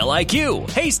like you,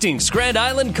 Hastings, Grand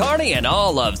Island, Kearney, and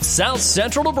all of South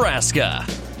Central Nebraska.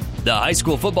 The high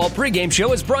school football pregame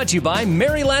show is brought to you by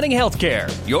Mary Lanning Healthcare.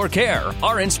 Your care,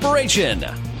 our inspiration.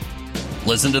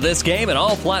 Listen to this game and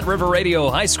all Platte River Radio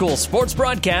high school sports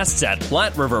broadcasts at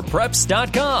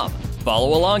PlatteRiverPreps.com.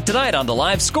 Follow along tonight on the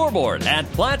live scoreboard at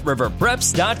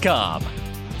PlatteRiverPreps.com.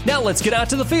 Now let's get out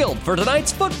to the field for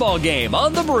tonight's football game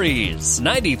on The Breeze,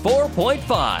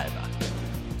 94.5.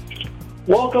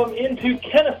 Welcome into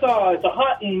Kenesaw. It's a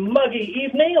hot and muggy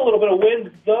evening, a little bit of wind,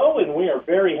 though, and we are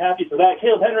very happy for that.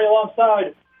 Caleb Henry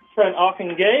alongside Trent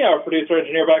Ockengay, our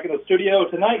producer-engineer, back in the studio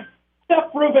tonight.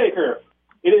 Steph Brubaker.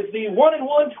 It is the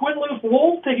 1-1 Twin Loop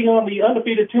Wolves taking on the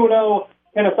undefeated 2-0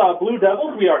 Kenesaw Blue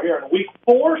Devils. We are here in week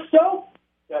 4, so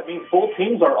that means both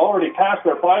teams are already past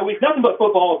their bye week. Nothing but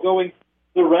football going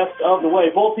the rest of the way.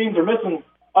 Both teams are missing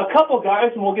a couple guys,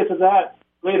 and we'll get to that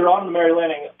later on in the Mary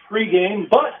Lanning pregame.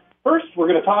 But first, we're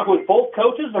going to talk with both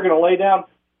coaches. They're going to lay down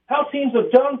how teams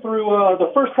have done through the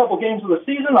first couple games of the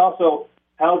season, also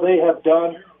how they have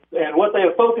done and what they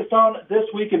have focused on this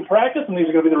week in practice. And these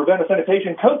are going to be the Ravenna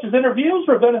Sanitation coaches' interviews.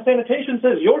 Ravenna Sanitation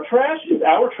says your trash is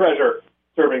our treasure.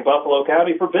 Serving Buffalo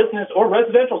County for business or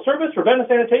residential service, Ravenna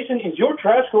Sanitation is your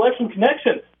trash collection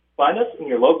connection. Find us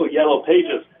in your local Yellow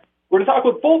Pages. We're going to talk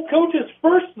with both coaches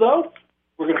first, though.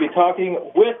 We're going to be talking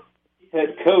with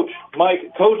head coach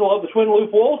Mike Kozel of the Twin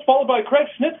Loop Wolves, followed by Craig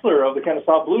Schnitzler of the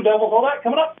Kenesaw Blue Devils. All that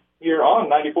coming up here on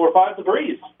 94.5 The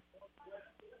Breeze.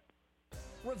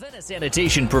 Ravenna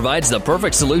Sanitation provides the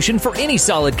perfect solution for any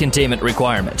solid containment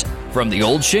requirement. From the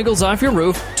old shingles off your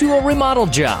roof to a remodel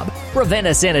job,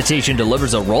 Ravenna Sanitation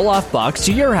delivers a roll-off box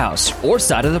to your house or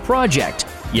side of the project.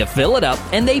 You fill it up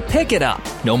and they pick it up.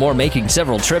 No more making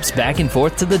several trips back and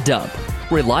forth to the dump.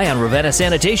 Rely on Ravenna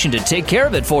Sanitation to take care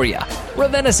of it for you.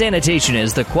 Ravenna Sanitation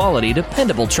is the quality,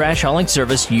 dependable trash hauling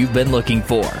service you've been looking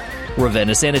for.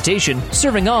 Ravenna Sanitation,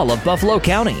 serving all of Buffalo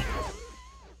County.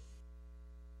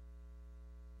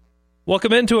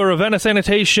 Welcome into a Ravenna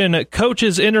Sanitation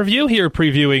coaches interview here,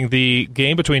 previewing the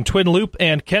game between Twin Loop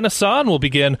and Kenesaw. And we'll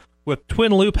begin with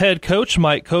Twin Loop head coach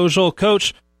Mike Kozel.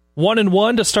 Coach,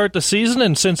 1-1 to start the season,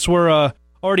 and since we're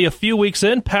already a few weeks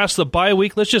in, past the bye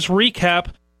week, let's just recap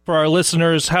for our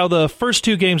listeners how the first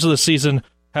two games of the season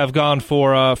have gone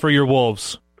for your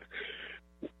Wolves.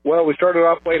 Well, we started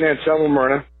off playing at Selma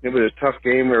Myrna. It was a tough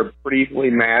game. We were pretty evenly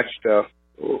matched.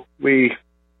 We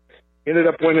ended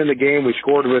up winning the game. We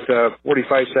scored with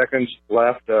 45 seconds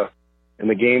left in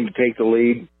the game to take the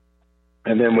lead,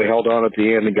 and then we held on at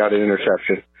the end and got an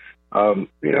interception.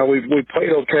 We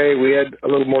played okay. We had a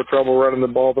little more trouble running the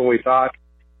ball than we thought,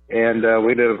 and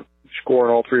we ended up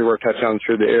scoring all three of our touchdowns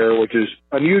through the air, which is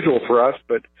unusual for us,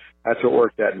 but that's what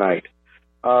worked that night.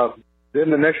 Then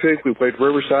the next week we played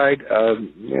Riverside.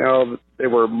 They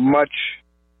were much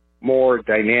more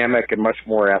dynamic and much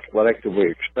more athletic than we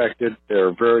expected. They're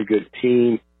a very good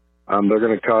team. They're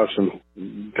going to cause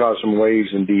some waves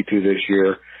in D2 this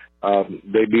year.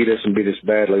 They beat us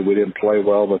badly. We didn't play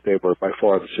well, but they were by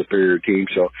far the superior team.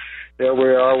 So there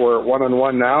we are. We're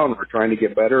 1-1 now, and we're trying to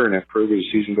get better and improve as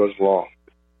the season goes along.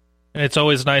 And it's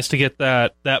always nice to get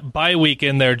that bye week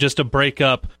in there just to break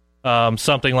up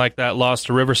something like that loss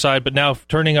to Riverside. But now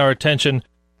turning our attention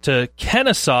to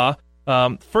Kenesaw.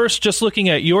 First, just looking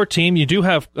at your team, you do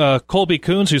have Colby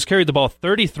Coons, who's carried the ball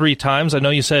 33 times. I know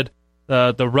you said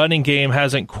the running game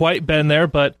hasn't quite been there,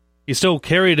 but he still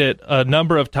carried it a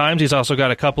number of times. He's also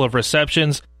got a couple of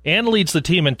receptions and leads the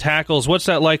team in tackles. What's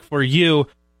that like for you?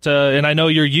 And I know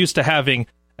you're used to having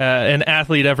an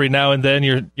athlete every now and then,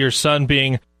 your son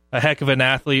being a heck of an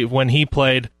athlete when he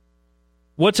played.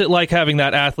 What's it like having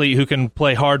that athlete who can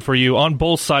play hard for you on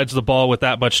both sides of the ball with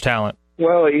that much talent?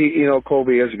 Well,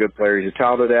 Colby is a good player. He's a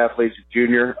talented athlete. He's a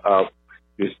junior.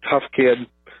 He's a tough kid.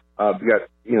 Got,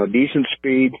 decent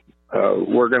speed.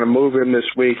 We're going to move him this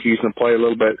week. He's going to play a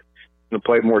little bit. Going to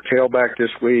play more tailback this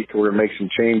week. We're going to make some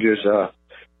changes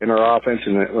in our offense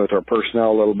and with our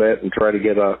personnel a little bit and try to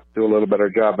do a little better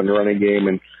job in the running game.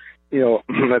 And,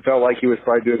 I felt like he was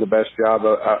probably doing the best job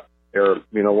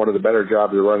one of the better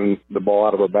jobs of running the ball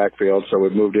out of our backfield. So we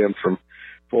moved him from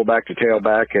fullback to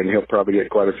tailback, and he'll probably get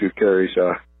quite a few carries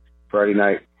Friday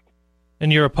night.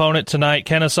 And your opponent tonight,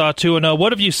 Kenesaw 2-0,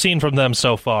 what have you seen from them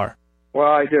so far?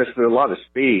 Well, there's a lot of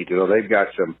speed. They've got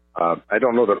some, I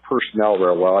don't know their personnel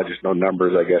real well. I just know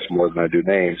numbers, I guess, more than I do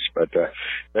names. But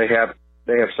they have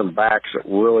some backs that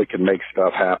really can make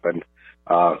stuff happen.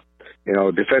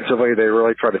 Defensively, they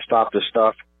really try to stop the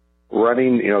stuff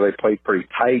running. They play pretty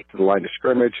tight to the line of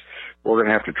scrimmage. We're going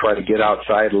to have to try to get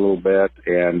outside a little bit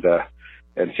and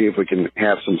and see if we can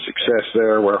have some success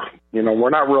there where, we're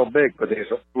not real big, but they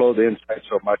blow the inside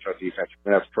so much on defense.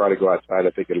 We're going to have to try to go outside.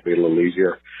 I think it'll be a little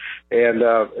easier. And,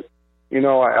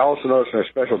 I also noticed in our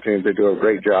special teams, they do a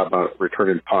great job on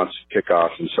returning punts,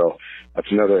 kickoffs, and so that's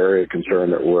another area of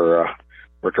concern that we're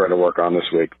trying to work on this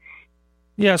week.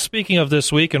 Yeah, speaking of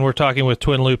this week, and we're talking with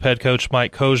Twin Loop head coach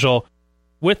Mike Kozel,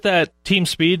 with that team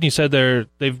speed, and you said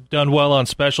they've done well on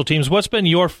special teams. What's been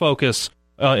your focus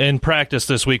in practice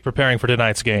this week preparing for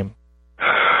tonight's game?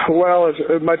 Well,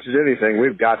 as much as anything,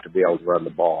 we've got to be able to run the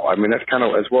ball. I mean, that's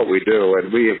what we do,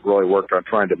 and we have really worked on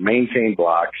trying to maintain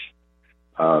blocks,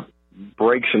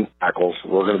 breaks and tackles.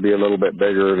 We're going to be a little bit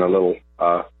bigger and a little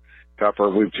tougher.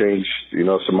 We've changed,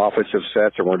 some offensive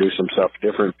sets, and we're going to do some stuff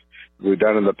different than we've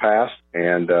done in the past,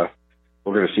 and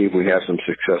we're going to see if we have some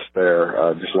success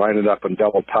there. Just line it up and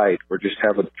double tight. We're just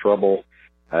having trouble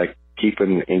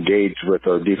keeping engaged with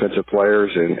our defensive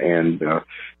players, and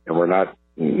we're not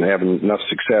having enough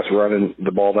success running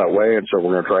the ball that way, and so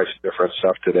we're going to try some different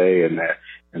stuff today and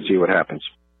see what happens.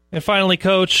 And finally,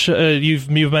 Coach, you've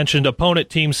mentioned opponent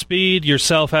team speed,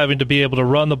 yourself having to be able to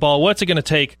run the ball. What's it going to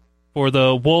take for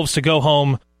the Wolves to go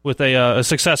home with a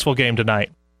successful game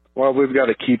tonight? Well, we've got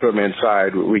to keep them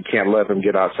inside. We can't let them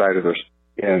get outside of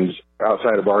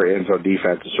our ends on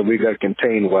defense. So we've got to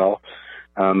contain well.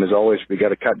 As always, we've got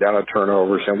to cut down on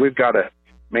turnovers, and we've got to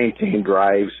maintain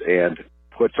drives and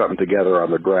put something together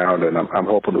on the ground, and I'm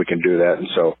hoping we can do that. And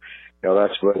so,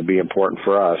 that's what will be important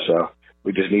for us.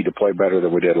 We just need to play better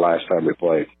than we did last time we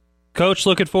played. Coach,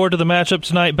 looking forward to the matchup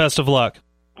tonight. Best of luck.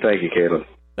 Thank you, Caleb.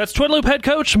 That's Twin Loop head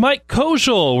coach Mike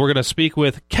Kozel. We're going to speak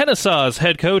with Kenesaw's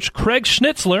head coach Craig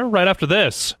Schnitzler right after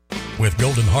this. With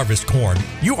Golden Harvest Corn,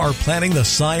 you are planting the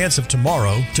science of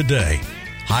tomorrow today.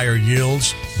 Higher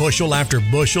yields, bushel after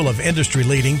bushel of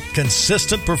industry-leading,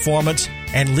 consistent performance,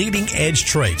 and leading-edge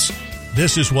traits.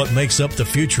 This is what makes up the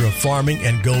future of farming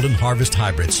and Golden Harvest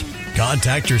hybrids.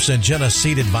 Contact your Syngenta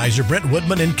seed advisor, Brent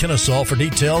Woodman in Kenesaw, for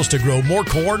details to grow more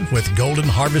corn with Golden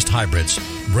Harvest hybrids.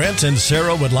 Brent and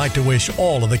Sarah would like to wish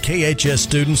all of the KHS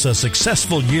students a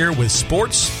successful year with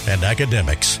sports and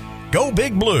academics. Go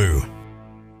Big Blue!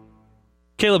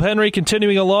 Caleb Henry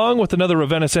continuing along with another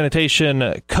Ravenna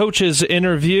Sanitation coaches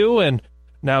interview, and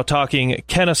now talking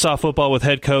Kenesaw football with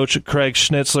head coach Craig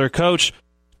Schnitzler. Coach,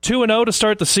 2-0 to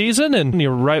start the season, and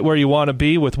you're right where you want to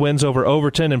be with wins over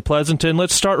Overton and Pleasanton.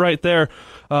 Let's start right there.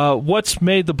 What's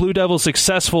made the Blue Devils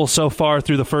successful so far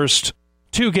through the first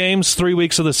 2 games, 3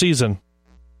 weeks of the season?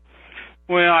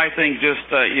 Well, I think just,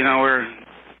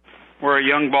 we're a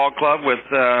young ball club with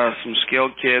some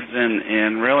skilled kids,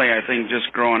 and really I think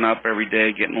just growing up every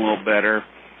day, getting a little better,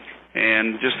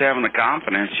 and just having the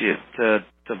confidence to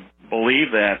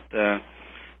believe that,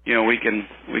 we can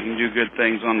do good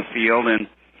things on the field,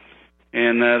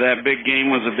 and that big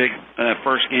game was a big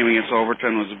first game against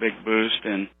Overton was a big boost,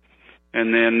 and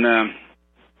then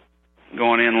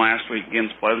going in last week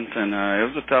against Pleasanton,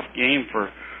 it was a tough game for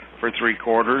 3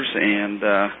 quarters, and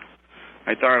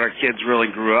I thought our kids really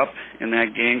grew up in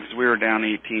that game because we were down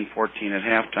 18-14 at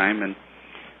halftime, and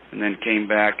then came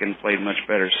back and played much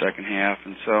better second half,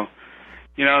 and so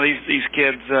these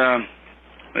kids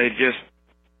they just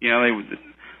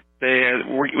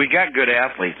we got good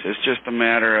athletes. It's just a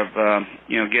matter of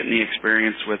getting the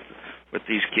experience with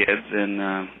these kids, and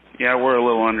we're a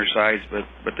little undersized,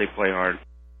 but they play hard.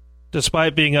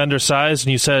 Despite being undersized,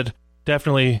 and you said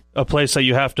definitely a place that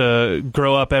you have to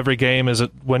grow up every game is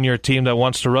when you're a team that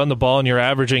wants to run the ball, and you're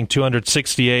averaging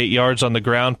 268 yards on the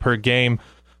ground per game.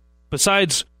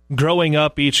 Besides growing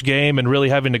up each game and really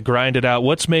having to grind it out,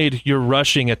 what's made your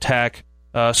rushing attack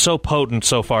so potent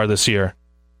so far this year?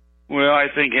 Well, I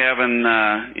think having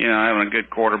a good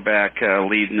quarterback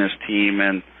leading this team,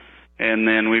 and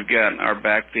then we've got our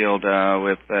backfield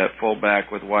with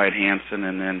fullback with Wyatt Hansen,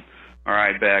 and then our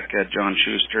I-back John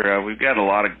Schuster. We've got a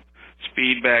lot of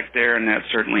speed back there, and that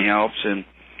certainly helps, and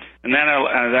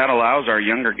that allows our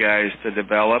younger guys to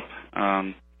develop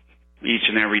each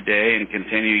and every day and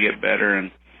continue to get better,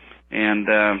 and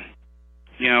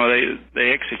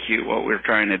they execute what we're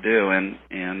trying to do, and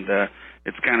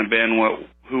it's kind of been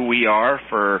who we are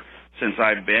since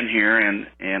I've been here,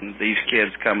 and these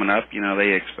kids coming up,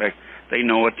 they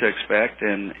know what to expect,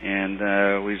 and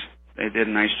they did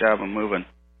a nice job of moving.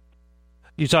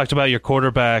 You talked about your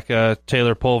quarterback,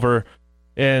 Taylor Pulver,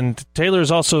 and Taylor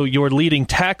is also your leading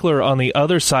tackler on the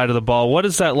other side of the ball. What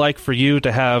is that like for you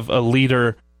to have a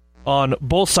leader on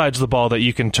both sides of the ball that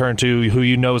you can turn to, who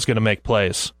you know is going to make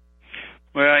plays?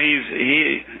 Well,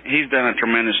 he's done a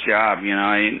tremendous job,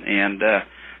 and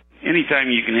anytime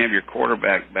you can have your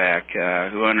quarterback back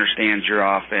who understands your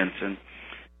offense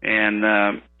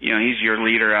and he's your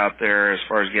leader out there as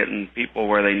far as getting people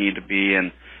where they need to be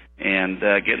and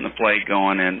getting the play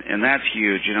going, and that's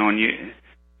huge. And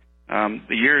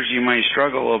the years you might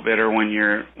struggle a little bit are when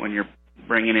you're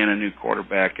bringing in a new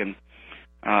quarterback, and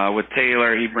with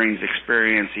Taylor, he brings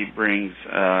experience, he brings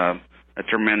a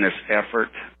tremendous effort,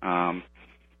 and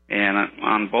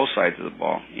on both sides of the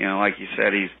ball. Like you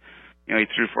said, he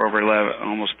threw for over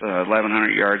almost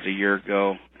 1,100 yards a year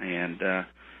ago, and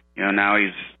now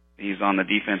he's on the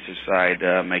defensive side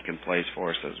making plays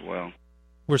for us as well.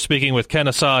 We're speaking with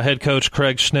Kenesaw head coach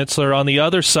Craig Schnitzler. On the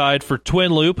other side for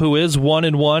Twin Loop, who is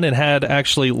 1-1 and had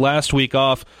actually last week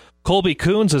off, Colby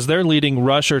Coons, as their leading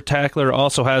rusher tackler,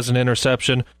 also has an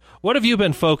interception. What have you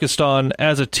been focused on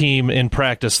as a team in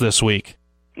practice this week?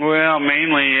 Well,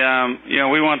 mainly,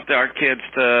 we want our kids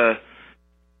to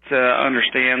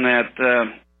understand that,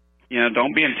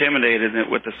 don't be intimidated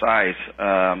with the size.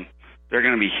 They're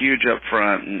going to be huge up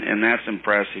front, and that's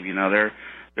impressive.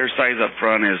 Their size up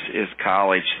front is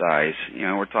college size.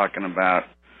 We're talking about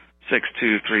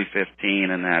 6'2", 315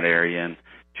 in that area, and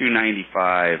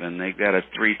 295, and they've got a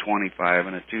 325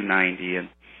 and a 290. And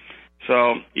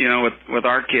so, with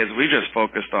our kids, we just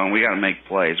focused on we got to make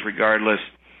plays, regardless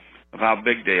of how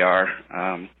big they are.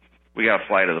 We got to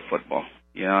fly to the football,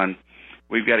 and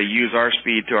we've got to use our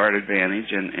speed to our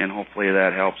advantage, and hopefully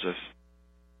that helps us.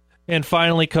 And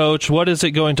finally, Coach, what is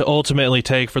it going to ultimately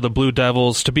take for the Blue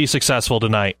Devils to be successful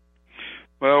tonight?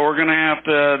 Well, we're going to have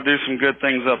to do some good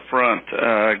things up front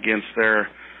against their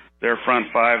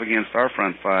front five against our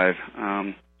front five.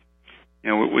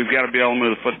 We've got to be able to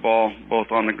move the football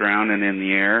both on the ground and in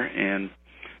the air, and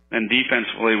then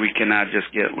defensively we cannot just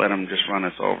let them just run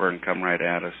us over and come right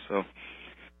at us. So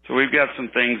we've got some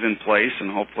things in place,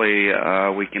 and hopefully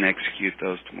we can execute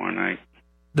those tomorrow night.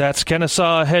 That's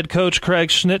Kenesaw head coach Craig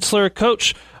Schnitzler.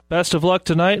 Coach, best of luck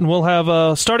tonight, and we'll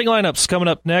have starting lineups coming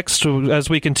up next as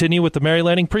we continue with the Mary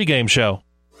Lanning pregame show.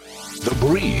 The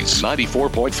Breeze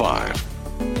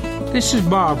 94.5. This is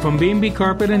Bob from B&B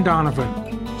Carpet and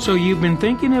Donovan. So you've been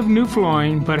thinking of new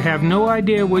flooring but have no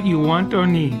idea what you want or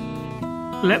need.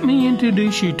 Let me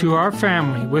introduce you to our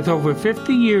family with over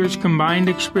 50 years combined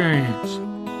experience.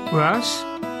 Russ,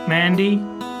 Mandy,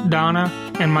 Donna,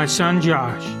 and my son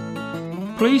Josh.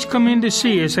 Please come in to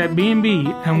see us at B&B,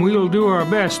 and we will do our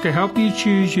best to help you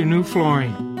choose your new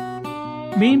flooring.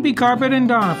 B&B Carpet and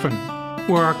Donovan,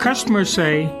 where our customers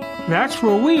say, that's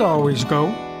where we always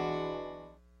go.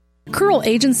 Curl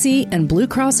Agency and Blue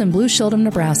Cross and Blue Shield of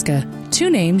Nebraska,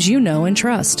 two names you know and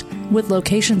trust. With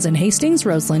locations in Hastings,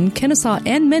 Roseland, Kenesaw,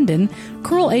 and Minden,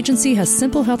 Curl Agency has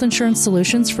simple health insurance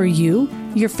solutions for you,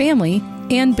 your family,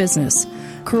 and business.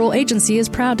 Curl Agency is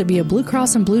proud to be a Blue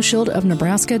Cross and Blue Shield of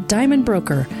Nebraska Diamond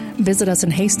Broker. Visit us in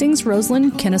Hastings,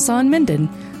 Roseland, Kenesaw, and Minden.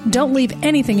 Don't leave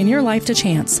anything in your life to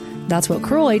chance. That's what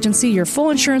Curl Agency, your full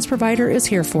insurance provider, is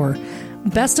here for.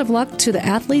 Best of luck to the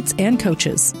athletes and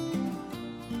coaches.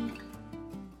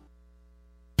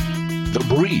 The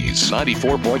Breeze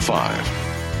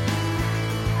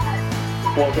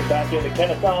 94.5. Welcome back into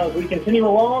Kenesaw as we continue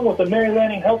along with the Mary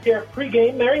Lanning Healthcare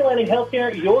pregame. Mary Lanning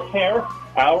Healthcare, your care,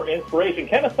 our inspiration.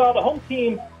 Kenesaw, the home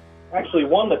team, actually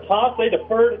won the toss. They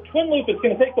deferred. Twin Loop is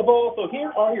going to take the ball. So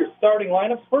here are your starting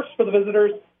lineups. First for the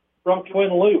visitors from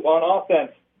Twin Loop on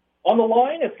offense. On the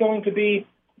line, it's going to be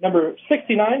number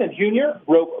 69, a junior,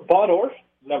 Rope Bodorf.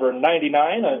 Number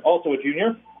 99, also a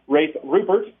junior, Rafe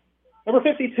Rupert. Number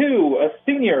 52, a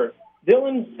senior,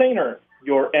 Dylan Stainer.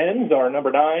 Your ends are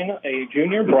number 9, a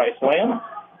junior, Bryce Lamb.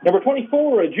 Number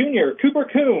 24, a junior, Cooper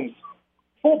Coombs.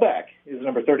 Fullback is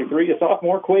number 33, a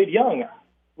sophomore, Quade Young.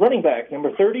 Running back, number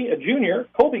 30, a junior,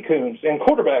 Colby Coombs. And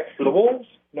quarterback for the Wolves,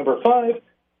 number 5,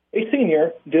 a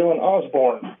senior, Dylan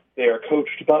Osborne. They are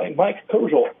coached by Mike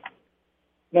Kozel.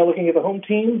 Now looking at the home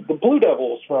team, the Blue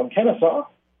Devils from Kenesaw,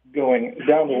 going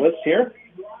down the list here.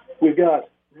 We've got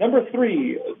number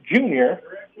 3, junior,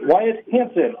 Wyatt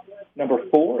Hansen. Number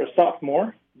 4, a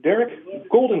sophomore, Derek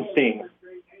Goldenstein.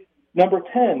 Number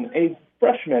 10, a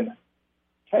freshman,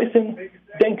 Tyson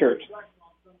Dankert.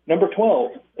 Number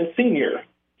 12, a senior,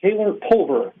 Taylor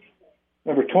Pulver.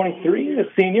 Number 23, a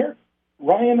senior,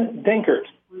 Ryan Dankert.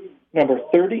 Number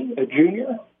 30, a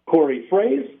junior, Corey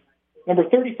Fraze. Number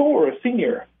 34, a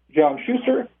senior, John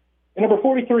Schuster. And number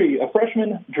 43, a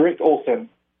freshman, Drake Olson.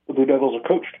 The Blue Devils are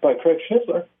coached by Craig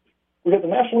Schnitzler. We've got the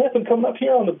national anthem coming up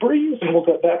here on the Breeze, and we'll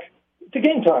get back to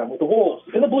game time with the Wolves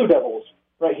and the Blue Devils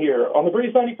right here on the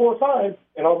Breeze 94.5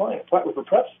 and online at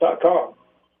PlatteRiverPreps.com.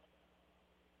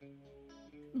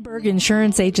 Berg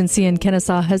Insurance Agency in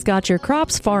Kenesaw has got your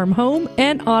crops, farm, home,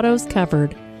 and autos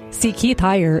covered. See Keith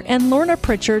Heyer and Lorna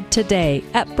Pritchard today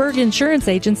at Berg Insurance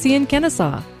Agency in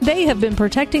Kenesaw. They have been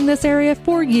protecting this area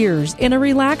for years in a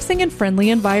relaxing and friendly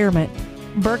environment.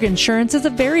 Berg Insurance is a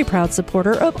very proud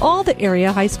supporter of all the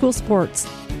area high school sports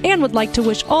and would like to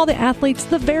wish all the athletes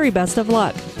the very best of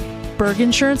luck. Berg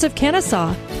Insurance of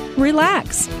Kenesaw.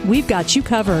 Relax, we've got you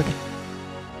covered.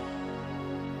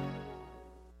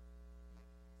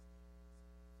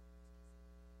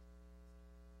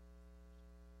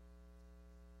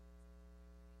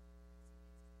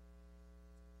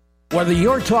 Whether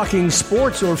you're talking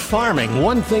sports or farming,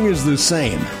 one thing is the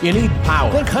same. You need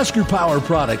power. Think Husker Power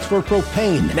products for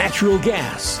propane, natural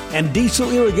gas, and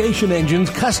diesel irrigation engines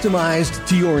customized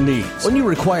to your needs. When you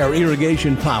require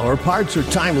irrigation power, parts, or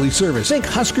timely service, think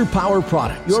Husker Power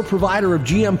products, your provider of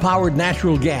GM-powered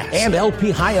natural gas and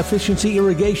LP high-efficiency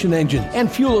irrigation engine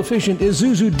and fuel-efficient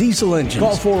Isuzu diesel engines.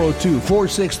 Call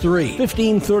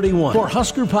 402-463-1531 for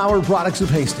Husker Power products of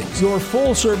Hastings, your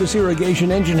full-service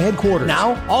irrigation engine headquarters.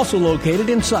 Now, also located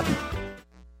in Sutton.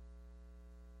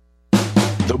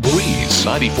 The Breeze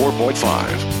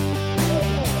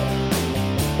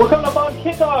 94.5. We're coming up on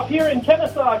kickoff here in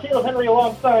Kenesaw. Caleb Henry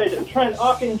alongside Trent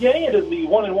Ockengay. It is the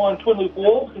 1-1 Twin Loop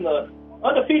Wolves and the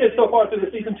undefeated so far through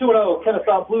the season 2-0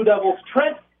 Kenesaw Blue Devils.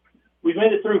 Trent, we've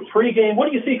made it through pregame.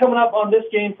 What do you see coming up on this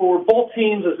game for both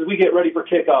teams as we get ready for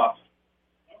kickoff?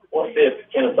 We'll see if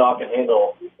Kenesaw can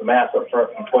handle the mass up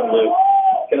front from Twin Loop.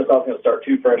 Kennesaw's going to start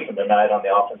two freshmen tonight on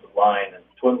the offensive line. And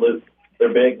Twin Loop,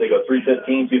 they're big. They go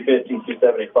 315, 250,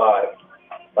 275.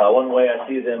 One way I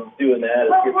see them doing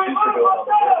that is get Schuster going on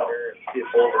the perimeter and see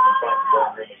if Boulder can find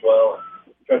some room as well.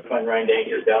 And try to find Ryan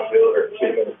Dankers downfield or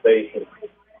shoot him in the space and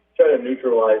try to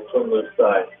neutralize Twin Loop's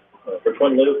side. For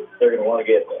Twin Loop, they're going to want to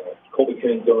get Colby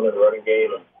Coons going in the running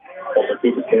game and also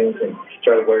Cooper Coons and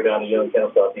try to wear down the young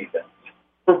Kennesaw defense.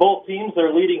 For both teams,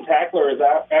 their leading tackler is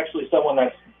actually someone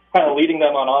that's kind of leading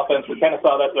them on offense. For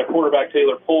Kenesaw, that's their quarterback,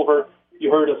 Taylor Pulver.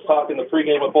 You heard us talk in the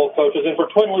pregame with both coaches. And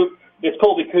for Twin Loop, it's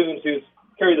Colby Coons, who's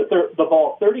carried the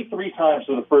ball 33 times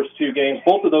for the first two games.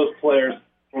 Both of those players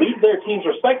lead their teams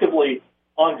respectively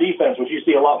on defense, which you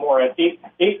see a lot more at in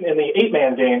the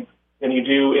 8-man game than you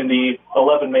do in the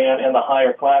 11-man and the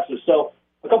higher classes. So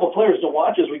a couple of players to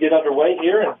watch as we get underway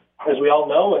here. And as we all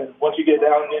know, and once you get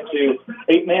down into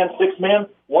 8-man, 6-man,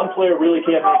 one player really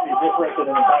can't make the difference in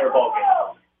an entire ball game.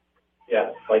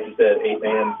 Yeah, like you said,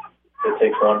 8-man, it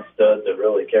takes one stud to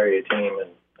really carry a team, and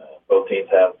both teams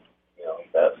have,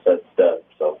 that set stud.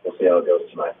 So we'll see how it goes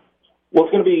tonight. Well,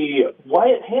 it's going to be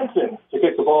Wyatt Hansen to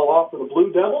kick the ball off for the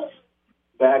Blue Devils.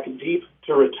 Back deep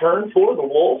to return for the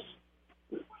Wolves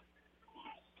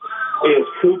is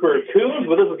Cooper Coons,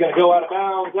 but this is going to go out of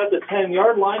bounds at the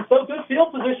 10-yard line. So good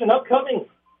field position upcoming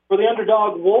for the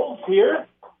underdog Wolves here.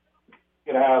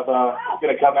 Going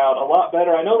to come out a lot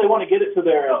better. I know they want to get it to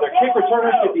their kick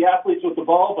returners, get the athletes with the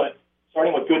ball, but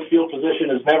starting with good field position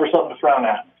is never something to frown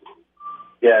at.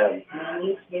 Yeah,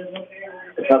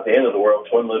 it's not the end of the world.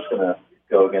 Twin Loop's going to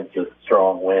go against a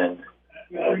strong wind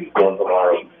going from the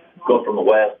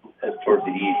west towards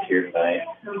the east here tonight.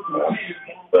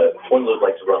 But Twin Loop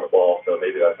likes to run the ball, so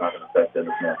maybe that's not going to affect them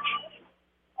as much.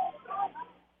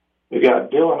 We've got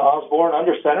Dylan Osborne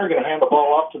under center, going to hand the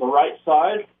ball off to the right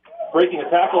side. Breaking a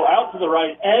tackle out to the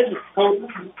right edge. Colby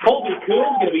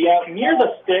Coons going to be out near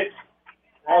the sticks.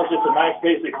 That was just a nice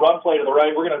basic run play to the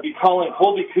right. We're going to be calling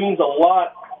Colby Coons a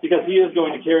lot because he is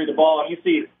going to carry the ball. And you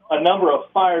see a number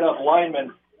of fired-up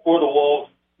linemen for the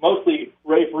Wolves, mostly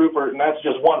Rafe Rupert, and that's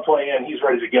just one play in. He's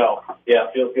ready to go.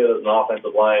 Yeah, it feels good as an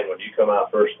offensive line when you come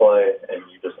out first play and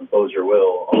you just impose your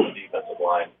will on the defensive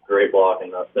line. Great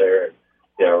blocking up there.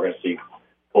 Yeah, we're going to see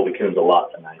Colby Coons a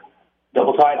lot tonight.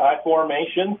 Double-tight high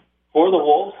formation for the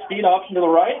Wolves. Speed option to the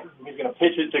right. He's going to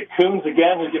pitch it to Coons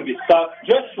again. He's going to be stopped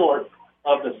just short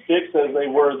of the six as they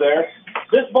were there.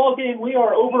 This ball game, we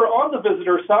are over on the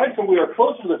visitor side, so we are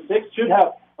closer to the six. Should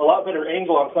have a lot better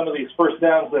angle on some of these first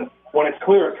downs than when it's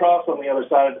clear across on the other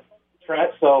side,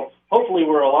 Trent. So hopefully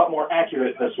we're a lot more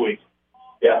accurate this week.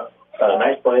 Yeah,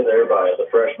 nice play there by the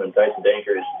freshman, Tyson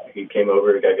Dankers. He came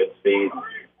over, got good speed,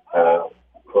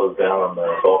 closed down on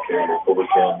the ball carrier. Colby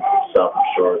Coons, south and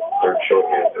short, third short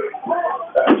here for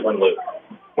Twin Loop.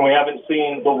 And we haven't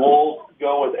seen the Wolves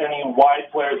go with any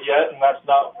wide players yet, and that's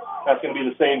going to be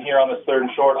the same here on this third and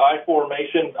short. I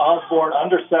formation, Osborne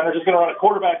under center, just going to run a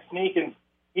quarterback sneak, and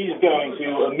he's going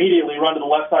to immediately run to the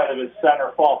left side of his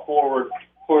center, fall forward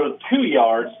for 2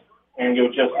 yards, and go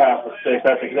just past the six.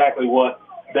 That's exactly what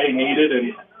they needed,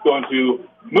 and going to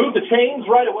move the chains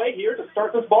right away here to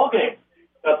start this ball game.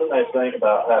 That's a nice thing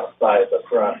about half size up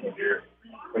front.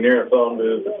 When you're in a phone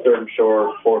move, it's third and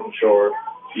short, fourth and short,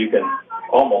 you can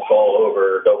almost all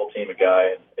over, double team a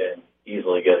guy, and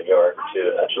easily get a yard or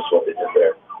two. That's just what they did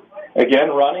there.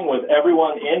 Again, running with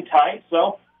everyone in tight.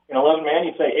 So in 11-man,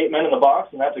 you'd say 8 men in the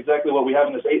box, and that's exactly what we have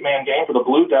in this 8-man game for the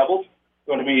Blue Devils.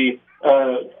 Going to be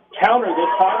counter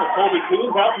this time with Colby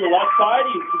Coons out to the left side.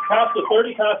 He passed the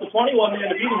 30, passed the 21 man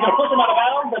to beat. He's going to push him out of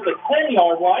bounds at the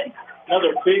 10-yard line.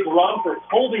 Another big run for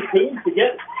Colby Coons to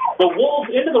get the Wolves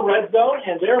into the red zone,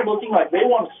 and they're looking like they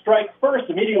want to strike first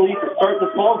immediately to start this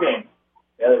ball game.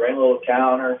 Yeah, they ran a little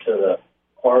counter to the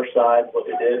far side. What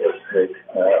they did was they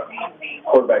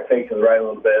quarterback faked to the right a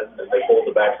little bit, and they pulled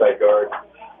the backside guard.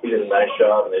 He did a nice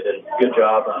job, and they did a good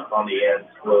job on the ends,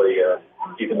 really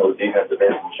keeping those defensive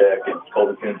ends in check, and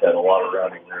Colby Coons had a lot of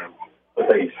running room. Looks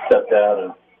like he stepped out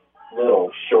a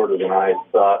little shorter than I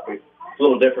thought. It's a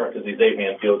little different because these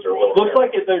 8-man fields are a little Looks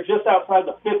like they're just outside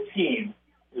the 15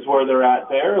 is where they're at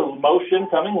there. Motion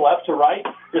coming left to right.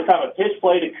 This time a pitch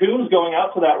play to Coons going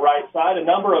out to that right side. A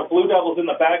number of Blue Devils in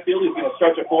the backfield. He's going to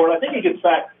stretch it forward. I think he gets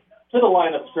back to the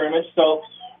line of scrimmage. So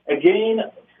a gain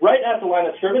right at the line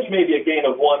of scrimmage, maybe a gain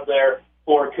of 1 there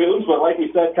for Coons. But like we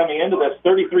said, coming into this,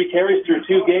 33 carries through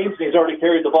 2 games, and he's already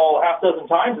carried the ball a half dozen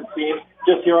times, it seems,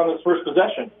 just here on this first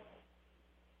possession.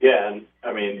 Yeah, and,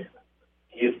 I mean,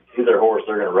 he's their horse.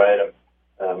 They're going to ride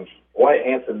him. Wyatt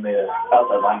Hansen, the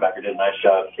outside linebacker, did a nice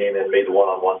job, came in, made the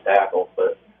one-on-one tackle,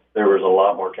 but there was a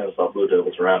lot more Kenesaw Blue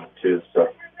Devils around him, too. So,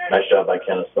 nice job by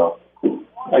Kenesaw.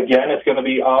 Again, it's going to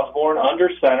be Osborne under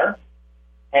center,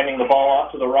 handing the ball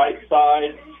off to the right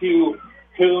side to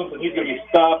Coons, and he's going to be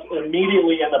stopped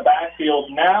immediately in the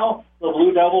backfield. Now the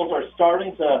Blue Devils are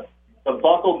starting to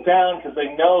buckle down because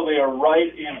they know they are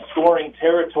right in scoring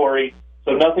territory.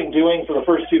 So nothing doing for the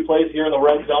first 2 plays here in the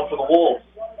red zone for the Wolves.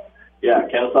 Yeah,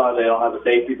 Kenesaw, they don't have a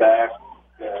safety back.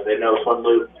 They know Twin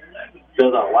Loup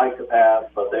does not like to pass,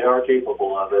 but they are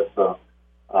capable of it. So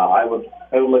I would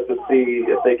look to see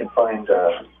if they can find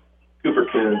Cooper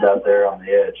Coons out there on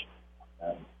the edge.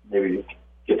 Maybe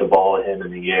get the ball at him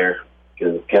in the air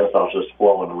because Kenesaw's just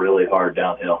flowing really hard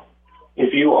downhill.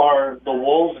 If you are the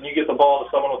Wolves and you get the ball to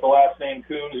someone with the last name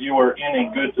Coons, you are in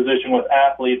a good position with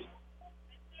athletes.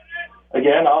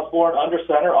 Again, Osborne under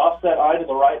center, offset eye to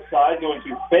the right side, going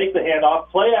to fake the handoff,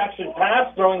 play action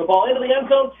pass, throwing the ball into the end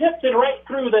zone, tipped it right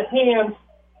through the hands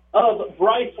of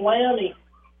Bryce Lammy.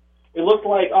 It looked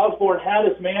like Osborne had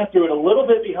his man, threw it a little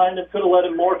bit behind him, could have led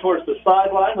him more towards the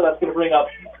sideline, but that's going to bring up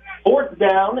 4th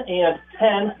down and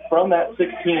 10 from that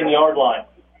 16-yard line.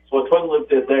 So what Twin Loup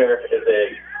did there is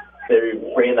they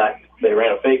ran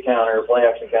a fake counter, play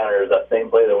action counter, that same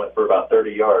play that went for about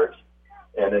 30 yards.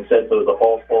 And instead, so it was a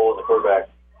false pull, and the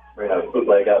quarterback ran a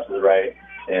bootleg out to the right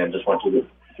and just went through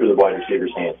the wide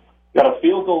receiver's hands. Got a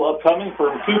field goal upcoming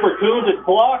from Cooper Coons. It's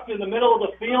blocked in the middle of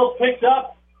the field, picked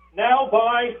up now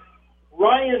by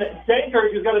Ryan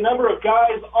Dankert, who's got a number of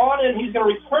guys on him. He's going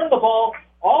to return the ball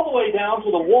all the way down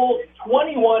to the Wolves'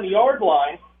 21-yard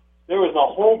line. There was a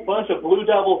whole bunch of Blue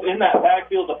Devils in that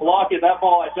backfield to block it. That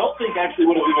ball, I don't think, actually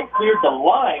would have even cleared the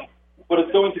line. But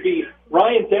it's going to be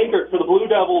Ryan Dankert for the Blue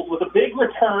Devils with a big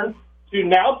return to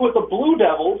now put the Blue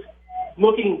Devils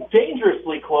looking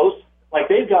dangerously close, like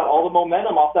they've got all the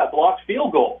momentum off that blocked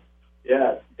field goal.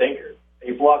 Yeah, Dankert.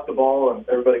 He blocked the ball, and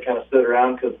everybody kind of stood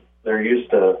around because they're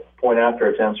used to point-after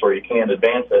attempts where you can't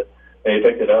advance it. And he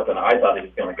picked it up, and I thought he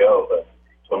was going to go, but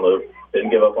Twin Loup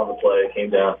didn't give up on the play,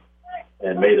 came down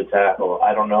and made a tackle.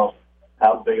 I don't know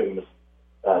how big of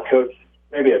a coach,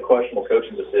 maybe a questionable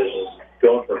coaching decision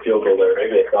going for a field goal there.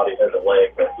 Maybe they thought he had the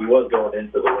leg, but he was going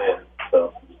into the wind.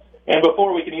 So. And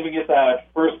before we can even get that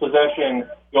first possession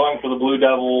going for the Blue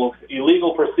Devils,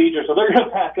 illegal procedure, so they're going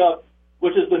to pack up,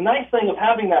 which is the nice thing of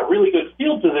having that really good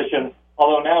field position,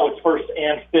 although now it's 1st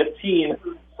and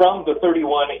 15 from the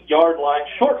 31-yard line.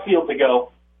 Short field to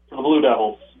go for the Blue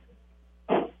Devils.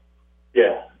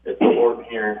 Yeah, it's important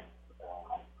here.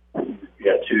 You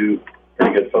got 2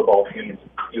 pretty good football teams.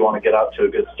 You want to get out to a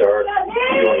good start.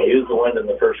 You want to use the wind in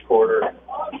the first quarter,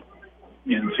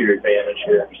 use it to your advantage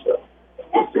here. So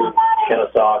we'll see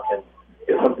Kenesaw can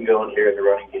get something going here in the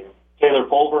running game. Taylor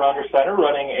Pulver under center,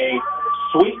 running a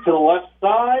sweep to the left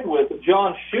side with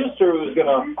John Schuster, who's going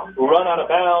to run out of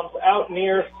bounds out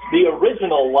near the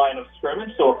original line of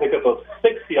scrimmage. So a pickup of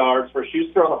 6 yards for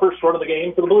Schuster on the first short of the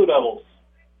game for the Blue Devils.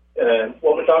 And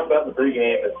what we talked about in the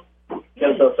pregame is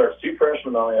Kenesaw starts 2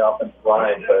 freshmen on the offensive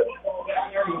line, but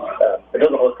it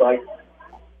doesn't look like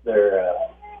they're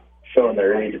showing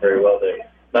their age very well. They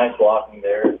nice blocking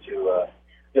there to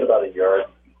get about a yard,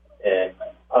 and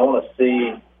I want to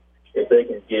see if they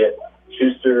can get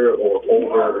Schuster or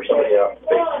Pulver or somebody out in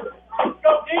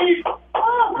space.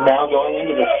 Now going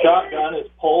into the shotgun is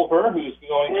Pulver, who's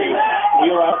going to wheel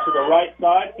Wheel out to the right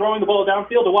side, throwing the ball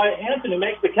downfield to Wyatt Hansen, who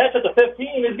makes the catch at the 15.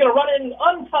 He's going to run in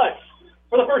untouched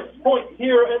for the first point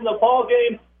here in the ball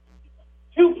game.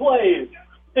 2 plays,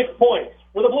 6 points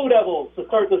for the Blue Devils to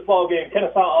start this ball game.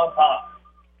 Kenesaw on top.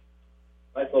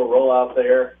 Nice little rollout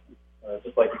there,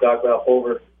 just like you talked about.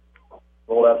 Pulver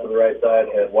rolled out to the right side,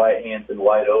 had Wyatt Hansen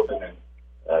wide open, and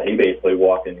he basically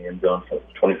walked in the end zone from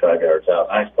 25 yards out.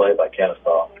 Nice play by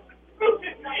Kenesaw.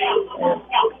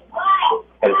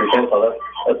 And for Kenesaw,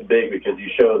 that's big because you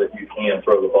show that you can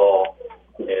throw the ball,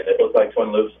 and it looks like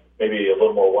Twin Loups maybe a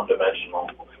little more one-dimensional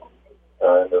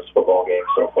in this football game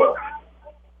so far.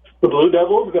 The Blue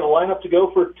Devils are going to line up to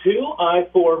go for 2 I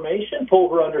formation.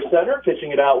 Pulver under center,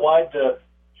 pitching it out wide to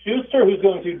Schuster, who's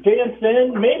going to dance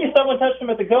in. Maybe someone touched him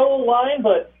at the goal line,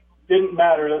 but didn't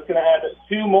matter. That's going to add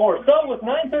 2 more. So with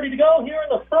 9:30 to go here in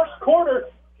the first quarter,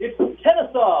 it's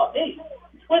Kenesaw 8,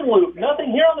 Twin Loop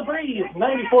nothing here on the Breeze,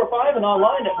 94.5 and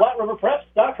online at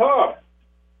FlatRiverPreps.com.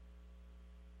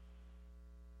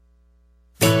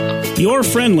 Your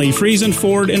friendly Friesen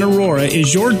Ford in Aurora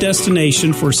is your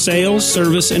destination for sales,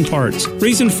 service, and parts.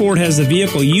 Friesen Ford has the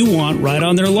vehicle you want right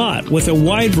on their lot with a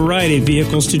wide variety of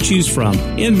vehicles to choose from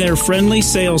and their friendly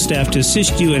sales staff to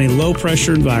assist you in a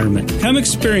low-pressure environment. Come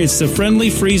experience the friendly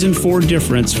Friesen Ford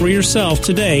difference for yourself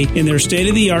today in their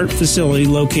state-of-the-art facility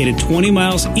located 20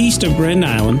 miles east of Grand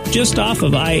Island, just off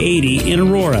of I-80 in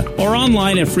Aurora, or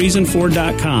online at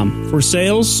FriesenFord.com. For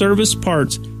sales, service,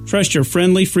 parts, trust your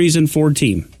friendly Friesen Ford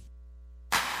team.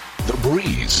 The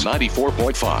Breeze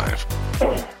 94.5.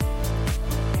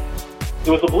 It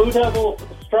was the Blue Devils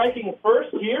striking first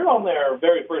here on their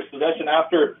very first possession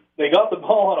after they got the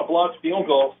ball on a blocked field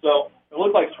goal. So it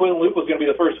looked like Twin Loop was going to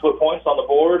be the first to put points on the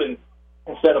board, and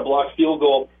instead a blocked field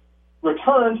goal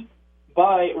returned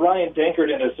by Ryan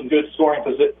Dankert into some good scoring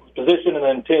position, and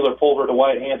then Taylor Pulver to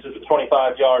Wyatt Hansen for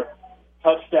 25-yard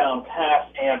touchdown pass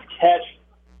and catch.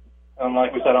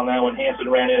 Like we said on that one, Hansen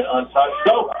ran in untouched.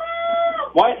 So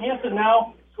Wyatt Hansen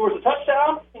now scores a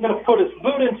touchdown. He's going to put his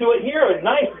boot into it here. A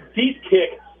nice deep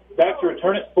kick back to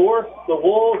return it for the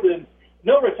Wolves. And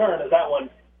no return as that one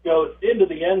goes into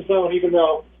the end zone, even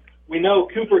though we know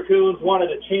Cooper Coons wanted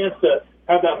a chance to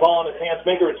have that ball in his hands,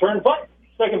 make a return. But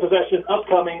second possession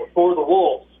upcoming for the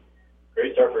Wolves.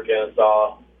 Great start for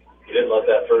Kenesaw. You didn't let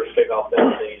that first kickoff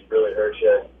penalty really hurt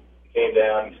you. Came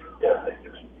down,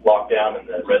 locked down in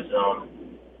the red zone,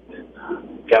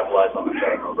 and capitalized on the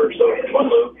turnover. So Twin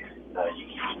Loop, you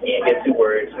can't get too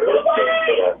worried. So really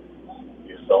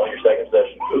you're still on your second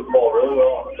possession. Move the ball really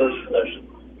well on the first possession.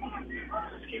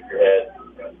 Just keep your head.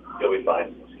 You'll be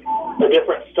fine. A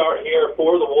different start here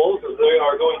for the Wolves as they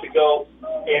are going to go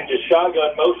into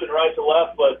shotgun motion right to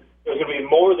left, but there's going to be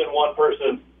more than one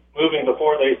person moving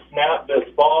before they snap this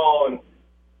ball. And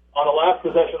on the last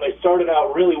possession, they started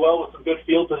out really well with some good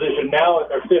field position. Now at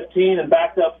their 15 and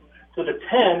backed up to the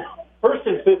 10. First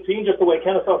and 15, just the way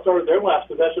Kenesaw started their last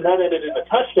possession, that ended in a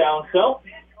touchdown. So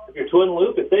if you're Twin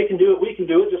Loop, if they can do it, we can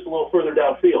do it, just a little further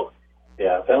downfield.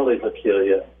 Yeah, penalties will kill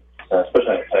you, especially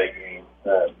on a tight game.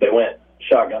 They went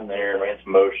shotgun there and ran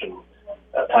some motion.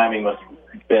 Timing must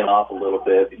have been off a little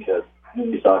bit because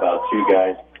you saw about 2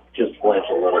 guys just flinch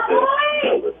a little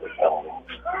bit with the penalty.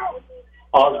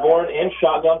 Osborne in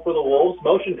shotgun for the Wolves.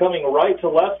 Motion coming right to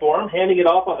left for him, handing it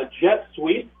off on a jet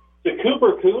sweep to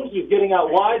Cooper Coons, who's getting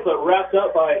out wide but wrapped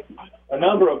up by a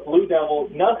number of Blue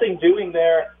Devils. Nothing doing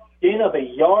there. Gain of a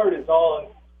yard is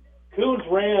all.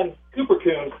 Cooper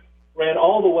Coons ran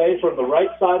all the way from the right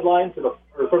sideline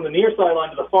from the near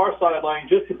sideline to the far sideline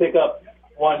just to pick up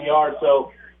 1 yard.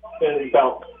 So it's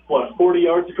about, 40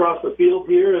 yards across the field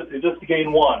here just to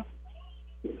gain 1.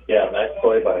 Yeah, nice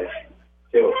play by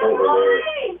Taylor Pulver there.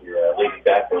 Your leading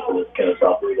back there for this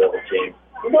Kenesaw Blue Devil team.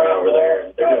 Right over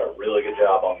there. They're doing a really good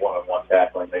job on one-on-one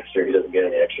tackling. Make sure he doesn't get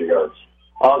any extra yards.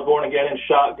 Osborne again in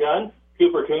shotgun.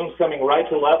 Cooper Coons coming right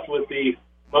to left with the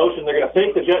motion. They're going to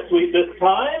take the jet sweep this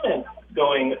time and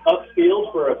going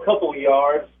upfield for a couple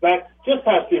yards. Back just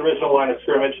past the original line of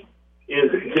scrimmage is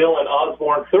Dylan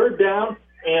Osborne. Third down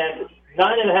and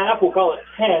 9.5, we'll call it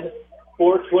 10,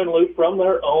 for Twin Loop from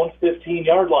their own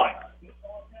 15-yard line.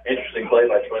 Interesting play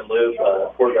by Twin Loop.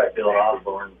 Quarterback Dylan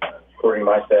Osborne, according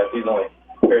to my stats, he's only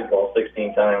carried the ball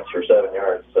 16 times for 7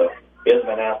 yards. So he hasn't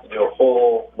been asked to do a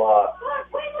whole lot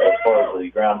as far as the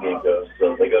ground game goes.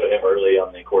 So they go to him early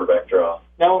on the quarterback draw.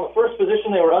 Now, in the first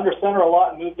position, they were under center a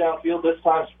lot and moved downfield, this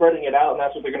time spreading it out, and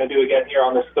that's what they're going to do again here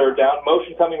on this third down.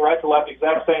 Motion coming right to left,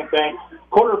 exact same thing.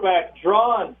 Quarterback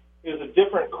drawn is a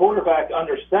different quarterback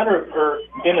under center or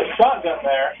in a shotgun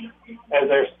there, as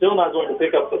they're still not going to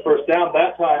pick up the first down.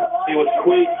 That time, it was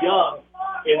Quade Young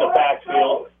in the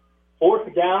backfield. Fourth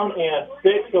down and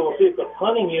 6, so we'll see if the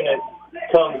punting unit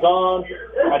comes on.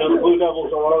 I know the Blue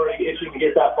Devils are already itching to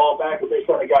get that ball back, but they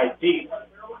sent a guy deep.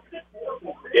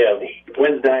 Yeah, the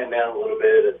wind's dying down a little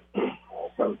bit.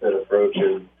 Sunset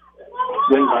approaches.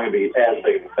 Wind's not going to be as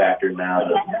big of a factor now.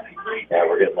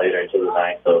 We're getting later into the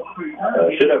night, so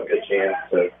should have a good chance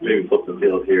to maybe flip the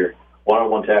field here.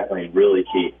 One-on-one tackling really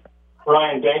key.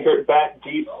 Ryan Dankert back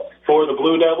deep for the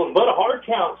Blue Devils, but a hard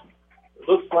count. It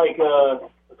looks like a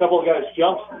couple of guys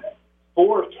jumped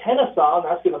for Kenesaw, and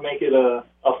that's going to make it a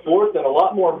fourth and a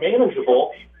lot more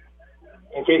manageable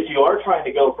in case you are trying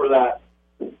to go for that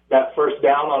first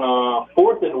down on a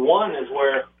 4th and 1 is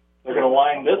where they're going to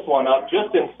line this one up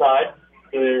just inside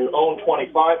their own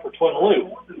 25 for Twin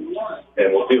Loup.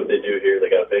 And we'll see what they do here. They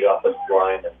got a big offensive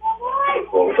line. And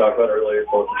what we talked about earlier,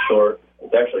 4th and short.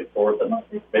 It's actually 4th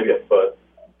and maybe a foot.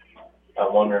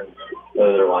 I'm wondering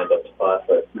whether they're lined up to punt,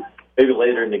 but maybe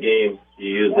later in the game you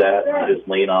use that and just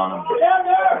lean on them.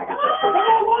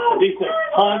 A decent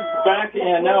punt back,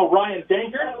 and now Ryan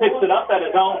Dankert picks it up at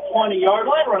his own 20-yard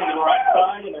line, running to the right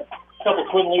side, and a couple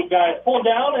Twin Loup guys pull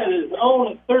down at his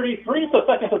own 33, so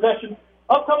second possession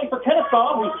upcoming for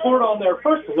Kenesaw, who scored on their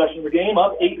first possession of the game,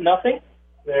 up 8-0.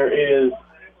 There is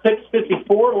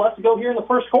 6:54 left to go here in the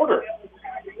first quarter.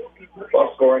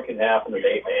 Well, scoring can happen in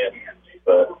 8-man,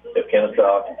 but if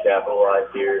Kenesaw can capitalize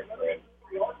here and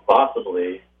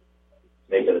possibly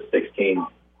make it a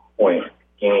 16-point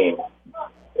game,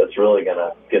 that's really going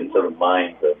to get into the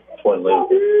minds of Twin Loup.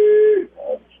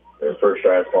 Their first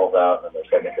drive falls out, and then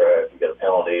their second drive, you get a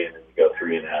penalty, and then you go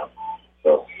 3 and out.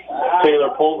 So Taylor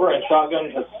Pulver and shotgun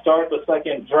to start the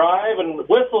second drive, and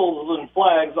whistles and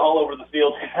flags all over the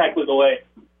field, exactly the way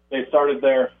they started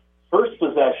their first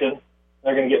possession.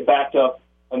 They're going to get backed up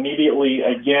immediately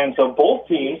again. So both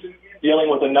teams dealing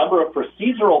with a number of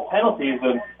procedural penalties,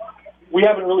 and we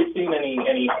haven't really seen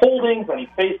any holdings, any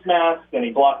face masks, any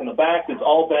block in the back. It's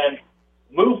all been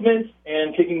movement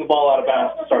and kicking the ball out of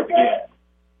bounds to start the game.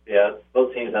 Yeah,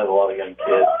 both teams have a lot of young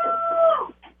kids.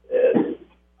 And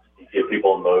you get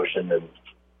people in motion, and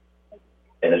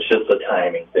it's just a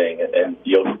timing thing. And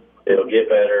it'll get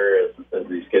better as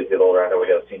these kids get older. I know we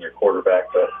got a senior quarterback,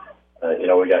 but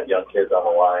we got young kids on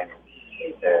the line,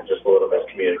 and just a little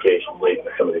miscommunication leading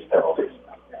to some of these penalties.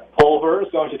 Pulver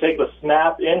is going to take the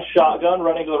snap in shotgun,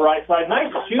 running to the right side.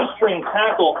 Nice shoestring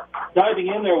tackle, diving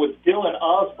in there with Dylan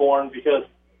Osborne, because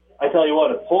I tell you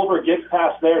what, if Pulver gets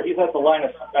past there, he's at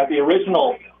the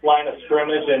original line of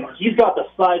scrimmage, and he's got the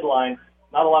sideline.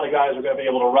 Not a lot of guys are going to be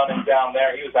able to run him down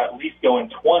there. He was at least going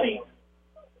 20.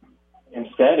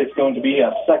 Instead, it's going to be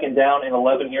a 2nd down and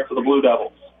 11 here for the Blue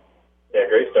Devils. Yeah,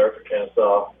 great start for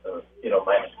Kenesaw.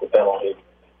 Minus the penalty.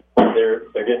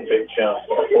 They're getting big chunks.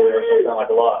 4 yards doesn't sound like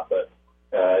a lot, but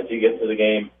as you get into the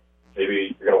game,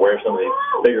 maybe you're going to wear some of these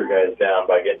bigger guys down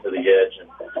by getting to the edge, and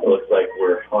it looks like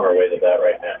we're on our way to that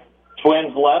right now.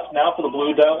 Twins left now for the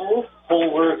Blue Devils.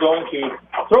 Pulver going to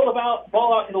throw the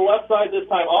ball out to the left side, this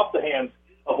time off the hands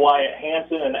of Wyatt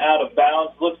Hansen and out of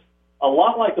bounds. Looks a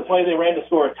lot like the play they ran to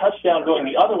score a touchdown going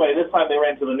the other way. This time they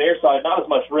ran to the near side. Not as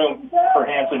much room for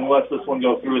Hansen. Lets this one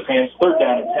go through his hands. 3rd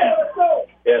down and 10.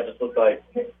 Yeah, it just looked like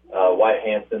Wyatt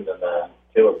Hansen and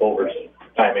Taylor Pulver's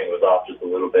timing was off just a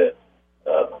little bit.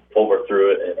 Pulver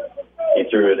threw it, and he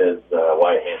threw it as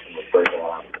Wyatt Hansen was breaking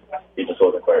on. He just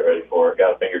wasn't quite ready for it.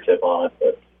 Got a fingertip on it,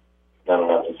 but not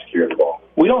enough to secure the ball.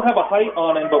 We don't have a height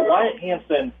on him, but Wyatt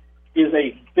Hansen is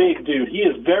a big dude. He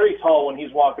is very tall when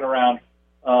he's walking around.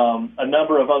 A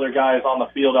number of other guys on the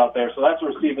field out there. So that's a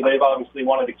receiver they've obviously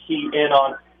wanted to key in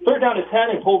on. 3rd down to 10,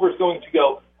 and Pulver's going to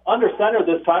go under center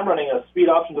this time, running a speed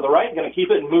option to the right. Going to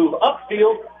keep it and move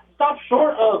upfield. Stop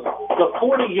short of the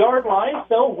 40-yard line,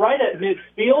 so right at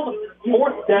midfield.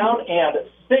 4th down and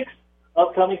 6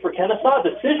 upcoming for Kenesaw.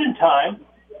 Decision time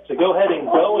to go ahead and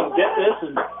go and get this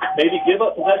and maybe give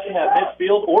up possession at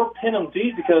midfield or pin them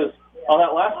deep, because on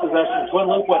that last possession, Twin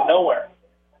Loup went nowhere.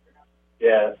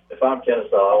 Yeah, if I'm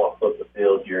Kenesaw, I want to flip the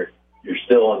field. You're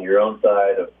still on your own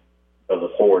side of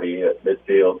the 40 at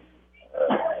midfield.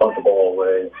 Punt the ball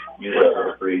away, use that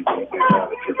little breeze, and you're down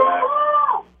at your back.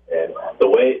 And the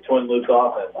way Twin Loup's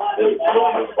offense is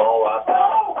moving the ball last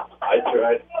time, it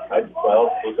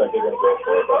looks like they're going to go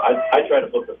for it, but I try to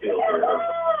flip the field here.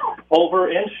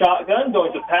 Pulver in shotgun,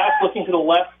 going to pass, looking to the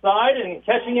left side, and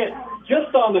catching it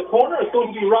just on the corner is going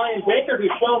to be Ryan Baker,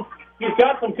 who's shown he's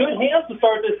got some good hands to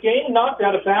start this game. Knocked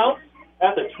out of bounds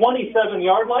at the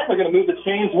 27-yard line. They're going to move the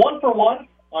chains 1 for 1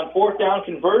 on 4th down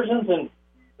conversions, and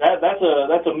that's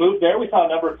a move there. We saw a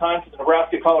number of times in the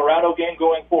Nebraska-Colorado game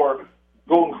going for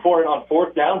it on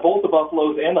 4th down, both the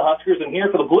Buffaloes and the Huskers. And here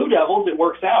for the Blue Devils, it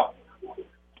works out.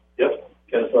 Yep,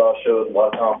 Kenesaw showed a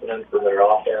lot of confidence in their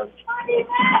offense.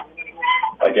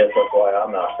 I guess that's why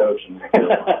I'm not coaching.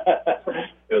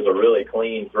 It was a really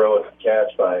clean throw and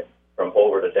catch from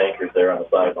Pulver to Dankert there on the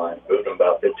sideline. Moved him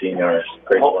about 15 yards.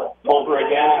 Great play. Pulver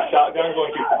again, shotgun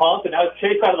going to pump, and now it's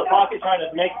Chase out of the pocket trying to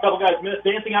make a couple guys miss,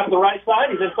 dancing out to the right side.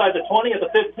 He's inside the 20 at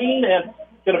the 15 and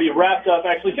going to be wrapped up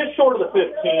actually just short of the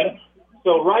 15.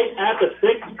 So right at the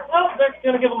 6. Well, that's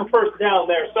going to give him a first down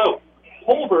there. So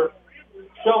Pulver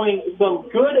showing some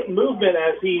good movement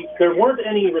as there weren't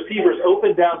any receivers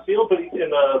open downfield, but in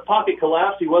the pocket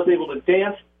collapse, he was able to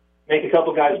dance, make a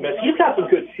couple guys miss. He's got some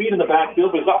good speed in the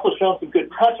backfield, but he's also shown some good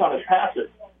touch on his passes.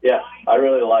 Yeah, I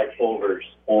really like Pulver's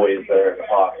poise there in the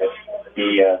pocket.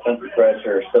 He sensed the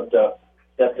pressure, stepped up,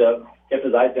 kept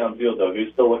his eyes downfield, though. He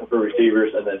was still looking for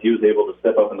receivers, and then he was able to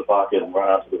step up in the pocket and run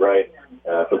out to the right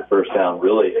for the first down.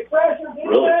 Really,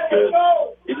 really good.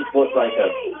 He just looks like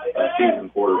a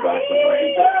seasoned quarterback when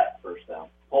he first down.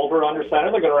 Pulver under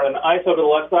center. They're going to run an ISO to the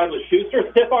left side with Schuster.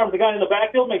 Stiff arms the guy in the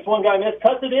backfield, makes one guy miss,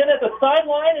 cuts it in at the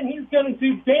sideline, and he's going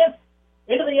to dance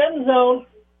into the end zone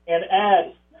and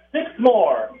add 6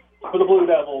 more for the Blue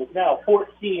Devils. Now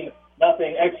 14-0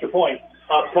 extra point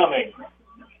upcoming.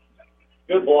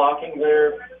 Good blocking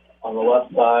there on the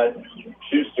left side.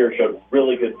 Schuster showed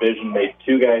really good vision, made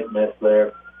 2 guys miss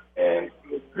there, and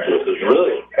this is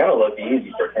really kind of looked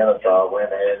easy for Kenesaw.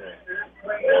 Went in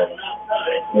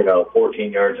and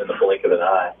 14 yards in the blink of an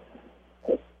eye.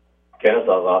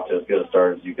 Kenesaw's off to as good a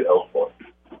start as you could hope for.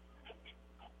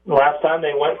 Last time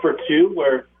they went for 2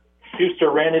 where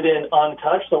Schuster ran it in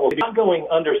untouched, so we'll be not going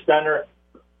under center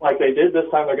like they did. This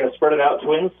time they're going to spread it out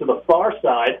twins to the far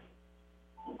side.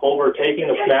 Pulver taking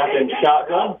the snap in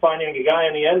shotgun, finding a guy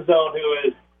in the end zone who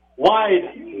is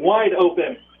wide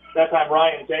open. That time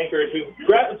Ryan Dankert, who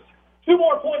grabs 2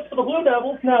 more points for the Blue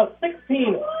Devils. Now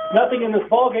 16-0 in this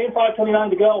ball game. 5:29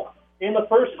 to go in the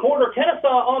first quarter. Kenesaw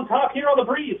on top here on the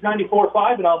Breeze,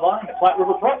 94.5 and online at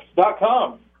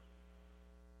FlatRiverPreps.com.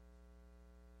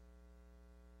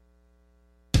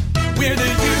 Where do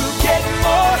you get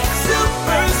more?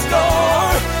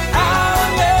 Superstore.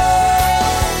 Islands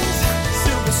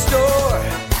Superstore.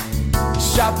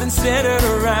 Shopping centered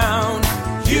around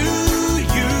you.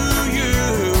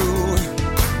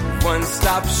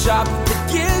 One-stop shop that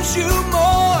gives you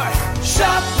more.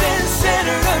 Shopping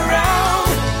centered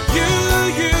around you.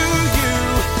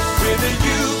 Whether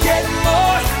you get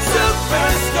more.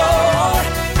 Superstore.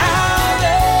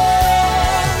 Islands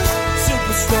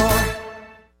Superstore.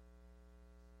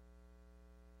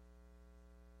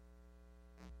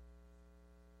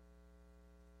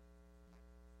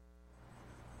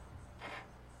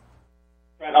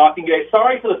 Ockingay,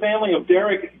 sorry to the family of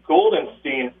Derek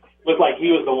Goldenstein. Looked like he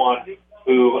was the one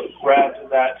who grabbed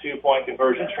that 2-point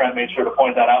conversion. Trent made sure to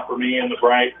point that out for me in the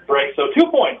break. So 2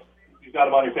 points. You've got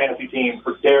him on your fantasy team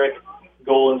for Derek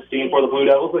Goldenstein for the Blue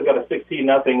Devils. They've got a 16-0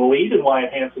 lead, and Wyatt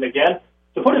Hansen again.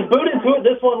 To put his boot into it,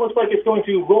 this one looks like it's going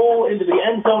to roll into the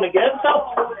end zone again.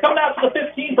 So coming out to the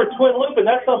 15 for Twin Loop, and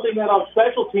that's something that on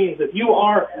special teams, if you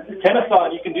are Kenesaw,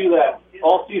 you can do that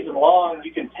all season long. You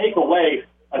can take away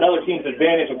another team's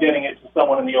advantage of getting it to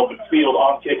someone in the open field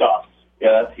on kickoffs.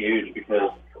 Yeah, that's huge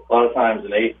because a lot of times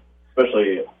in 8,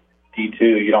 especially D2,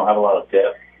 you don't have a lot of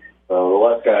depth. So the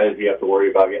less guys you have to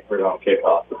worry about getting hurt on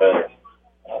kickoff, the better.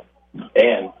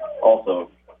 And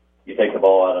also, you take the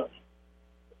ball out of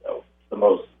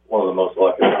one of the most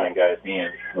electrifying guys'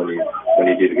 hands when you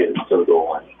do get to the goal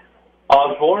line.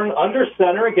 Osborne under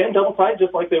center again, double tight,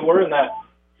 just like they were in that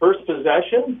first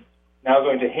possession. Now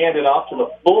going to hand it off to the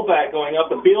fullback going up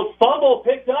the field. Fumble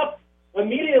picked up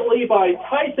immediately by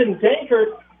Tyson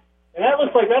Dankert, and that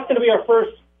looks like that's going to be our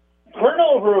first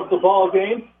turnover of the ball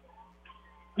game.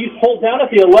 He's pulled down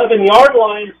at the 11-yard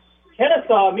line.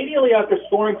 Kenesaw, immediately after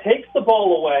scoring, takes the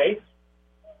ball away.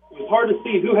 It was hard to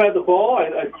see who had the ball.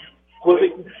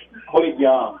 Quade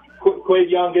Young. Quade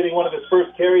Young getting one of his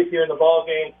first carries here in the ball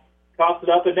game. Tossed it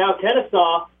up, and now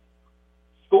Kenesaw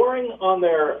scoring on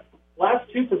their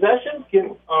last 2 possessions.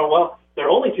 Their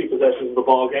only 2 possessions of the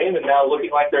ball game, and now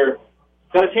looking like they're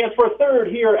got a chance for a third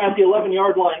here at the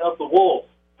 11-yard line of the Wolves.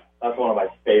 That's one of my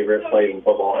favorite plays in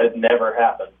football. It never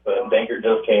happens, but Dankert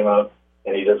just came up,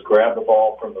 and he just grabbed the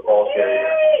ball from the ball carrier.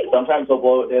 Sometimes they'll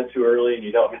blow it dead too early, and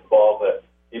you don't get the ball, but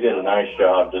he did a nice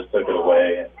job, just took it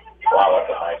away. And wow,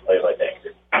 that's a nice play by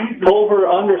Dankert. Pulver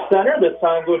under center, this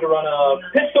time going to run a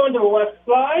pitch going to the left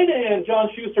side, and John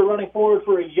Schuster running forward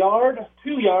for 1 yard,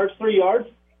 2 yards, 3 yards.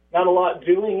 Not a lot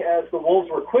doing as the Wolves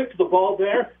were quick to the ball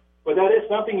there, but that is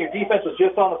something. Your defense was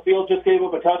just on the field, just gave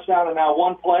up a touchdown, and now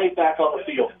one play back on the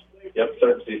field. Yep,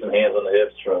 starting to see some hands on the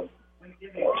hips from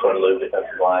Twin Loop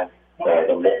defensive line.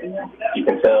 You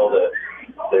can tell that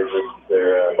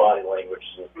their body language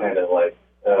is kind of like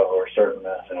we're starting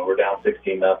to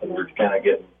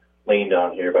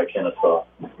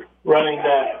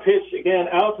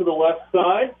out to the left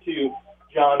side to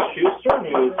John Schuster,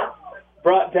 who is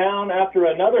brought down after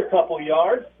another couple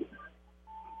yards.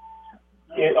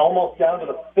 It almost down to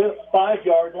the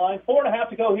 5-yard line. 4.5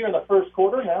 to go here in the first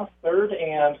quarter. Now 3rd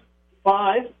and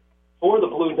 5 for the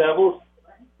Blue Devils.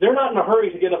 They're not in a hurry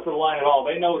to get up to the line at all.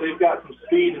 They know they've got some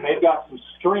speed and they've got some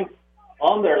strength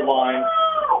on their line,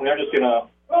 and they're just going to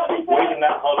wait in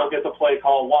that huddle, get the play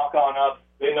call, walk on up.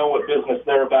 They know what business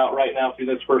they're about right now through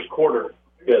this first quarter.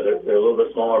 Yeah, they're a little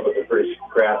bit smaller, but they're pretty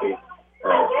scrappy.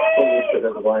 The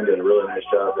defensive line did a really nice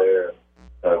job there.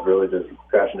 Really just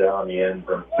crashing down on the ends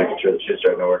and making sure the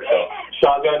Schuster had nowhere to go.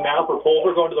 Shotgun now for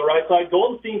Pulver going to the right side.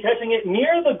 Goldenstein catching it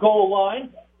near the goal line.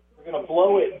 They're going to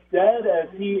blow it dead as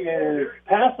he is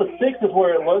past the 6 is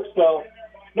where it looks. So,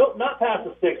 nope, not past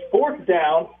the 6. 4th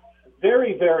down,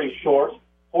 very, very short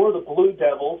for the Blue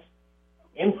Devils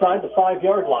inside the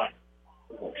 5-yard line.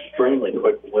 Extremely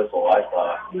quick whistle, I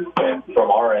thought. And from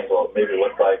our angle, it maybe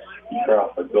looked like he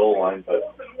crossed the goal line,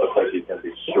 but looks like he's going to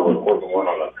be short more than one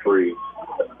on a 3.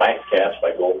 Nice catch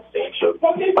by Goldenstein. Showed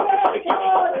Pulver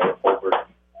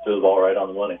threw the ball right on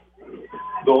the money.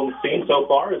 Goldenstein so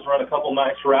far has run a couple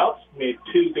nice routes, made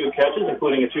 2 good catches,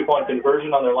 including a 2-point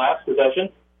conversion on their last possession.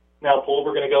 Now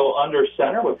Pulver going to go under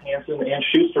center with Hansen and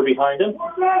Schuster behind him.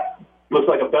 Looks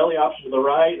like a belly option to the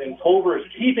right, and Pulver is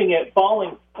keeping it,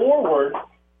 falling forward.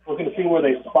 Looking to see where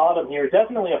they spot him here.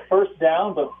 Definitely a first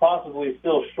down, but possibly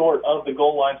still short of the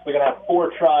goal line. So they're going to have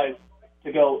 4 tries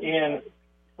to go in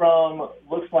from,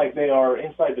 looks like they are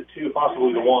inside the 2,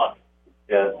 possibly the 1.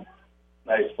 Yeah,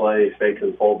 nice play. Fake to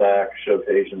the fullback, showed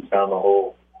patience, found the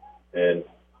hole, and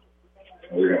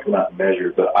we're going to come out and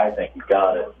measure. But I think he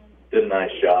got it. Did a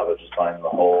nice job of just finding the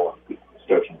hole and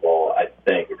stretching the ball, I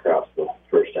think, across the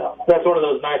first down. That's one of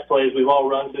those nice plays we've all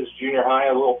run since junior high,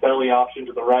 a little belly option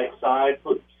to the right side.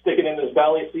 Stick it in his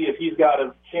belly, see if he's got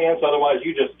a chance. Otherwise,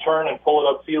 you just turn and pull it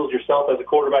upfield yourself as a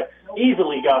quarterback.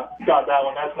 Easily got that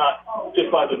one. That's not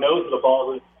just by the nose of the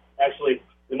ball. Actually,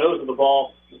 the nose of the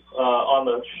ball on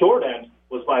the short end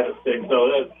was by the stick.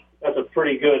 So that's a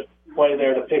pretty good play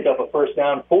there to pick up a first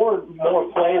down. 4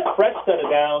 more plays, fresh set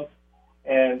of downs,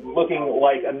 and looking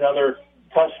like another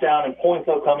touchdown and points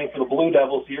out coming for the Blue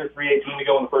Devils here. 3:18 to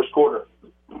go in the first quarter.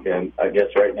 And I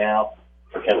guess right now,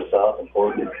 for Kenesaw, it's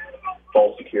important.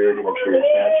 Ball security, make sure you're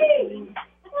catching. You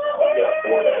got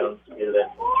 4 downs to get it in the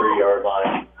 3-yard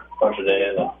line, punch it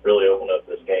in, and really open up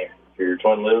this game. For your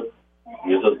Twin Loop,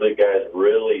 use those big guys,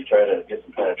 really try to get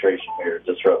some penetration here,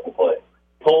 disrupt the play.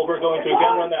 Pulver going to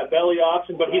again run that belly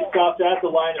option, but he stopped at the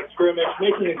line of scrimmage,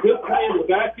 making a good play in the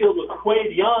backfield with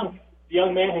Quade Young, the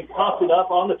young man who tossed it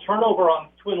up on the turnover on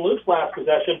Twin Loop's last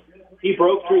possession. He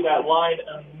broke through that line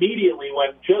immediately,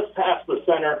 went just past the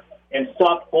center, and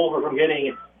stopped Pulver from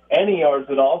getting any yards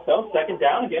at all. So 2nd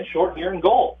down, again, short here and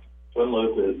goal. Twin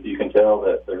Loop, you can tell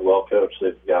that they're well coached.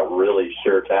 They've got really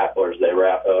sure tacklers. They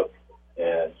wrap up,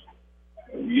 and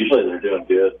usually they're doing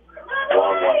good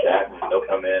one-on-one tackling. They'll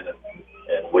come in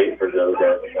and wait for the other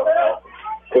guys to come out.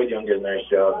 Quite Young did a nice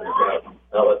job.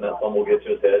 Not letting that fumble get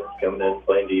to his head, coming in,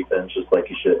 playing defense just like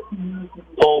he should.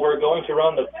 Pulver going to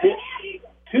run the pitch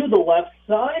to the left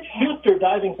side. Schuster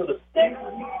diving for the 6,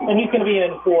 and he's going to be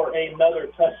in for another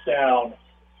touchdown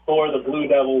for the Blue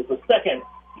Devils, the 2nd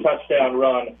touchdown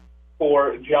run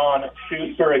for John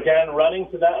Schuster. Again, running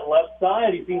to that left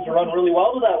side. He seems to run really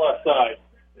well to that left side.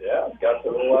 Yeah, got to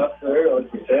the left there,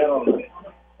 like you said, on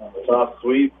the top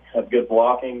sweep. Had good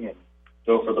blocking and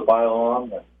go for the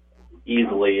pylon.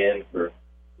 Easily in for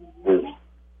the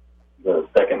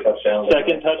 2nd touchdown.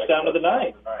 2nd touchdown of the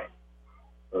night.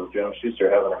 So John Schuster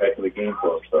having a heck of a game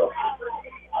for himself.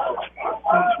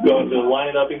 Going to line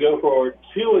it up and go for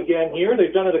 2 again here.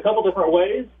 They've done it a couple different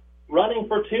ways. Running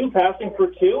for 2, passing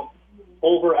for 2.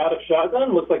 Over out of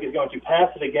shotgun. Looks like he's going to pass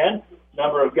it again.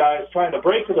 Number of guys trying to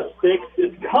break to the 6.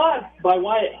 It's caught by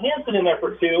Wyatt Hansen in there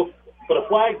for 2. But a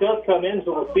flag does come in,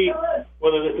 so we'll see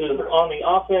whether this is on the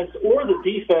offense or the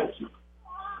defense.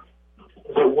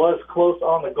 It was close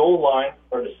on the goal line.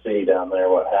 Hard to see down there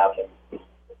what happened.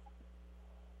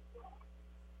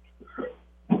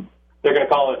 They're going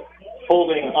to call it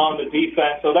holding on the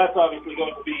defense, so that's obviously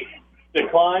going to be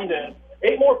declined. And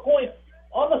 8 more points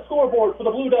on the scoreboard for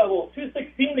the Blue Devils.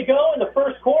 2:16 to go in the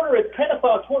first quarter. It's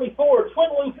Kenesaw 24, Twin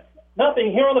Loop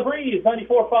nothing here on the Breeze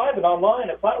 94.5 and online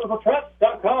at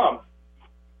PlatteRiverPreps.com.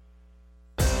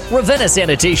 Ravenna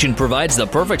Sanitation provides the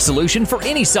perfect solution for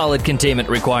any solid containment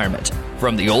requirement.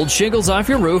 From the old shingles off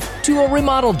your roof to a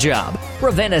remodel job,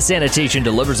 Ravenna Sanitation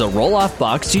delivers a roll-off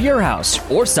box to your house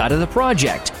or side of the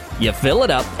project. You fill it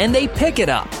up and they pick it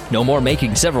up. No more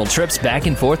making several trips back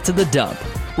and forth to the dump.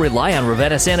 Rely on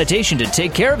Ravenna Sanitation to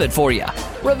take care of it for you.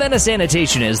 Ravenna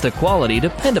Sanitation is the quality,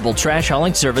 dependable trash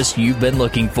hauling service you've been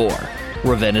looking for.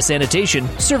 Ravenna Sanitation,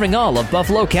 serving all of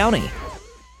Buffalo County.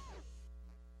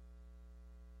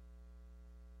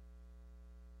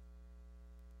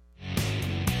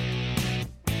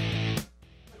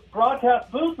 Broadcast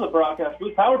booth, the broadcast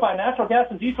booth, powered by natural gas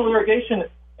and diesel irrigation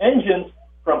engines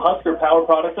from Husker Power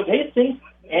Products of Hastings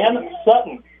and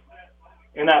Sutton.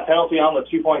 In that penalty on the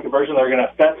two-point conversion, they're going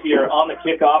to assess here on the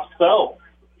kickoff. So,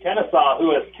 Kenesaw,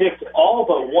 who has kicked all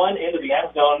but one into the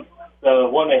end zone, the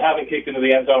one they haven't kicked into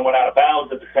the end zone went out of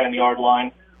bounds at the 10-yard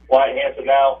line. Wyatt Hansen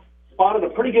now spotted a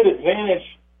pretty good advantage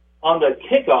on the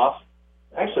kickoff.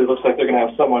 Actually, it looks like they're going to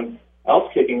have someone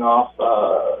else kicking off.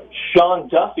 Sean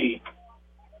Duffy.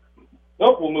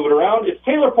 Nope, we'll move it around. It's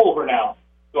Taylor Pulver now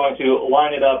going to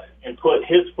line it up and put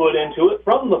his foot into it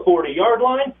from the 40-yard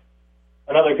line.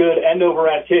 Another good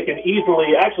end-over-end kick, and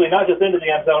easily, actually not just into the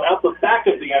end zone, out the back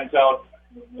of the end zone.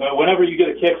 Whenever you get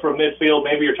a kick from midfield,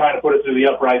 maybe you're trying to put it through the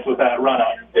uprights with that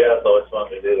run-up. Yeah, it's always fun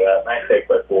to do that. Nice take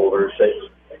by Pulver.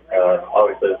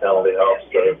 Obviously, the penalty helps.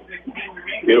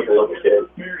 Beautiful looking kid.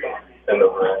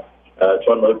 End-over-end.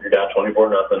 Twin Loop, you're down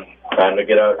 24-0. Time to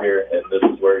get out here, and this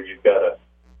is where you've got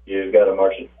to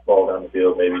march the ball down the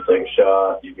field, maybe take a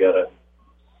shot. You've got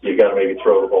to maybe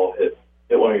throw the ball, hit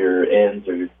one of your ends,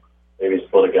 or maybe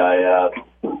split a guy out,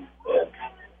 and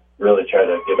really try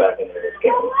to get back into this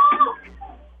game.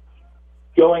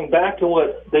 Going back to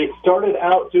what they started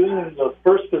out doing in the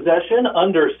first possession,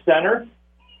 under center,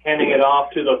 handing it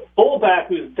off to the fullback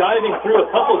who's diving through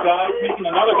a couple guys, making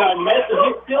another guy miss,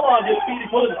 and he's still on his feet. He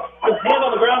put his hand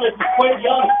on the ground. This is Quade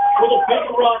Young with a big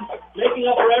run, making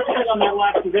up for everything on that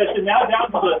last possession. Now down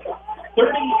to the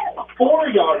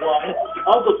 34-yard line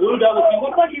of the Blue Devils. He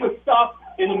looked like he was stopped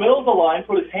in the middle of the line,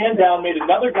 put his hand down, made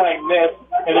another guy miss,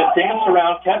 and then danced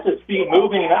around, kept his feet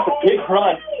moving, and that's a big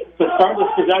run to start this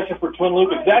possession for Twin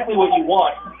Loop. Exactly what you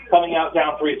want coming out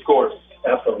down 3 scores.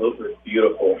 Absolutely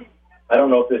beautiful. I don't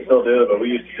know if they still do it, but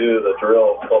we used to do the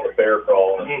drill called the bear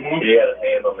crawl, and he had his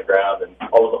hands on the ground, and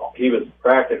he was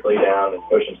practically down and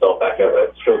pushed himself back up.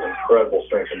 It shows incredible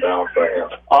strength and balance right now.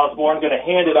 Osborne going to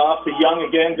hand it off to Young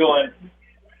again, going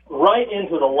right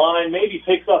into the line, maybe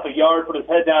picks up a yard, put his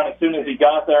head down as soon as he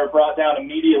got there, brought down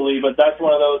immediately, but that's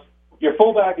one of those, your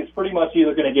fullback is pretty much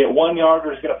either going to get 1 yard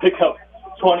or he's going to pick up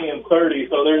 20 and 30,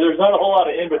 so there's not a whole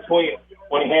lot of in-between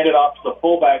when he handed off to the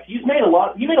fullback. He made a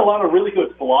lot of really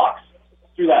good blocks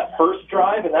through that first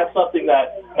drive, and that's something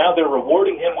that now they're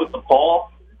rewarding him with the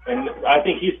ball, and I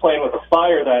think he's playing with a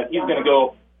fire that he's going to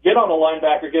go get on the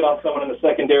linebacker, get on someone in the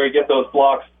secondary, get those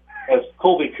blocks, as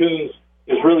Colby Coons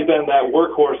has really been that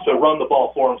workhorse to run the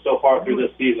ball for him so far through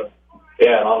this season.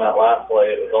 Yeah, and on that last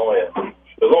play, it was only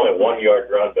a 1 yard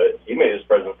run, but he made his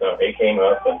presence known. He came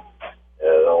up, and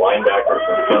the linebacker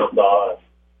from Kenesaw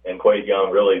and Quade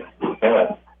Young really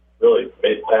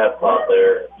made the pass out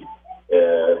there.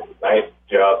 Nice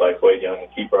job by Quade Young, and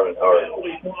keep running hard.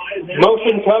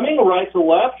 Motion coming right to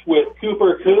left with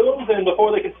Cooper Coombs, and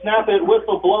before they can snap it,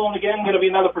 whistle blown again, going to be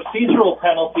another procedural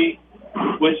penalty,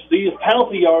 which these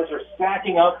penalty yards are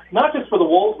stacking up, not just for the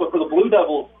Wolves, but for the Blue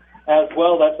Devils as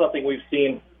well. That's something we've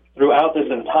seen throughout this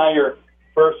entire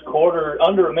first quarter.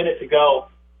 Under a minute to go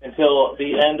until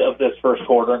the end of this first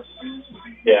quarter.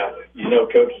 Yeah,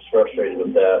 Coach is frustrated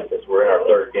with that because we're in our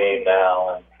third game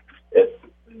now, and this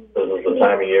is the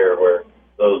time of year where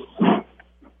those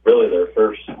really their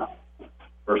first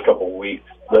couple of weeks.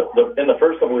 In the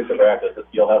first couple of weeks of practice,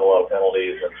 you'll have a lot of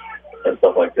penalties and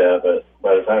stuff like that. But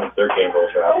by the time the third game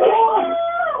rolls around, that should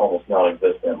be almost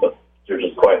non-existent. But you're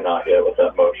just quite not yet with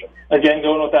that motion. Again,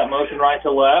 going with that motion right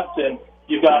to left, and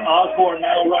you've got Osborne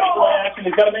now running play action.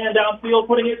 He's got a man downfield,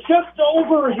 putting it just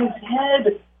over his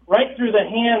head, right through the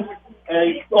hands.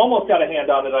 He almost got a hand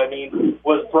on it,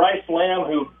 was Bryce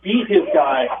Lamb, who beat his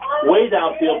guy way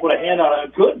downfield, put a hand on it.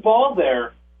 A good ball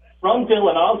there from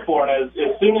Dylan Osborne. As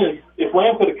soon as, if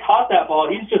Lamb could have caught that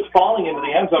ball, he's just falling into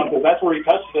the end zone because that's where he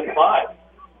touched it at 5.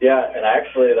 Yeah, and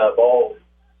actually that ball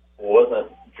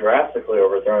wasn't drastically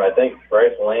overthrown. I think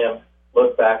Bryce Lamb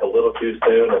looked back a little too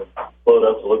soon and slowed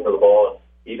up to look for the ball, and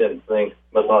he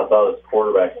must not have thought his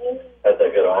quarterback had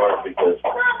that good arm because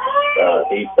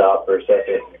he stopped for a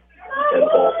second and the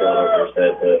ball thrown over his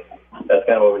head. But that's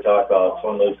kind of what we talked about.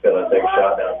 Twin Loop's going to take a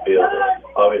shot downfield.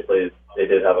 Obviously, they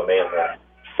did have a man there.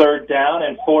 3rd down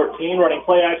and 14, running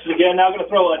play action again. Now going to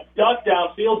throw a duck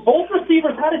downfield. Both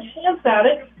receivers had a chance at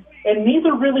it, and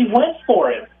neither really went for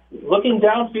it. Looking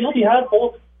downfield, you had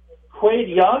both Quade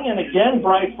Young and, again,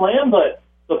 Bryce Lamb, but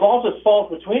the ball just falls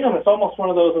between them. It's almost one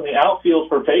of those in the outfield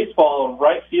for baseball.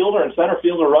 Right fielder and center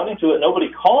fielder running to it.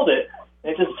 Nobody called it.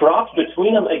 It just drops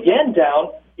between them again down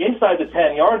inside the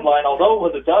 10-yard line. Although it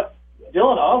was a duck,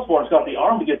 Dylan Osborne's got the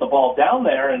arm to get the ball down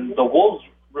there, and the Wolves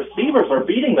receivers are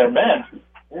beating their men.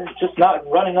 They're just not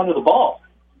running under the ball.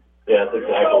 Yeah, that's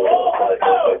exactly what it was like.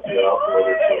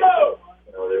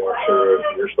 They weren't sure if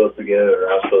you're supposed to get it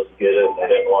or I'm supposed to get it, and they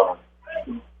didn't want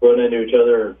to run into each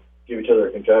other, give each other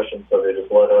a concussion, so they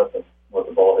just let up and let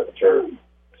the ball hit the turf.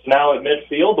 Now at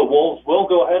midfield, the Wolves will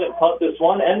go ahead and punt this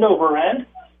one end over end,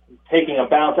 taking a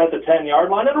bounce at the 10-yard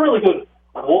line. And a really good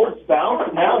Wolves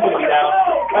bounce. Now going to be down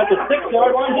at the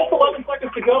 6-yard line. Just 11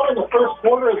 seconds to go in the first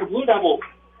quarter as the Blue Devils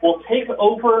will take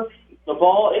over the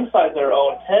ball inside their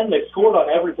own 10. They've scored on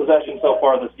every possession so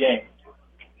far this game.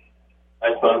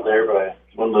 Nice punt there by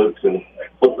Twin Lukes and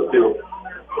flip the field.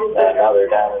 And now they're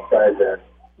down inside their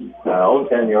own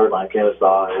 10-yard line.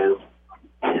 Kenesaw is,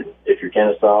 if you're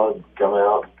Kenesaw, come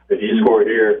out. If you score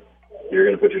here, you're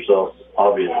going to put yourself,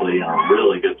 obviously, in a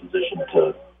really good position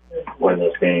to win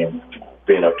this game,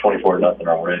 being up 24-0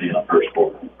 already in the first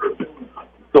quarter.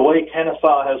 The way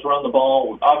Kenesaw has run the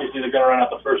ball, obviously they're going to run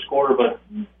out the first quarter, but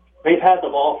they've had the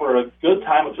ball for a good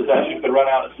time of possession, could run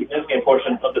out a significant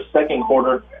portion of the second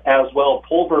quarter as well.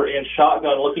 Pulver in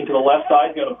shotgun, looking to the left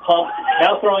side, going to pump.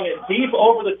 Now throwing it deep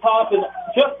over the top and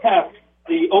just past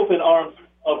the open arms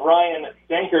of Ryan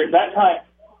Dankert. That time,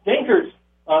 Dankert,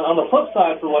 on the flip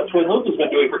side for what Twin Luke has been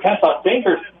doing for Kenesaw,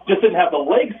 Dankert just didn't have the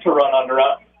legs to run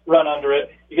under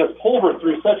it because Pulver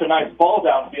threw such a nice ball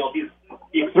downfield.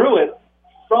 He threw it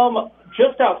from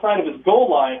just outside of his goal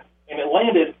line, and it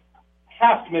landed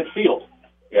past midfield.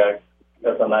 Yeah,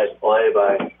 that's a nice play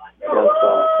by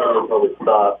Kenesaw. Probably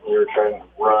stopped. They were trying to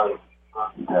run,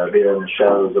 being in the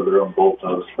shadows of their own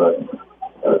goalpost, but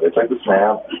they took the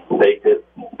snap, faked it,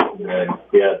 and then,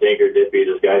 Dankert did beat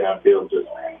his guy downfield just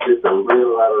a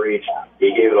little out of reach. He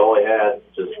gave it all he had,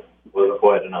 just wasn't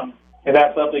quite enough. And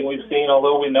that's something we've seen,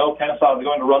 although we know Kenesaw is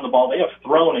going to run the ball. They have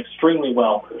thrown extremely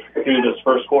well through this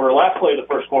first quarter. Last play of the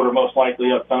first quarter most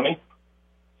likely upcoming.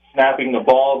 Snapping the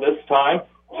ball this time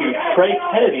to Trey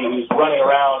Kennedy, who's running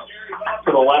around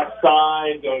to the left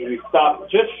side, going to be stopped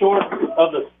just short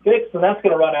of the 6, and that's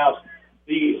going to run out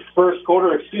the first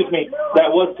quarter.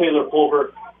 That was Taylor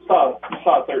Pulver. Saw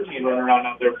 13 running around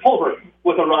out there. Pulver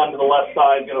with a run to the left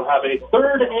side, going to have a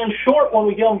 3rd and short when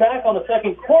we get them back on the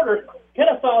second quarter.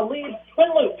 Kenesaw leads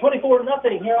Twin Luke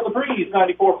 24-0 here on the Breeze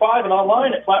 94.5 and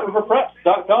online at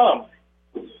FlatRiverPreps.com.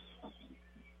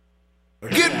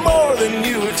 Get more than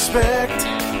you expect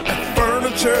at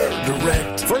Furniture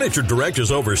Direct. Furniture Direct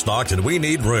is overstocked and we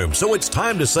need room, so it's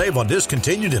time to save on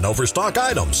discontinued and overstock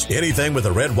items. Anything with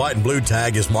a red, white, and blue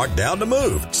tag is marked down to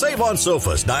move. Save on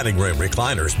sofas, dining room,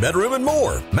 recliners, bedroom, and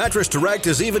more. Mattress Direct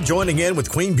is even joining in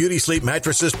with Queen Beauty Sleep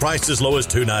mattresses priced as low as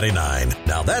 $299.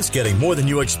 Now that's getting more than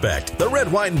you expect. The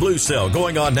red, white, and blue sale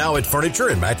going on now at Furniture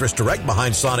and Mattress Direct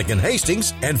behind Sonic and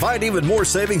Hastings, and find even more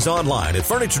savings online at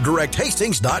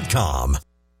FurnitureDirectHastings.com.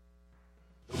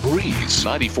 Breeze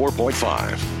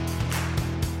 94.5.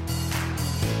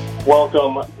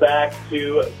 Welcome back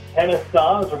to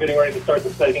Kenesaw as we're getting ready to start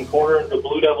the second quarter. The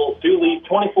Blue Devils do lead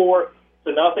 24-0.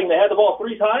 They had the ball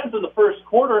 3 times in the first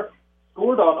quarter,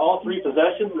 scored on all 3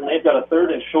 possessions, and they've got a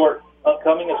 3rd and short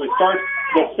upcoming as we start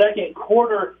the second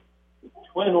quarter.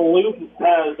 Twin Luke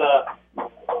has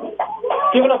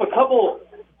given up a couple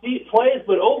deep plays,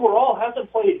 but overall hasn't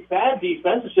played bad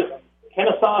defense. It's just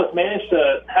Kenesaw has managed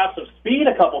to have some speed,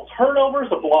 a couple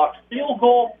turnovers, a blocked field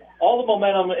goal. All the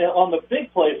momentum on the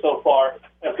big play so far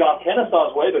has gone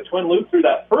Kenesaw's way, but Twin Luke through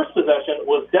that first possession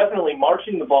was definitely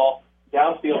marching the ball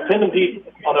downfield, pinned them deep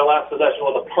on their last possession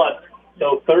with a punt.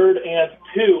 So 3rd and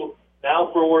 2 now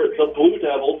for the Blue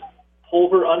Devils.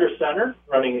 Pulver under center,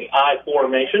 running the I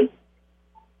formation.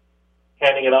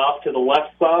 Handing it off to the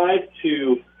left side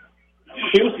to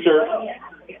Schuster.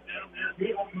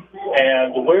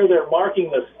 And where they're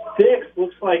marking the 6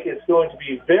 looks like it's going to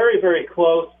be very, very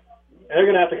close. And they're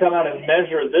going to have to come out and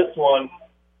measure this one.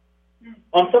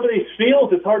 On some of these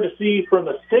fields, it's hard to see from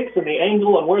the 6 and the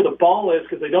angle and where the ball is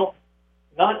because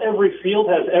not every field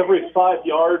has every 5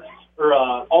 yards or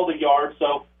all the yards.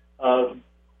 So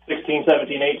 16,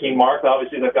 17, 18 mark.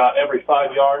 Obviously, they've got every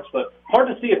 5 yards. But hard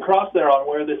to see across there on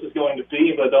where this is going to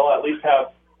be. But they'll at least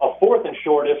have a 4th and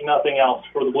short, if nothing else,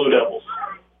 for the Blue Devils.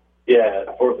 Yeah,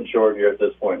 4th and short here at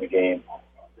this point in the game.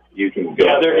 You can go.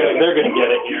 Yeah, they're going to get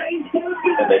it here.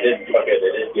 And they did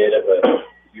get it, but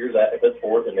if it's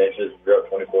 4th and inches, you're up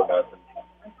 24-0.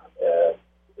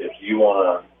 If you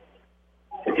want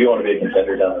to be a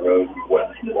contender down the road, win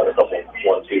a couple,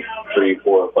 1, 2, 3,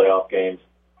 4 playoff games.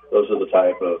 Those are the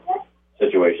type of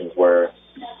situations where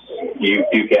you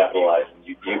capitalize and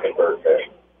you convert there.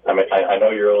 I mean, I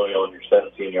know you're only on your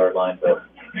 17-yard line, but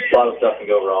a lot of stuff can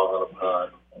go wrong on a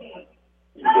punt.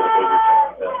 You can get a bigger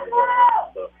penalty.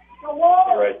 So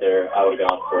you're right there. I would have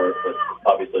gone for it, but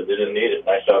obviously they didn't need it.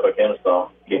 Nice job by Kenesaw.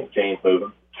 Keep the chains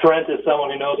moving. Trent is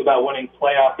someone who knows about winning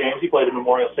playoff games. He played at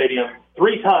Memorial Stadium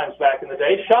 3 times back in the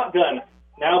day. Shotgun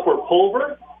now for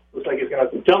Pulver. Looks like he's going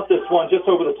to dump this one just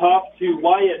over the top to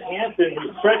Wyatt Hanson,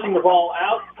 who's stretching the ball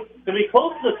out. Going to be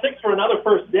close to the 6 for another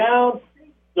first down.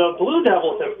 The Blue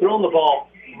Devils have thrown the ball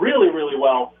really, really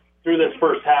well through this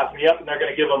first half. Yep, and they're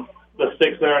going to give them the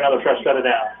 6 there, another fresh set of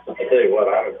downs. I'll tell you what,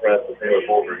 I'm impressed with Taylor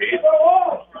Pulver.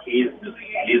 He's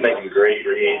making great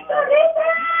reads,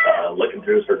 looking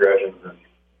through his progressions, and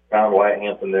found Wyatt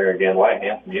Hanson there again. Wyatt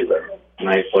Hanson, he's a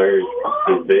nice player.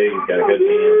 He's big. He's got a good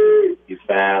hand. He's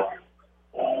fast.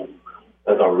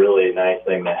 That's a really nice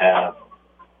thing to have.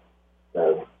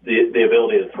 The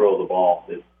ability to throw the ball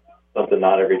is something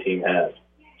not every team has.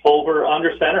 Pulver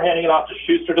under center, handing it off to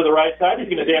Schuster to the right side. He's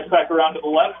going to dance back around to the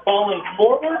left, falling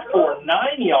forward for 9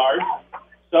 yards.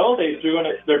 So they're doing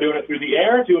it through the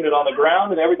air, doing it on the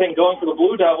ground, and everything going for the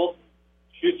Blue Devils.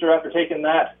 Schuster, after taking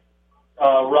that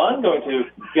run, going to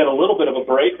get a little bit of a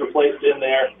break replaced in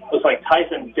there. Looks like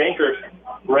Tyson Dankert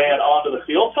ran onto the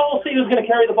field. So we'll see who's going to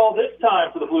carry the ball this time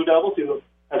for the Blue Devils, who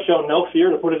have shown no fear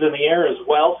to put it in the air as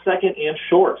well. 2nd and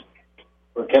short.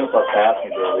 For Kenesaw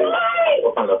passing, they're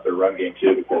opening up their run game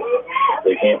too, because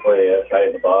they can't play tight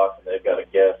in the box, and they've got to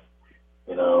guess,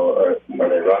 are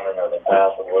they running, are they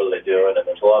passing, what are they doing? And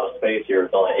there's a lot of space here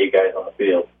with only 8 guys on the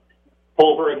field.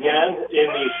 Pulver again in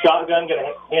the shotgun, going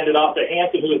to hand it off to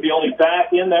Hanson, who is the only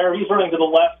back in there. He's running to the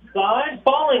left side,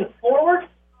 falling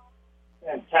forward,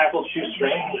 and tackled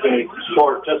shoestring. Going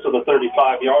short just to the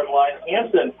 35-yard line.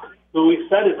 Hanson, who we've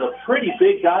said is a pretty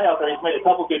big guy out there. He's made a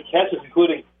couple good catches,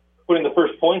 including putting the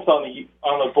first points on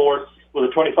the board with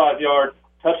a 25-yard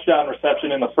touchdown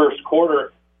reception in the first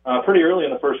quarter, pretty early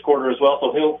in the first quarter as well.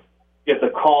 So he'll get the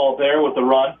call there with the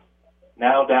run.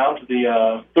 Now down to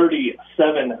the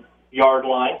 37-yard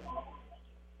line.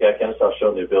 Yeah, Kenesaw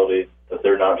showed the ability that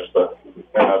they're not just a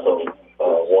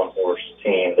one-horse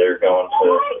team. They're going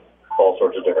to all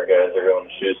sorts of different guys. They're going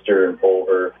to Schuster and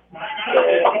Pulver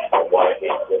and Wyatt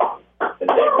Hanson and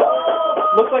Dankert.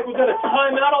 Looks like we've got a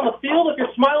timeout on the field. If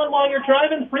you're smiling while you're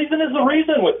driving, Friesen is the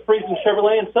reason with Friesen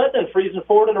Chevrolet in Sutton, Friesen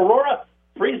Ford in Aurora.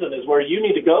 Friesen is where you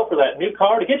need to go for that new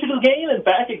car to get you to the game and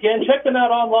back again. Check them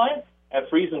out online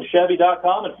at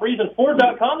FriesenChevy.com and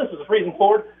FriesenFord.com. This is a Friesen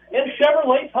Ford and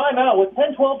Chevrolet timeout with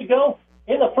 10:12 to go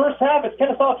in the first half. It's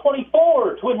Kenesaw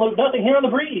 24, Twin Loop nothing here on the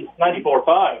Breeze,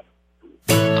 94.5.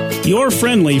 Your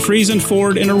friendly Friesen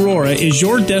Ford in Aurora is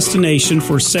your destination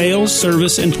for sales,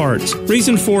 service, and parts.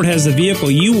 Friesen Ford has the vehicle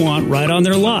you want right on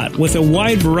their lot with a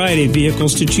wide variety of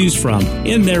vehicles to choose from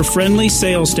and their friendly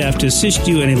sales staff to assist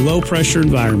you in a low-pressure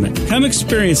environment. Come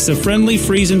experience the friendly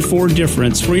Friesen Ford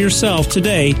difference for yourself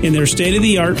today in their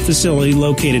state-of-the-art facility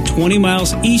located 20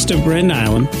 miles east of Grand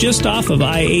Island, just off of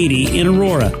I-80 in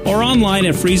Aurora, or online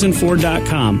at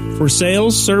FriesenFord.com. For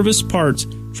sales, service, parts,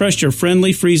 trust your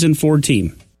friendly Friesen Ford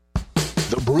team.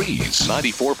 The Breeze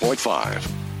 94.5.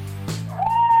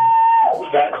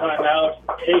 That timeout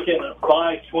taken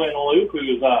by Twin Loop,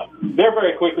 who's there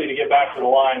very quickly to get back to the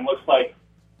line. Looks like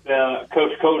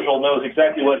Coach Kojal knows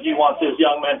exactly what he wants his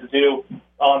young men to do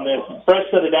on this fresh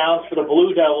set of downs for the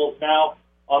Blue Devils. Now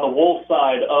on the Wolf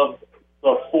side of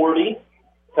the 40,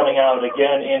 coming out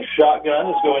again in shotgun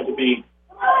is going to be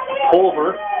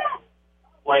Pulver.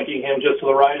 Flanking him just to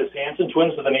the right is Hanson.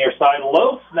 Twins to the near side.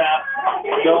 Low snap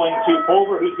going to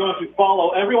Pulver, who's going to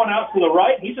follow everyone out to the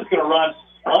right. He's just going to run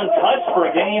untouched for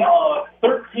a gain of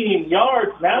 13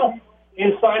 yards. Now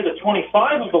inside the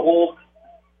 25 of the Wolves.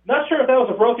 Not sure if that was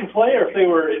a broken play or if they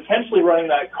were intentionally running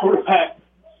that quarterback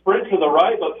sprint to the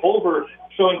right, but Pulver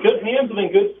showing good hands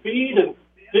and good speed and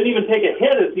didn't even take a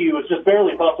hit as he was just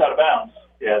barely bumped out of bounds.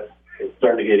 Yeah, it's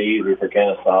starting to get easy for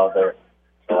Kenesaw there.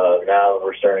 Now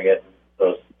we're starting to get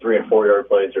those 3 and 4 yard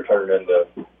plays are turned into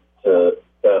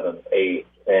 7, 8,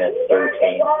 10,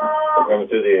 13. They're coming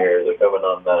through the air. They're coming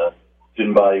on the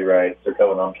student body rights. They're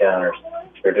coming on counters.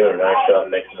 They're doing a nice job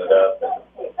mixing it up.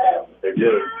 And they're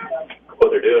doing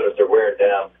is they're wearing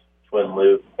down Twin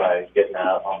Loop by getting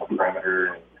out on the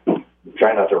perimeter and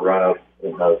trying not to run up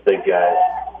those big guys.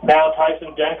 Now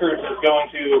Tyson Denkers is going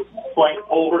to flank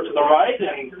Pulver to the right,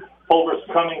 and Pulver's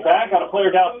coming back. Got a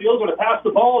player downfield, going to pass the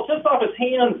ball just off his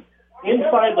hands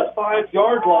inside the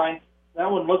 5-yard line.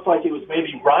 That one looked like it was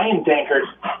maybe Ryan Dankert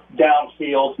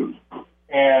downfield.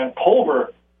 And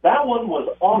Pulver, that one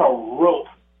was on a rope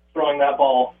throwing that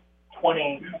ball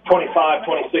 20, 25,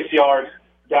 26 yards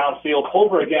downfield.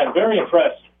 Pulver, again, very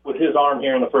impressed with his arm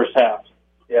here in the first half.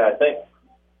 Yeah, I think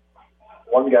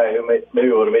one guy who maybe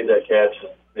would have made that catch,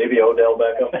 maybe Odell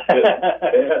Beckham.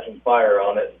 It had some fire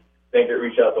on it. Dankert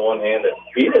reached out to one hand, and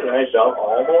he did a nice job.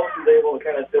 Almost was able to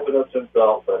kind of tip it up to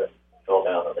himself, but it fell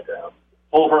down on the ground.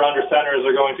 Pulver under centers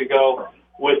are going to go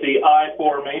with the I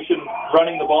formation.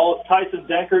 Running the ball is Tyson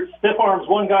Dankert. Stiff arms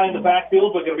one guy in the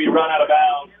backfield, but going to be run out of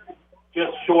bounds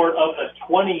just short of the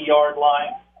 20-yard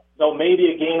line. So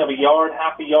maybe a gain of a yard,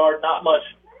 half a yard, not much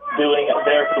doing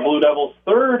there for the Blue Devils.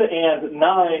 3rd and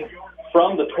 9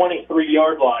 from the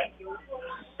 23-yard line.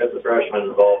 Got the freshman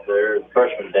involved there.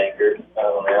 Freshman Dankert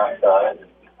on the outside.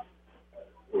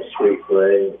 Sweet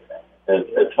play.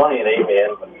 It's funny in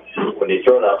 8-man, when you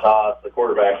throw that toss, the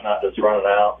quarterback's not just running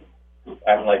out,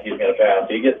 acting like he's going to pass.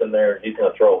 He gets in there, he's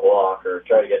going to throw a block or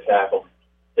try to get tackled.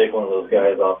 Take one of those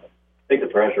guys off. Take the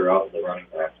pressure off of the running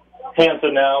back.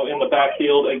 Hansen now in the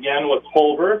backfield again with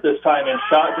Pulver, this time in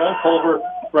shotgun. Pulver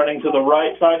running to the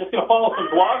right side. Just going to follow some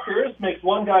blockers. Makes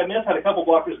one guy miss. Had a couple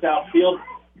blockers downfield.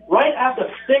 Right at the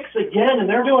 6 again, and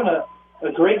they're doing a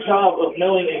great job of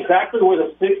knowing exactly where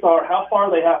the 6 are, how far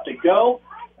they have to go.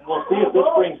 And we'll see if this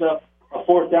brings up a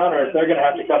 4th down or if they're going to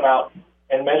have to come out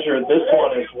and measure this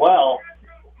one as well.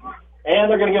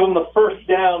 And they're going to give them the 1st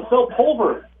down. So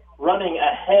Pulver running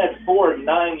ahead for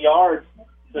 9 yards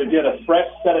to get a fresh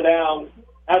set of downs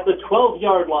at the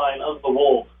 12-yard line of the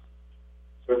Wolves.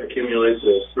 Sort of accumulates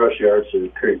the rush yards to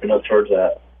creeping up towards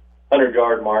that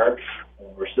 100-yard mark.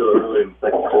 And we're still early in the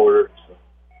second quarter. So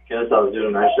Kenesaw is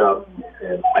doing a nice job.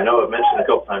 And I know I've mentioned a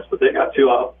couple times, but they got two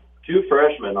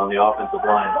freshmen on the offensive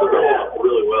line, so they're doing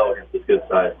really well against this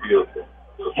good-sized field.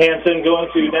 Hansen going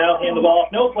to now hand the ball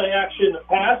off. No play action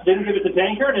pass. Didn't give it to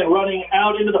Dankert, and running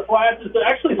out into the flats is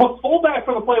actually the fullback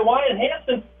for the play. Wyatt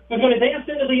Hansen, who's going to dance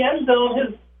into the end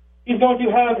zone. He's going to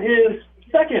have his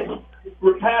second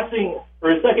receiving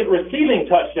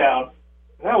touchdown.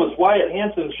 And that was Wyatt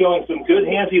Hansen showing some good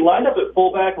hands. He lined up at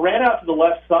fullback, ran out to the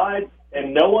left side,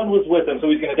 and no one was with him, so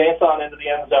he's going to dance on into the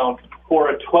end zone for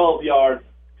a 12-yard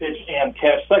pitch and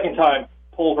catch. Second time,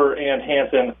 Pulver and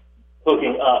Hansen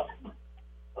hooking up.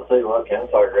 I'll tell you what,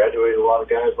 Kenesaw graduated a lot of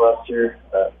guys last year.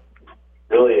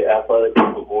 Really athletic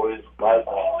group of boys.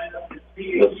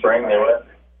 The spring they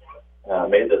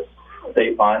made the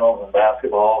state finals in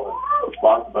basketball and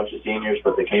lost a bunch of seniors,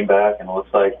 but they came back, and it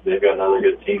looks like they've got another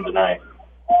good team tonight.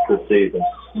 Good season.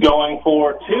 Going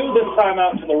for 2, this time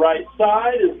out to the right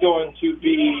side is going to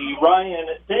be Ryan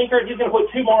Dankert. He's going to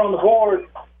put 2 more on the board,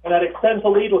 and that extends the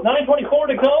lead with 9:24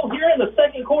 to go here in the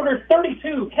second quarter.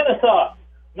 32 Kenesaw,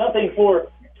 nothing for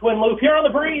Twin Loop here on the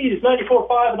Breeze,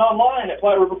 94.5 and online at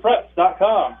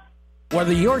PlatteRiverPreps.com.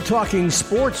 Whether you're talking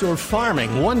sports or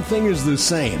farming, one thing is the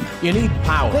same. You need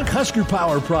power. Think Husker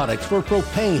Power products for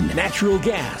propane, natural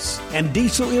gas, and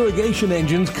diesel irrigation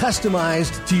engines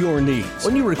customized to your needs.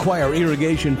 When you require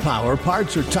irrigation power,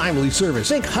 parts, or timely service,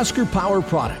 think Husker Power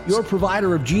products, your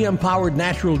provider of GM-powered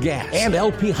natural gas and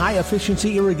LP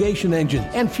high-efficiency irrigation engine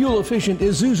and fuel-efficient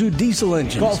Isuzu diesel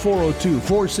engines. Call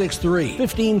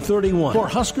 402-463-1531 for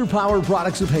Husker Power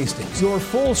Products of Hastings, your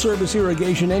full-service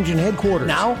irrigation engine headquarters.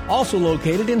 Now, also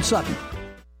located in Sutton.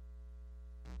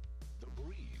 The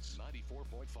Breeze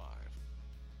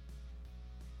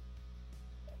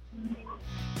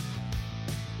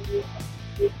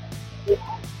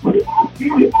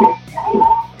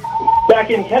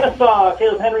Back in Kenesaw,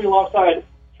 Caleb Henry alongside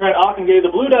Trent Ockengay. The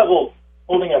Blue Devils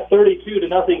holding a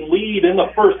 32-0 lead in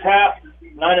the first half.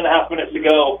 9.5 minutes to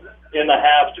go in the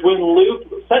half. Twin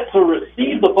Loop set to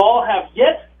receive the ball, have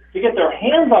yet to get their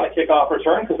hands on a kickoff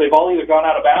return because they've all either gone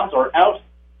out of bounds or out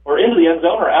or into the end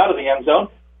zone or out of the end zone.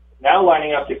 Now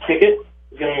lining up to kick it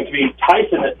is going to be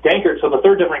Tyson Dankert, so the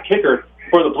third different kicker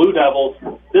for the Blue Devils.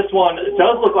 This one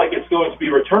does look like it's going to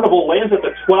be returnable. Lands at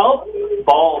the 12.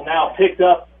 Ball now picked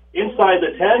up inside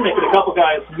the 10, making a couple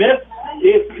guys miss.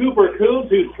 It's Cooper Coons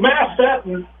who smashed that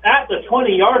at the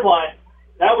 20-yard line.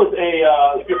 That was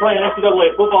if you're playing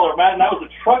NCAA football or Madden, that was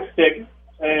a truck stick.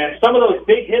 And some of those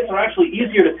big hits are actually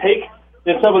easier to take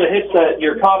than some of the hits that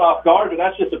you're caught off guard, and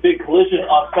that's just a big collision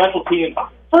on special teams.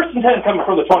 1st and 10 coming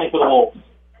from the 20 for the Wolves.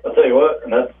 I'll tell you what,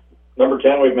 and that's number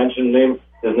 10. We've mentioned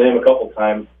his name a couple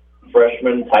times.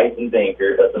 Freshman Tyson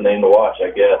Dankert. That's a name to watch,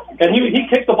 I guess. And he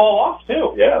kicked the ball off,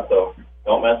 too. Yeah, so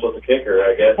don't mess with the kicker.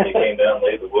 I guess he came down and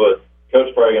laid the wood.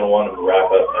 Coach probably going to want him to wrap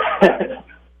up next.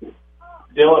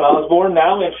 Dylan Osborne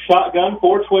now in shotgun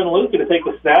for Twin Loop, going to take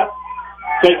the snap.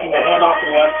 Taking the handoff to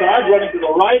the left side, running to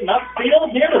the right, and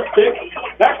upfield, near the stick.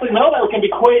 Actually, no, that can be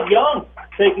Quade Young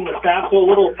taking the snap, so a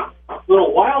little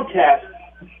wildcat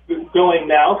going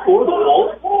now for the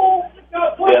Wolves.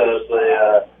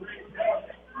 Yeah,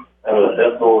 that was a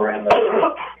pistol ran the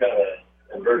kind of an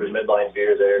inverted midline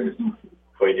veer there.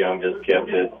 Quade Young just kept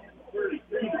it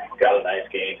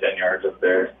yards up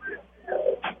there.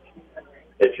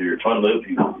 If you're Twin Loop,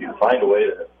 you find a way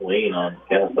to lean on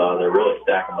Kenesaw. They're really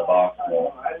stacking the box.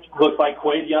 Looks like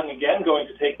Quade Young again going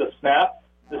to take the snap.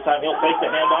 This time he'll take the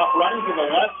handoff, running to the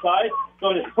left side,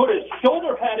 going to put his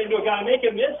shoulder pad into a guy, make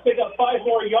a miss, pick up 5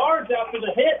 more yards after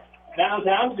the hit. Now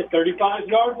down to the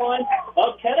 35-yard line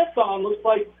of Kenesaw. And looks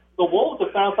like the Wolves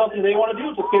have found something they want to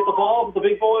do, just get the ball with the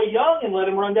big boy Young and let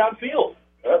him run downfield.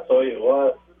 I'll tell you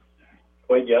what,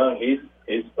 Quade Young, he's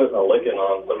putting a licking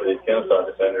on some of these Kenesaw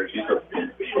defenders. He's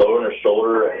lowering his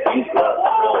shoulder, and he's running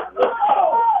really.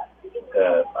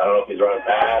 I don't know if he's running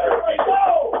bad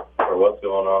or what's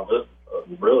going on. Just a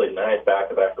really nice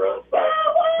back-to-back runs by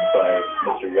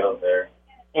Mr. Young there.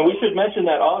 And we should mention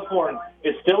that Osborne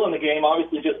is still in the game,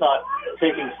 obviously just not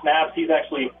taking snaps. He's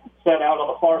actually set out on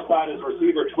the far side as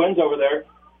receiver. Twins over there.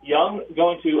 Young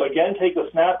going to again take the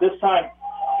snap. This time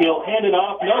he'll hand it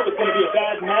off. No, it's going to be a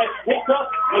bad match. Picked up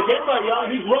again by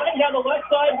Young. He's running down the left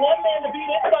side. One man to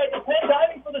beat inside the 10,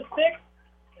 diving for the 6.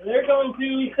 And they're going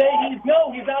to say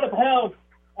he's out of bounds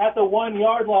at the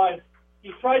 1-yard line.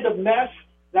 He tried to mesh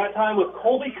that time with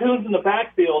Colby Coons in the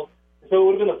backfield. So it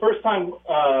would have been the first time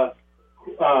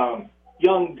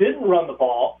Young didn't run the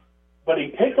ball, but he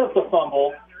picked up the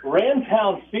fumble, ran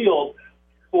downfield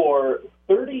for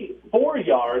 34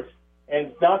 yards,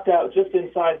 and knocked out just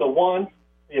inside the 1.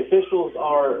 The officials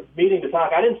are meeting to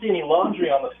talk. I didn't see any laundry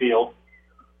on the field,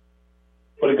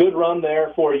 but a good run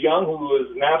there for Young, who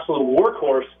was an absolute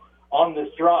workhorse on this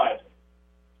drive.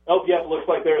 Oh, yeah, it looks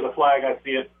like there's a flag. I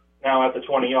see it now at the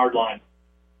 20-yard line.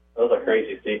 That was a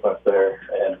crazy sequence there,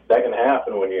 and that can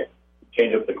happen when you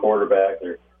change up the quarterback.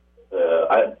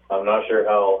 I'm not sure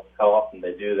how often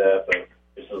they do that, but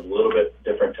this is a little bit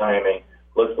different timing. It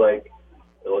looked like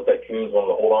Coons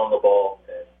wanted to hold on to the ball,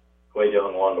 and Quade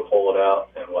Young wanted to pull it out,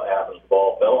 and what happens, the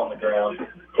ball fell on the ground.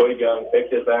 Quade Young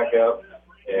picked it back up,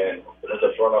 and it was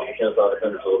just run off the Kenesaw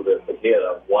defenders a little bit, but he had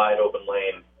a wide open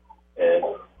lane, and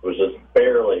it was just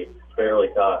barely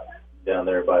caught down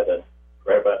there by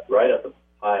right at the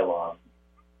pylon.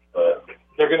 But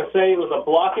they're going to say it was a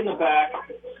block in the back.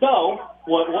 So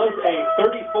what was a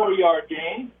 34-yard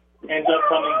gain ends up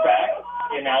coming back,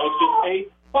 and now it's just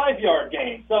a 5-yard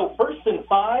gain. So 1st and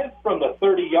 5 from the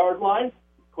 30-yard line.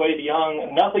 Quade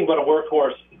Young, nothing but a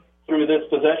workhorse through this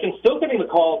possession. Still getting the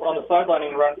calls on the sideline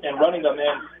and running them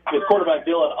in with quarterback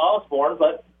Dylan Osborne,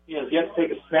 but he has yet to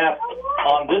take a snap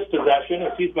on this possession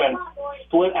as he's been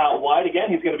split out wide. Again,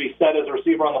 he's going to be set as a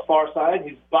receiver on the far side.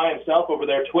 He's by himself over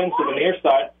there, Twins to the near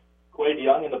side. Quade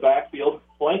Young in the backfield,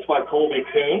 flanked by Colby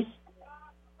Coons.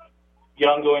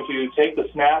 Young going to take the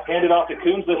snap, hand it off to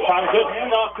Coons this time. Good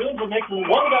handoff. Coons will make one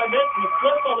guy miss and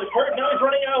slips on the turf. Now he's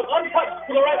running out, untouched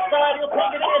to the right side. He'll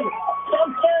take it in.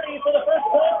 Some 30 for the first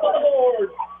point on the board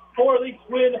for the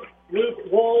Twin Loop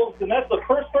Wolves. And that's the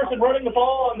first person running the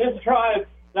ball on this drive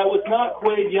that was not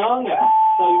Quade Young. And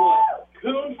I'll tell you what,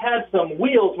 Coons had some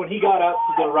wheels when he got out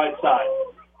to the right side.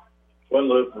 Twin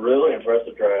Loop, really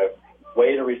impressive drive.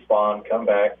 Way to respond, come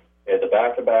back. They had the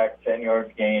back-to-back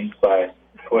 10-yard gains by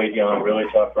Quade Young, really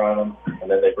tough run them, and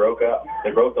then they broke out.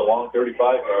 They broke the long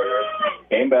 35-yarder,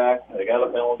 came back, they got a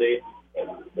penalty, and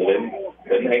they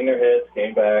didn't hang their heads,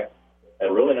 came back, had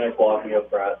a really nice blocking up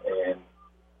front, and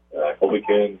Colby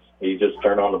Coons, he just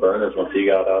turned on the burners once he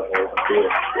got out in the open field.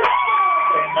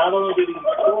 And not only did he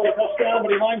score a touchdown,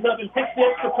 but he lines up and kicks the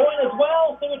extra point as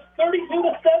well, so it's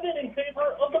 32-7 in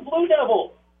favor of the Blue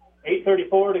Devils.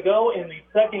 8:34 to go in the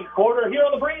second quarter here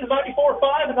on the Breeze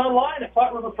 94.5 and online at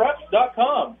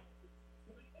PlatteRiverPreps.com.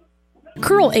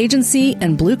 Curl Agency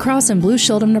and Blue Cross and Blue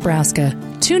Shield of Nebraska.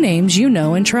 2 names you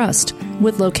know and trust.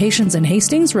 With locations in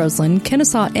Hastings, Roseland,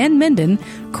 Kenesaw, and Minden,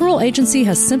 Curl Agency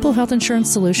has simple health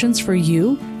insurance solutions for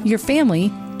you, your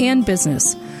family, and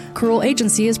business. Curl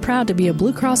Agency is proud to be a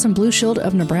Blue Cross and Blue Shield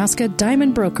of Nebraska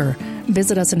Diamond Broker.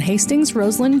 Visit us in Hastings,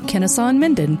 Roseland, Kenesaw, and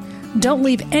Minden. Don't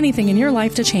leave anything in your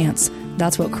life to chance.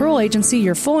 That's what Curl Agency,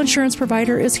 your full insurance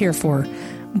provider, is here for.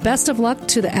 Best of luck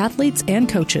to the athletes and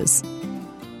coaches.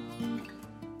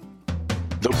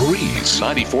 The Breeze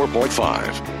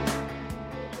 94.5.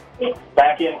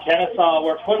 Back in Kenesaw,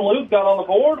 where Twin Loop got on the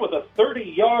board with a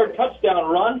 30-yard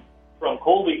touchdown run from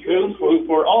Colby Coons, who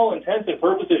for all intents and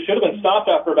purposes should have been stopped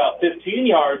after about 15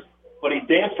 yards, but he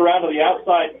danced around to the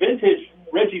outside, vintage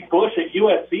Reggie Bush at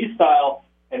USC style,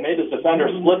 and made his defender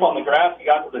slip on the grass. He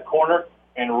got to the corner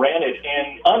and ran it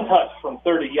in untouched from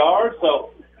 30 yards.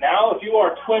 So now if you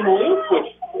are Twin Loop,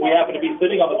 which we happen to be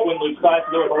sitting on the Twin Loop side,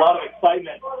 so there was a lot of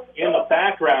excitement in the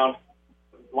background,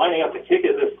 lining up to kick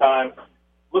it this time.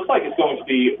 Looks like it's going to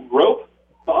be Rope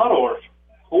Thadorf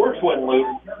for Twin Loop,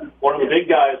 one of the big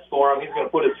guys for him. He's going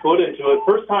to put his foot into it.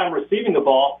 First time receiving the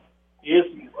ball is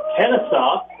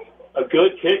Kenesaw. A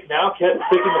good kick now, picking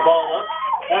the ball up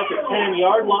at the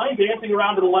 10-yard line, dancing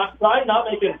around to the left side, not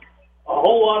making a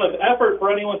whole lot of effort for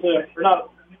anyone to, or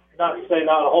not to say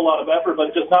not a whole lot of effort,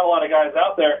 but just not a lot of guys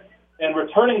out there. And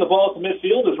returning the ball to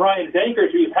midfield is Ryan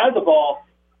Dankert, who's had the ball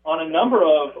on a number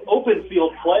of open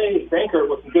field plays. Dankert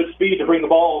with some good speed to bring the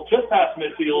ball just past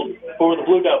midfield for the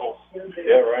Blue Devils.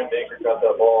 Yeah, Ryan Dankert got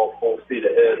that ball full speed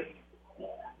ahead,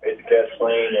 made the catch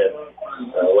clean, and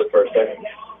looked for a second.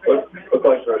 Looked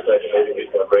like for a second maybe he's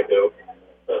going to break out.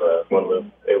 But one was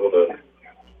able to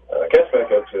catch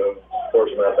back up to him, force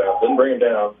him out of bounds, didn't bring him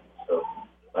down. So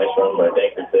nice run by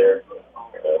Dankert there.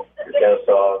 You kind of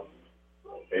saw.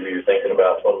 Maybe you're thinking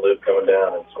about Twin Loop coming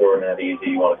down and scoring that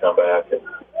easy. You want to come back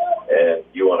and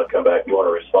you want to come back. You want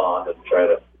to respond and try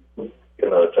to get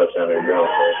another touchdown in your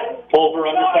own. Pulver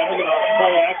under center, going to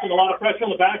play action. A lot of pressure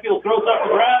in the backfield. Throws up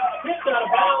the grab. Hits out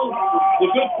of bounds. The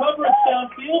good coverage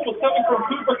downfield was coming from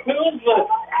Cooper Coons. The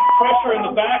pressure in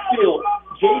the backfield.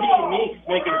 J.D. Meeks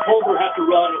making Pulver have to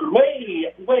run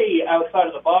way outside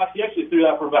of the box. He actually threw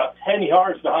that for about 10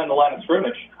 yards behind the line of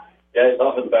scrimmage. Yeah, he's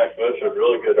off his back foot, showed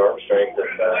really good arm strength.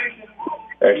 And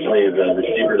actually, the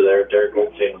receiver there, Derek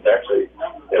Goldstein, was actually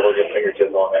able to get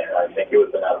fingertips on it. I think he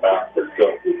would have been out of bounds. But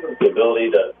still, the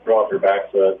ability to throw off your back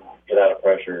foot, get out of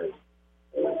pressure,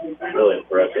 is really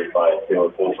impressive by Taylor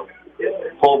Pulver.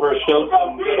 Pulver showed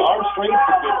some good arm strength,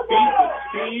 some good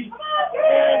speed,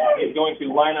 and he's going to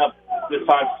line up this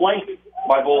time flanked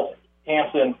by both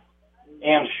Hansen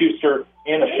and Schuster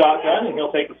in a shotgun, and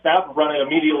he'll take the snap and run it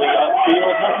immediately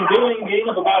upfield. Nothing doing, gain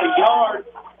of about a yard.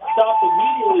 Stopped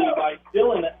immediately by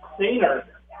Dylan Stainer.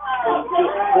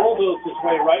 Just bulldozed his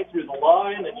way right through the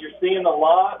line, and you're seeing a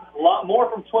lot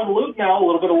more from Twin Luke now. A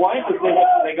little bit of life as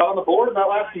they got on the board in that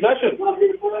last possession.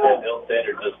 Yeah, Dylan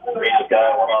Stainer just beat this guy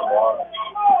one-on-one.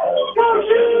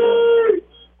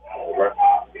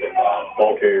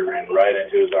 Ball carrier ran right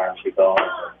into his arms. He fell.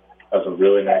 That was a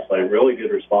really nice play. Really good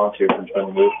response here from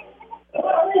Twin Luke.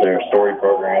 Their story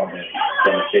program is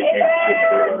from the state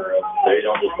championship. They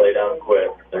don't just lay down and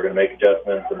quit. They're going to make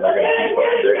adjustments, and they're going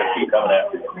to keep coming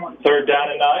after you. 3rd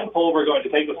down and 9. Pulver going to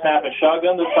take the snap and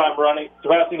shotgun. This time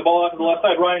passing the ball out to the left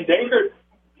side. Ryan Dankert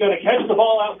going to catch the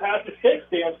ball out past the sticks,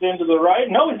 danced into the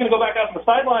right. No, he's going to go back out to the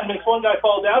sideline, makes one guy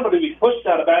fall down, but he'll be pushed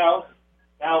out of bounds.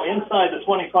 Now inside the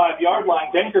 25-yard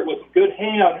line, Dankert with some good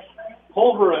hands.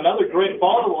 Pulver, another great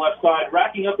ball to the left side,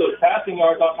 racking up those passing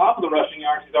yards on top of the rushing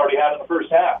yards he's already had in the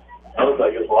first half. That looks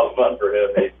like it's a lot of fun for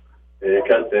him. He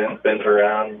cuts in, spins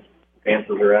around,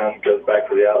 dances around, goes back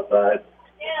to the outside.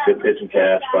 Good pitch and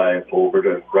catch by Pulver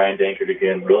to Ryan Dankert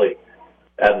again, really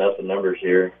adding up the numbers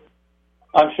here.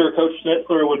 I'm sure Coach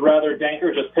Schnitzler would rather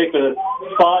Dankert just pick the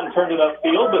spot and turn it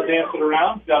upfield, but dance it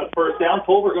around. Got a first down.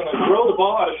 Pulver going to throw the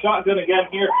ball out of shotgun again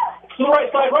here to the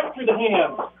right side, right through the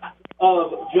hands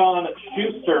of John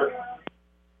Schuster.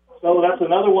 So that's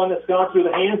another one that's gone through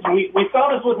the hands. We saw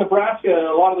this with Nebraska,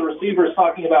 a lot of the receivers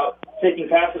talking about taking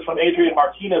passes from Adrian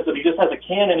Martinez, that he just has a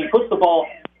cannon. He puts the ball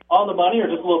on the money or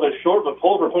just a little bit short, but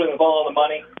Pulver putting the ball on the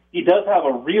money. He does have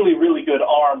a really, really good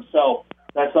arm, so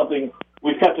that's something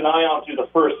we've kept an eye on through the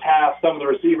first half. Some of the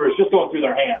receivers just going through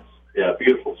their hands. Yeah,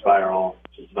 beautiful spiral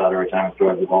just about every time he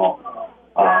throws the ball.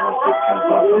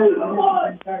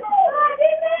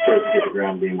 Tries to get the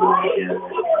ground game going again.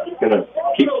 Going to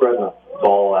keep spreading the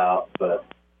ball out, but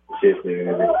see if we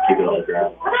can keep it on the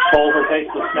ground. Pulver takes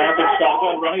the snap and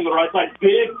shotgun, running to the right side.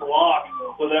 Big block.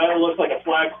 So that looks like a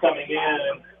flag's coming in,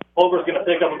 and Pulver's going to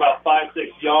pick up about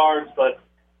 5-6 yards, but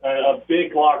a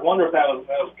big block. Wonder if that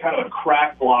was kind of a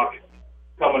crack block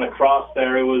coming across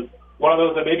there. It was one of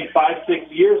those that maybe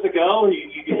 5-6 years ago,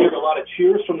 you could hear a lot of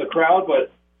cheers from the crowd, but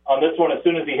on this one, as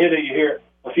soon as he hit it, you hear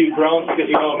a few groans because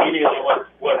you know immediately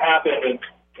what happened, and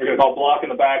they're going to call block in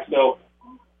the back. So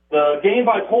the game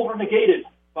by Pulver negated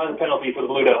by the penalty for the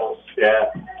Blue Devils. Yeah,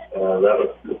 that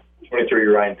was 23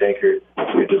 Ryan Dankert.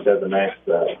 He just had the nice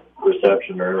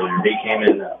reception earlier. He came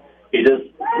in, he was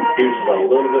a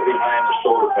little bit behind the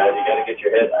shoulder pad. You got to get your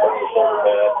head in front of the shoulder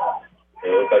pad. It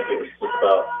looked like it was just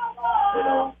about,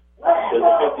 it was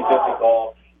a 50-50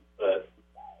 call, but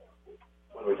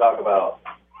when we talk about,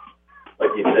 like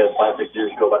you said, 5-6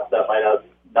 years ago, that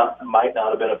might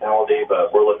not have been a penalty, but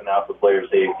we're looking out for player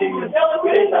safety, and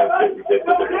anytime 50-50, they're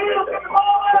going to make that.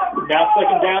 Now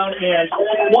 2nd down and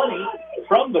 20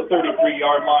 from the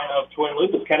 33-yard line of Twin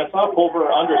Lucas. Kenesaw. Pulver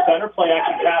under center, play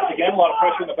action pass again, a lot of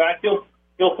pressure in the backfield.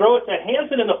 He'll throw it to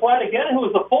Hansen in the flat again, who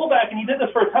was the fullback, and he did this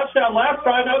for a touchdown last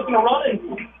drive. Now he's going to run and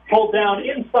pulled down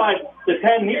inside the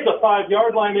 10 near the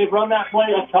 5-yard line. They've run that play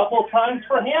a couple times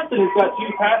for Hansen, who's got 2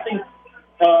 passing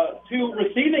 2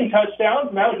 receiving touchdowns,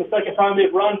 and that was the second time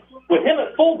they've run with him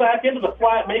at fullback into the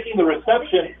flat, making the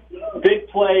reception. Big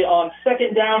play on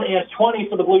 2nd down and 20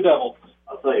 for the Blue Devils.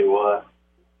 I'll tell you what,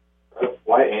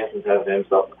 Wyatt Hanson's having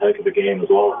himself a heck of a game, as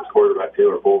well as his quarterback,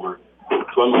 Taylor Pulver.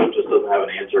 Twin Loop just doesn't have an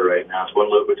answer right now. Twin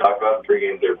Loop, we talked about in 3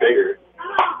 games, they're bigger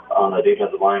on the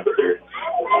defensive line, but they're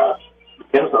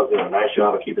Kenesaw's doing a nice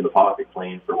job of keeping the pocket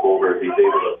clean for Pulver. He's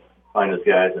able to find his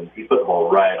guys, and he's put the ball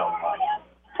right on the line.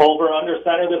 Pulver under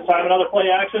center this time, another play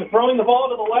action, throwing the ball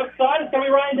to the left side. It's going to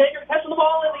be Ryan Daker catching the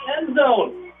ball in the end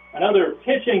zone. Another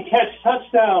pitch and catch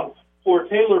touchdown for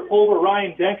Taylor Pulver.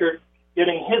 Ryan Denkert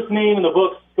getting his name in the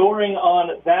book, scoring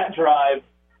on that drive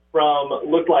from,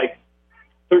 looked like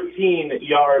 13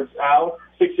 yards out,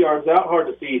 6 yards out. Hard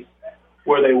to see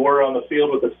where they were on the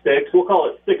field with the sticks. We'll call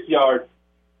it 6-yard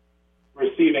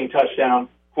receiving touchdown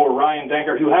for Ryan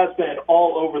Denkert, who has been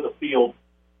all over the field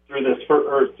through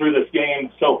this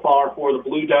game so far for the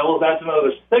Blue Devils. That's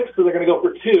another 6, so they're going to go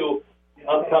for 2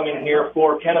 upcoming here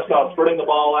for Kenesaw, spreading the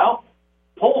ball out.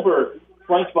 Pulver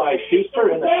flanked by Schuster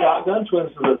in the shotgun,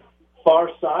 twins to the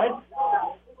far side.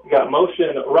 We got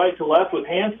motion right to left with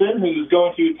Hanson, who's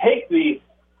going to take the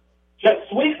jet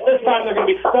sweep. This time they're going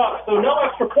to be stuck, so no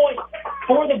extra point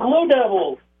for the Blue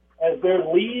Devils as their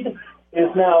lead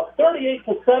is now 38-7,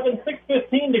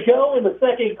 6:15 to go in the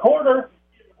second quarter.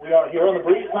 We are here on the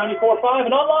Breeze 94.5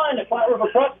 and online at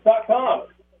FlatRiverPreps.com.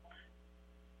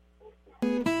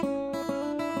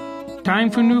 Time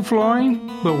for new flooring,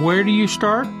 but where do you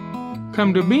start?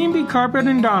 Come to B&B Carpet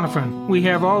in Donovan. We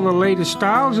have all the latest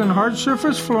styles in hard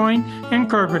surface flooring and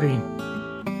carpeting.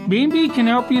 B&B can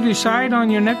help you decide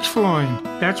on your next flooring.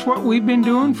 That's what we've been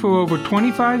doing for over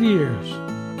 25 years.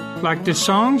 Like the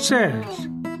song says,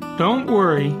 don't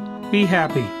worry, be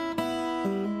happy.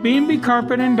 B&B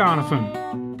Carpet in Donovan.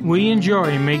 We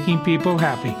enjoy making people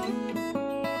happy.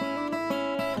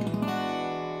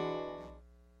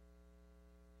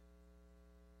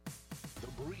 The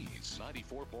Breeze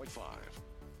 94.5.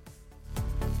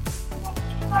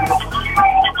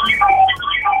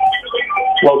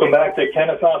 Welcome back to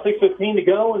Kenesaw. 6:15 to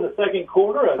go in the second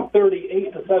quarter. A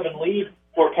 38-7 lead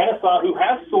for Kenesaw, who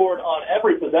has scored on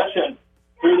every possession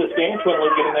through this game. Twin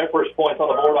Loop getting their first points on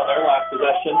the board on their last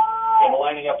possession. And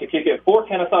lining up to kick it for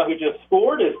Kenesaw, who just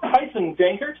scored, is Tyson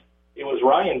Dankert. It was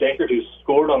Ryan Dankert who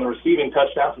scored on the receiving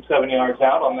touchdown from 7 yards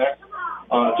out on there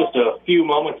just a few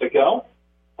moments ago.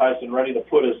 Tyson ready to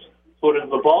put his foot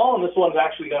into the ball, and this one's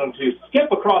actually going to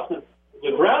skip across the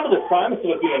ground this time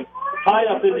instead of being high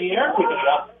up in the air, picking it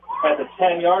up at the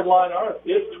 10-yard line.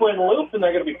 It's Twin Loop, and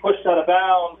they're going to be pushed out of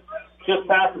bounds just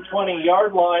past the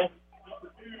 20-yard line.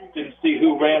 Didn't see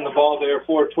who ran the ball there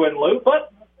for Twin Loop,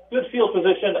 but good field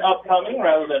position upcoming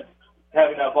rather than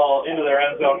having that ball into their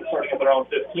end zone starting at their own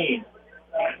 15.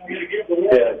 Yeah,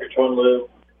 if you're Twin Loop,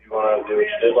 you want to do what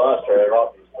you did last drive,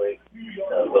 obviously.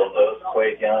 Those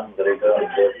Quade Young that are doing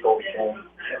the Colby King.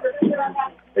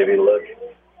 Maybe look,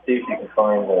 see if you can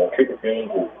find Trooper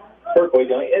Coons or Quade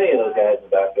Young, any of those guys in the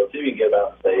backfield. See if you can get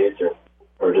about stage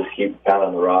or just keep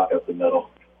pounding the rock up the middle.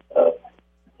 But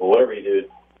whatever you do,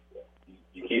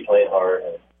 you keep playing hard,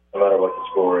 and no matter what the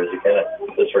score is, you kind of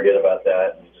just forget about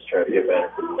that and you just try to get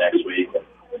better for the next week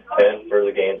and for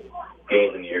the games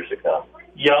in years to come.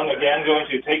 Young again going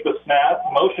to take the snap,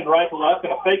 motion right to left,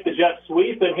 going to fake the jet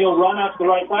sweep, and he'll run out to the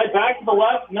right side, back to the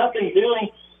left, nothing doing,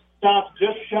 stops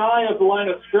just shy of the line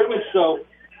of scrimmage. So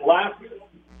last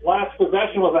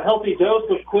possession was a healthy dose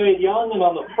of Quade Young, and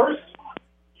on the first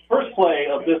play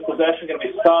of this possession, going to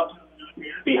be stopped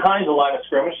behind the line of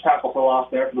scrimmage. Tackle for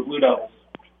loss there for the Blue Devils.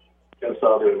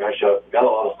 Kenesaw doing a nice job. Got a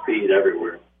lot of speed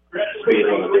everywhere. Speed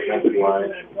on the defensive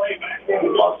line, and a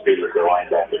lot of speed with their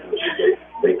linebackers.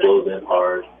 They close in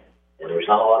hard, and there's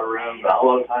not a lot of room, not a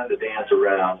lot of time to dance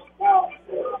around.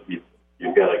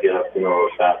 You've got to get up as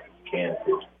fast as you can.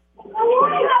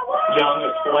 Young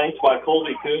is flanked by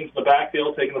Colby Coons in the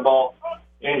backfield, taking the ball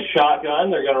in shotgun.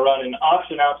 They're going to run an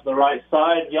option out to the right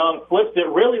side. Young flips it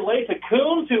really late to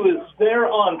Coons, who is there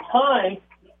on time.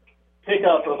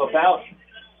 Pickup of about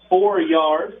 4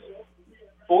 yards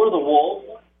for the Wolves.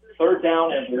 Third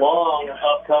down and long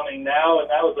upcoming now, and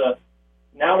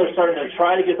now they're starting to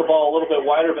try to get the ball a little bit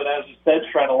wider, but as you said,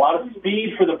 Trent, a lot of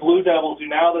speed for the Blue Devils, who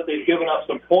now that they've given up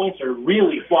some points are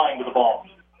really flying to the ball.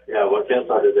 Yeah, what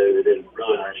Kenesaw did there, they did a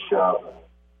really nice job.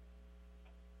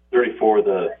 34,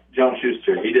 John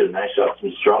Schuster, he did a nice job.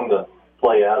 He strung the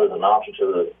play out as an option to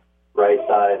the right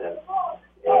side, and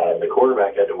the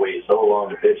quarterback had to wait so long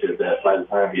to pitch it that by the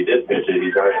time he did pitch it,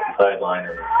 he's already at the sideline,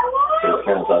 and his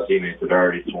Kenesaw teammates had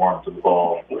already swarmed to the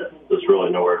ball. There's really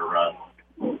nowhere to run.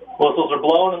 Whistles are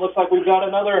blown. It looks like we've got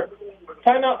another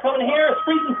Timeout coming here. It's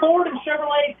Friesen Ford and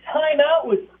Chevrolet timeout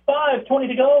with 5:20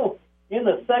 to go in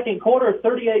the second quarter.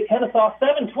 38 Kenesaw,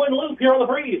 7 Twin Loop here on the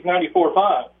Breeze,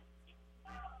 94.5.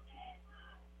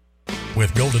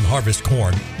 With Golden Harvest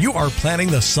Corn, you are planting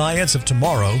the science of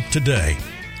tomorrow today.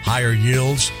 Higher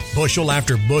yields, bushel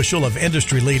after bushel of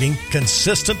industry-leading,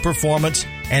 consistent performance,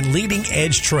 and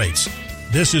leading-edge traits.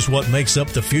 This is what makes up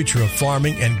the future of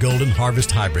farming and Golden Harvest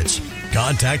hybrids.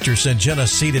 Contact your Syngenta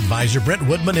seed advisor, Brent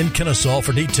Woodman in Kenesaw,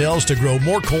 for details to grow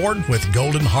more corn with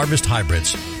Golden Harvest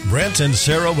hybrids. Brent and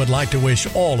Sarah would like to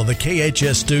wish all of the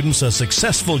KHS students a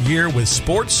successful year with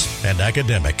sports and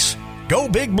academics. Go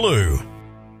Big Blue!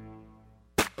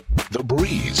 The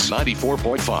Breeze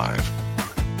 94.5.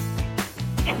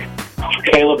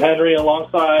 Caleb Henry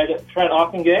alongside Trent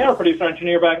Ockengay, our producer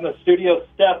engineer back in the studio,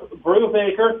 Steph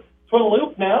Brubaker. Twin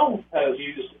Loop now has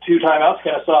used 2 timeouts.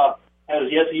 Kenesaw has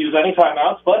yet to use any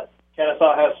timeouts, but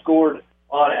Kenesaw has scored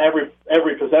on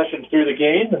every possession through the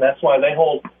game, and that's why they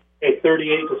hold a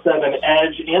 38-7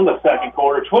 edge in the second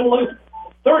quarter. Twin Loop,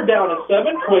 3rd down and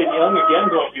 7. Quade Young again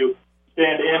going to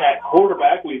stand in at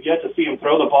quarterback. We've yet to see him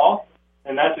throw the ball,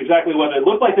 and that's exactly what it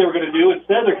looked like they were going to do.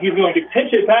 Instead, he's going to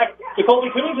pitch it back to Colby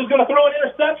Coons, who's going to throw an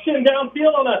interception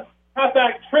downfield on a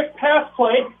halfback trick pass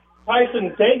play.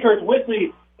 Tyson Dankert with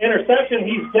the interception.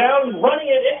 He's down, running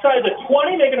it inside the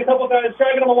 20, making a couple guys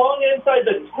dragging him along inside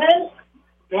the 10.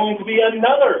 Going to be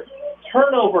another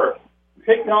turnover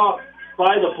picked off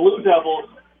by the Blue Devils.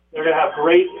 They're going to have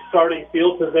great starting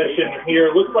field position here.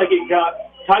 Looks like it got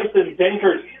Tyson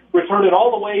Dankert returned it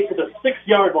all the way to the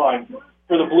 6-yard line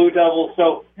for the Blue Devils.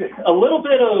 So a little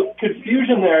bit of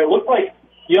confusion there. It looked like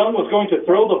Young was going to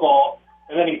throw the ball,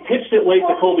 and then he pitched it late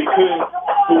to Colby Coons,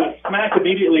 who was smacked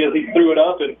immediately as he threw it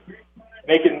up, and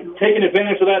taking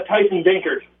advantage of that. Tyson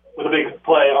Dankert with a big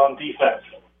play on defense.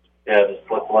 Yeah, it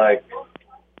just looked like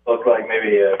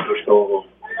maybe Coach Cole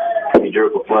he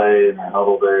jerked a play and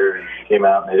huddled there and came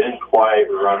out, and they didn't quite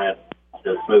run it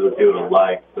as smooth as he would have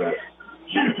liked, but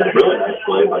really nice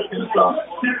play by Kenesaw.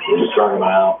 They just strung him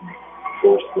out and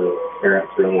forced the parent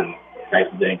through, and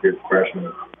Tyson Dankert,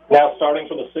 freshman. Now starting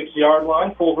from the 6-yard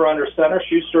line, Fulver under center.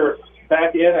 Schuster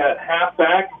back in at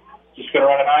halfback. Just going to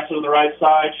run an ice to the right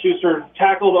side. Schuster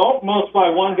tackled almost by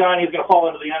one guy, and he's going to fall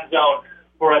into the end zone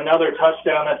for another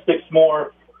touchdown. That's 6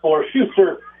 more for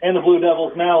Schuster and the Blue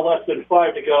Devils. Now less than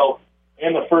 5 to go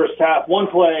in the first half. One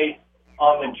play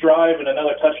on the drive and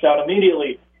another touchdown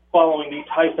immediately following the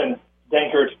Tyson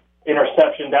Dankert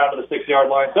interception down to the 6-yard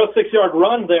line. So 6-yard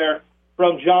run there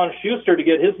from John Schuster to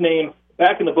get his name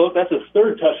back in the book. That's his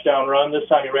 3rd touchdown run. This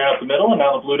time he ran up the middle, and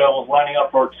now the Blue Devils lining up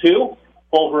for 2.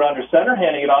 Fulver under center,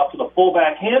 handing it off to the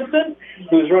fullback Hansen,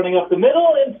 who's running up the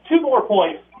middle, and 2 more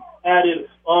points added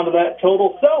onto that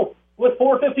total. So, with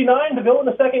 4:59 to go in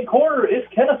the second quarter, it's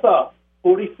Kenesaw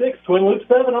 46, Twin Loop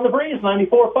 7 on the Breeze,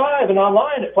 94.5, and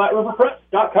online at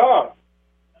PlatteRiverPress.com.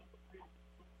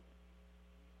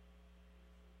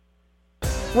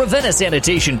 Ravenna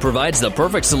Sanitation provides the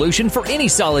perfect solution for any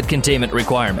solid containment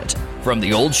requirement. From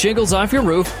the old shingles off your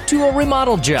roof to a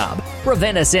remodel job,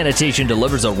 Ravenna Sanitation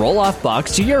delivers a roll-off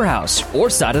box to your house or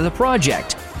side of the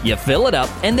project. You fill it up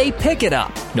and they pick it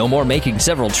up. No more making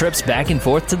several trips back and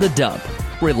forth to the dump.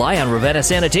 Rely on Ravenna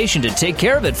Sanitation to take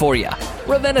care of it for you.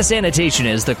 Ravenna Sanitation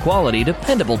is the quality,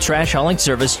 dependable trash hauling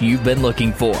service you've been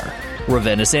looking for.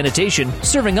 Ravenna Sanitation,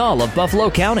 serving all of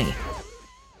Buffalo County.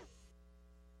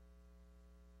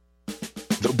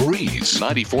 The Breeze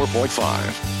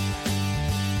 94.5.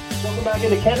 Welcome back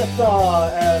into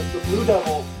Kenesaw as the Blue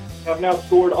Devils have now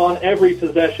scored on every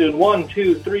possession. 1,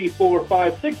 2, 3, 4,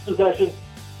 5, 6 possessions,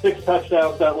 6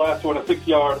 touchdowns. That last one, a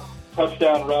 6-yard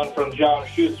touchdown run from John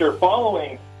Schuster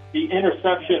following the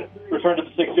interception returned to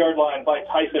the 6-yard line by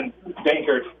Tyson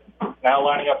Dankert. Now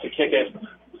lining up to kick it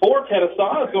for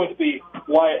Kenesaw is going to be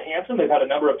Wyatt Hansen. They've had a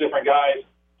number of different guys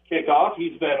kick off.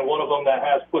 He's been one of them that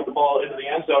has put the ball into the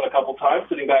end zone a couple times.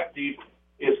 Sitting back deep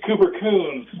is Cooper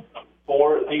Coons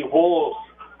for the Wolves.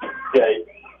 Yeah,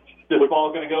 this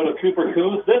ball is going to go to Cooper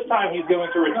Coons. This time he's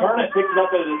going to return it, picks it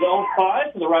up at his own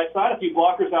 5 to the right side. A few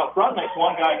blockers out front, makes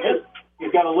one guy miss.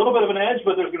 He's got a little bit of an edge,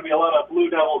 but there's going to be a lot of Blue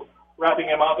Devils wrapping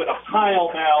him up in a pile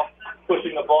now,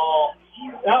 pushing the ball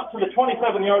out to the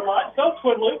 27-yard line. So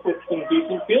Twin Loop with some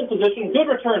decent field position. Good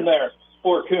return there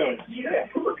for Coons. Yeah,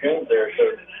 Cooper Coons there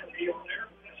showed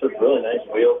really nice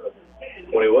wheel.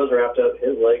 When he was wrapped up,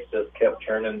 his legs just kept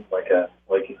turning like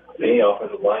any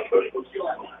offensive line coach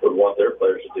would want their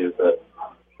players to do. But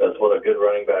that's what a good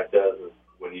running back does. Is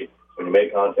when you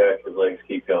make contact, his legs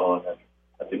keep going.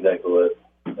 That's exactly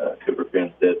what Cooper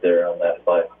Coons did there on that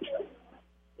play.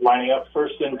 Lining up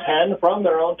 1st and 10 from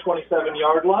their own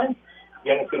 27-yard line.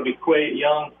 Again, it's going to be Quade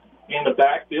Young in the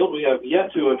backfield. We have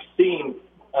yet to have seen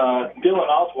Dylan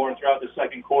Osborne throughout the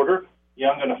second quarter.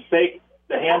 Young going to fake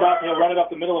the handoff. He'll run it up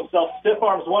the middle himself. Stiff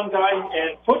arms one guy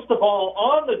and puts the ball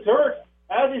on the dirt.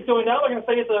 As he's doing now, they're going to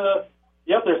say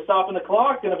they're stopping the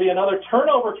clock. Going to be another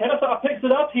turnover. Kenesaw picks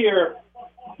it up here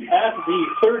at the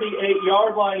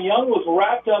 38-yard line. Young was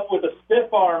wrapped up with a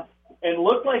stiff arm and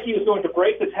looked like he was going to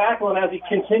break the tackle, and as he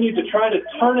continued to try to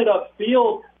turn it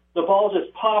upfield, the ball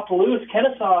just popped loose.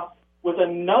 Kenesaw with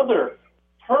another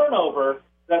turnover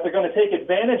that they're going to take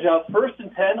advantage of. 1st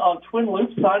and 10 on Twin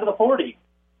Loop's side of the 40.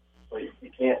 Well,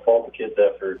 you can't fault the kid's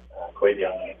effort. Quade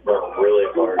Young worked really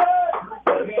hard.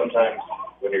 But sometimes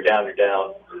when you're down,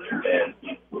 and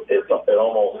it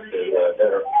almost is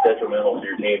detrimental to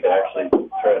your team to actually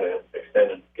try to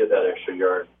extend and get that extra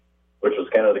yard, which was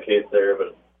kind of the case there.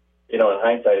 But, in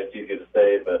hindsight, it's easy to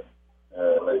say, but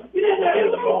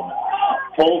in the moment.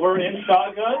 Pulver in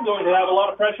shotgun, going to have a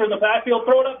lot of pressure in the backfield,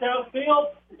 throw it up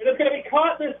downfield, and it's going to be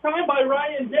caught this time by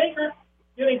Ryan Dankert,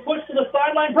 getting pushed to the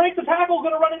sideline, breaks the tackle,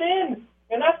 going to run it in,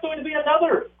 and that's going to be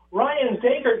another Ryan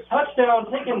Dankert touchdown,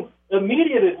 taking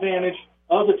immediate advantage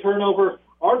of the turnover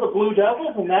are the Blue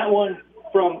Devils, and that one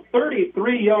from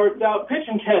 33 yards out, pitch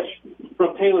and catch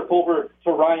from Taylor Pulver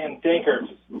to Ryan Dankert.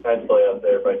 Nice play out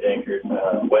there by Dankert.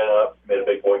 Went up, made a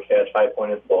big boy catch,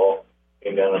 high-pointed ball,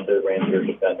 came down into the Rangers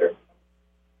defender.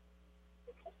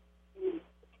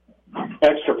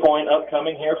 Extra point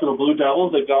upcoming here for the Blue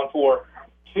Devils. They've gone for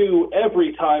 2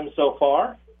 every time so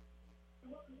far.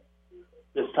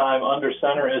 This time under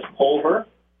center is Pulver,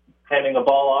 handing the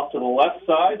ball off to the left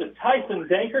side to Tyson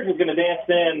Dankert, who's going to dance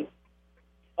in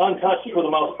untouched for the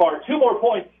most part. 2 more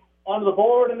points onto the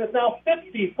board, and it's now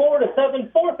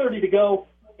 54-7, 4:30 to go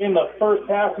in the first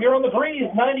half. Here on the Breeze,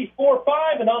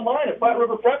 94.5, and online at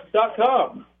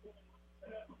FlatRiverPreps.com.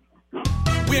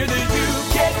 Where do you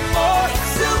get more?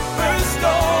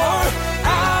 Superstore.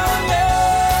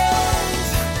 Outlets.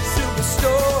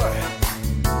 Superstore.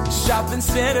 Shopping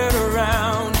centered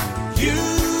around you.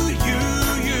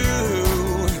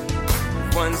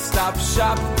 One-stop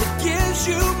shop that gives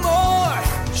you more.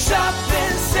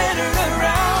 Shopping centered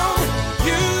around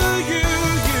you.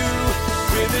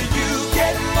 Where do you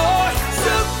get more?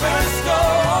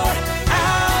 Superstore.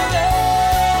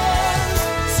 Outlets.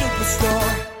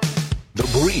 Superstore. The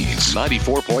Breeze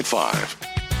 94.5.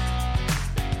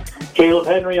 Caleb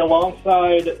Henry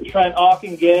alongside Trent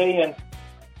Ockengay, and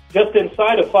just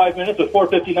inside of 5 minutes with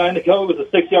 4:59 to go, it was a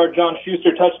 6-yard John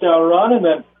Schuster touchdown run, and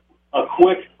then a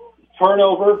quick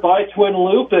turnover by Twin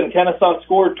Loop, and Kenesaw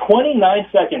scored 29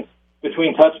 seconds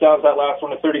between touchdowns. That last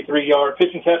one, a 33-yard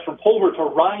pitch and catch from Pulver to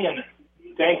Ryan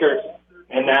Dankert.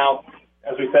 And now,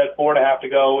 as we said, 4.5 to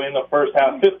go in the first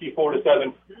half,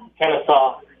 54-7.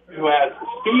 Kenesaw, who has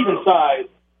speed and size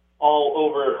all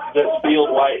over this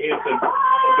field. Wyatt Hansen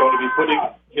is going to be putting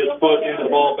his foot into the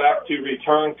ball back to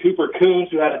return. Cooper Coons,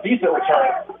 who had a decent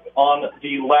return on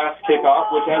the last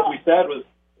kickoff, which, as we said, was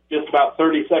just about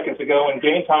 30 seconds ago in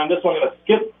game time. This one going to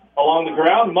skip along the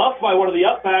ground, muffed by one of the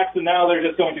upbacks, and now they're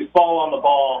just going to fall on the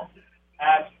ball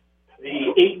at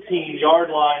the 18-yard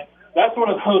line. That's one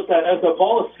of those that as the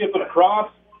ball is skipping across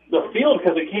the field,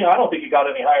 because I don't think it got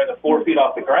any higher than 4 feet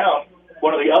off the ground,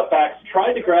 one of the upbacks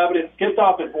tried to grab it, it skipped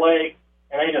off his leg,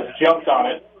 and they just jumped on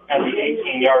it at the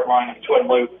 18-yard line of Twin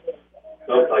Loop.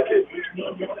 So it's like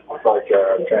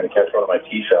trying to catch one of my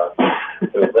tee shots.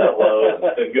 It was that low, and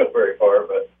it didn't go very far,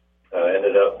 but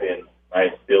ended up being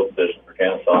nice field position for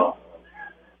Kenesaw.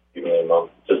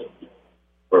 Just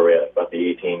where we're at, about the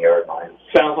 18-yard line.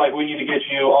 Sounds like we need to get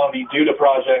you on the Duda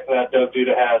project that Doug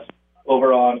Duda has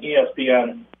over on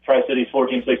ESPN, Tri-Cities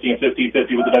 1460 and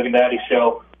 1550 with the Doug and Daddy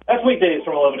Show. That's weekdays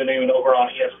from 11 to noon over on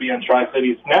ESPN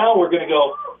Tri-Cities. Now we're going to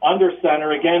go under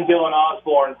center. Again, Dylan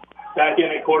Osborne back in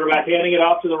at quarterback, handing it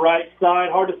off to the right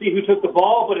side. Hard to see who took the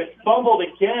ball, but it's fumbled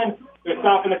again. They're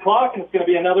stopping the clock, and it's going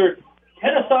to be another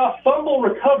Kenesaw fumble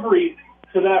recovery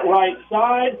to that right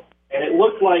side. And it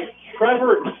looked like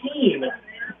Trevor Keene.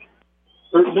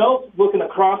 Looking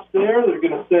across there, they're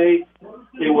going to say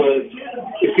it was,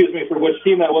 for which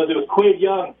team that was. It was Quade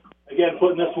Young, again,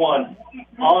 putting this one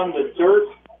on the dirt.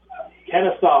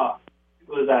 Kenesaw,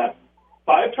 what is that,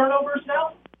 5 turnovers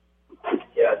now?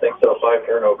 Yeah, I think so. 5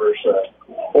 turnovers,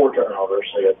 4 turnovers.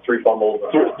 So you got 3 fumbles.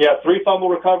 3 fumble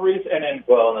recoveries, and then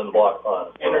the block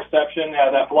punt. Interception,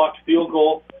 that blocked field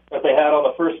goal that they had on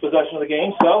the first possession of the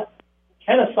game. So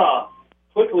Kenesaw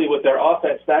quickly with their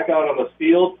offense back out on the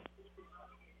field.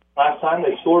 Last time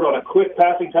they scored on a quick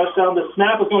passing touchdown. The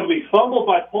snap is going to be fumbled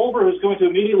by Pulver, who's going to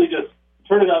immediately just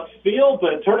turn it upfield,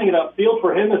 but turning it upfield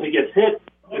for him as he gets hit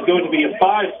is going to be a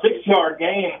 5-6-yard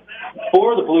gain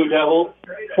for the Blue Devils.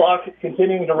 Clock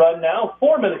continuing to run now.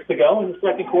 4 minutes to go in the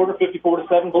second quarter,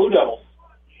 54-7 Blue Devils.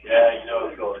 Yeah,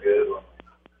 it's going good.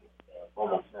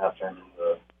 Almost snap turns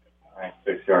into nice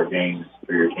 6-yard gains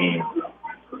for your team.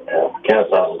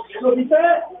 Kenesaw was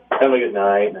having a good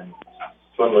night, and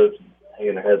Twin Loop's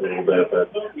hanging their heads a little bit, but,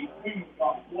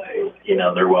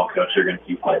 they're well coached. They're going to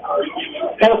keep playing hard.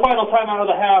 And the final timeout of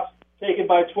the half taken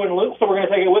by Twin Loop, so we're going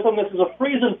to take it with them. This is a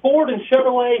Friesen Ford and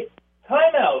Chevrolet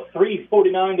timeout.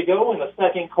 3:49 to go in the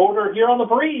second quarter here on The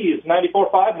Breeze,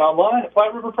 94.5 and online at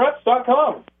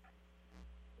FlatRiverPreps.com.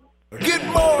 Get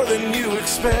more than you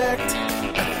expect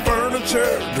at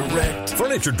Furniture Direct.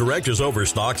 Furniture Direct is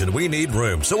overstocked and we need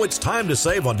room, so it's time to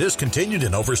save on discontinued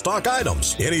and overstock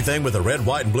items. Anything with a red,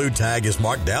 white, and blue tag is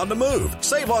marked down to move.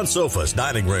 Save on sofas,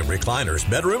 dining room, recliners,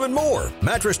 bedroom, and more.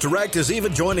 Mattress Direct is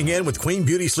even joining in with Queen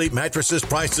Beauty Sleep mattresses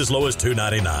priced as low as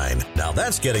 $2.99. Now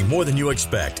that's getting more than you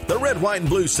expect. The red, white, and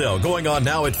blue sale going on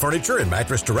now at Furniture and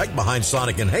Mattress Direct behind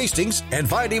Sonic and Hastings, and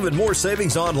find even more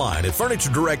savings online at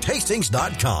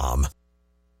FurnitureDirectHastings.com.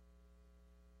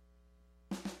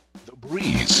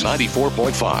 Breeze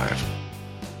 94.5.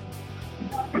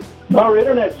 Our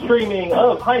internet streaming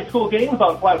of high school games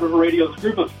on Flat River Radio's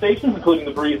group of stations, including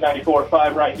the Breeze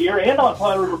 94.5 right here, and on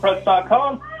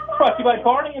FlatRiverPress.com. Brought to you by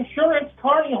Carney Insurance,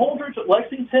 Kearney, Holdridge,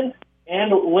 Lexington,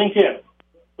 and Lincoln.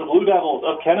 The Blue Devils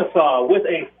of Kenesaw with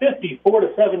a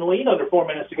 54-7 lead, under 4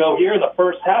 minutes to go here in the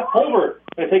first half. Holbert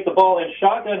going to take the ball in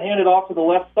shotgun, hand it off to the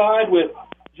left side with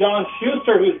John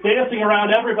Schuster, who's dancing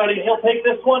around everybody. He'll take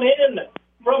this one in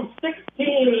from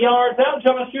 16 yards out.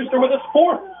 John Schuster with his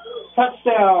 4th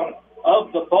touchdown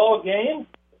of the ball game.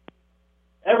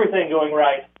 Everything going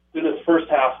right through this first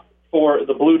half for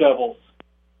the Blue Devils.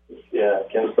 Yeah,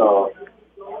 Kenesaw,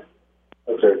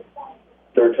 that's their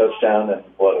third touchdown in, a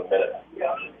minute?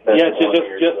 Yeah,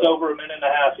 it's just over a minute and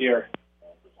a half here.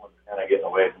 This one's kind of getting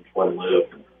away from Twin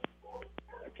Loop.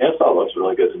 Kenesaw looks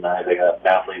really good tonight. They got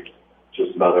athletes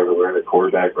just about everywhere. The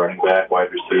quarterback, running back,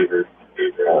 wide receiver.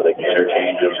 They can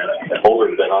interchange them. And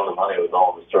Holder's been on the money with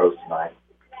all of his throws tonight.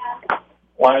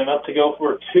 Lining up to go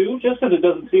for 2, just as it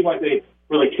doesn't seem like they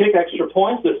really kick extra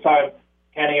points this time,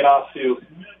 handing it off to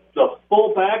the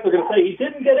fullback. They're going to say he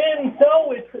didn't get in,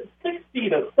 so it's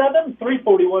 60-7,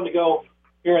 3:41 to go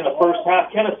here in the first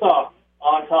half. Kenesaw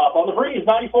on top on the Breeze,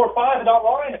 94.5 and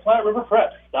online at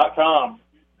FlatRiverPreps.com.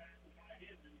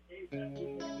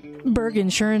 Berg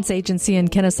Insurance Agency in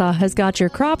Kenesaw has got your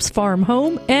crops, farm,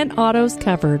 home, and autos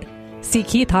covered. See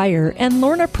Keith Heyer and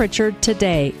Lorna Pritchard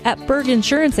today at Berg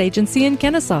Insurance Agency in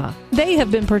Kenesaw. They have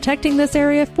been protecting this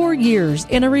area for years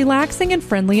in a relaxing and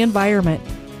friendly environment.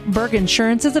 Berg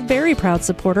Insurance is a very proud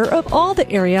supporter of all the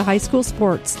area high school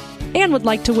sports and would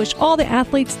like to wish all the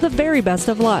athletes the very best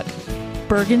of luck.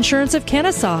 Berg Insurance of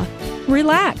Kenesaw.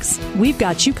 Relax, we've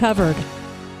got you covered.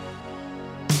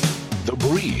 The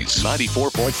Breeze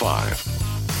 94.5.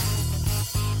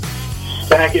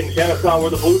 Back in Kenesaw, where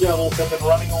the Blue Devils have been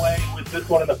running away with this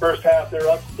one in the first half. They're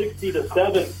up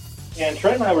 60-7. And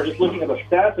Trent and I were just looking at the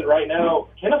stats, and right now,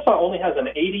 Kenesaw only has an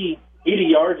 80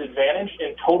 yards advantage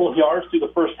in total yards through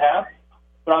the first half,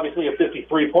 but obviously a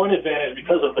 53-point advantage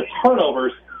because of the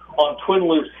turnovers on Twin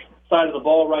Loop's side of the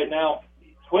ball right now.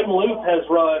 Twin Loop has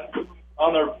run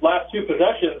on their last 2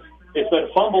 possessions. It's been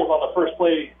fumbles on the first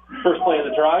play of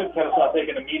the drive. Kenesaw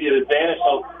taking immediate advantage.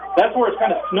 So that's where it's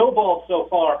kind of snowballed so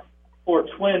far for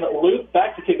Twin Loop.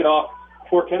 Back to kick it off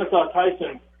for Kenesaw,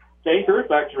 Tyson Dankert.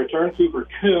 Back to return, Cooper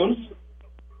Coons.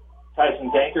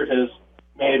 Tyson Dankert has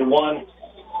made 1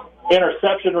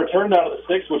 interception return down to the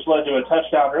 6, which led to a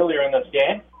touchdown earlier in this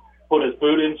game. Put his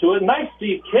boot into it. Nice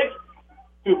deep kick.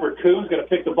 Cooper Coons going to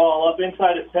pick the ball up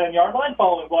inside his 10-yard line,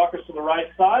 following blockers to the right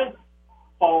side.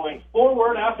 Following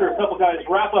forward, after a couple guys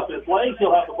wrap up his legs,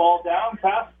 he'll have the ball down,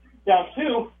 pass down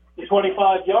to the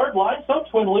 25-yard line. So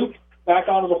Twin Loop back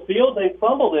onto the field. They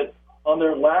fumbled it on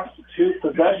their last 2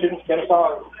 possessions.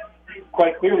 Kenesaw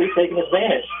quite clearly taking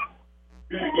advantage.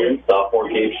 And sophomore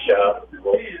Gabe Shot,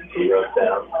 he runs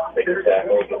down, takes a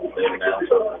tackle, gets the same announce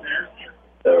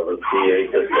over the PA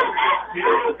system.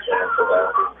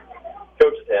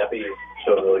 Coach is happy. He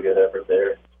showed a really good effort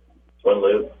there. Twin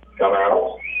Loop come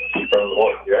out in front of the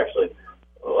ball. You're actually,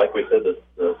 like we said, the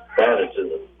advantage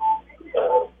isn't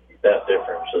that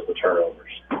different, just the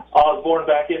turnovers. Osborne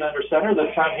back in under center.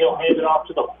 This time he'll hand it off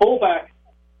to the fullback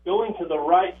going to the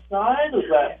right side. Was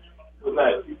that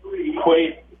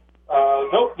Quade?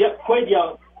 Quade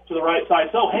Young to the right side.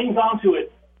 So hangs on to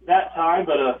it that time,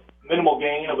 but a minimal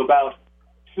gain of about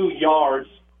 2 yards.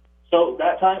 So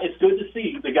that time it's good to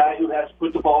see the guy who has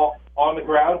put the ball on the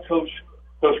ground, Coach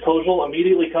Coach Kojal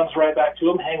immediately comes right back to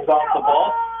him, hangs on to the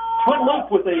ball. Twin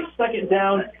Loop with a 2nd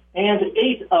down and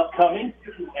 8 upcoming,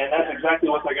 and that's exactly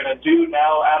what they're going to do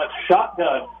now out of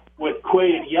shotgun with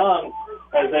Quade Young,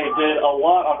 as they did a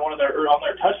lot on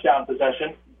their touchdown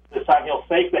possession. This time he'll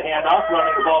fake the handoff,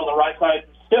 running the ball to the right side.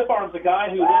 Stiff arms a guy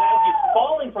who then, as he's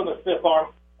falling from the stiff arm,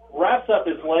 wraps up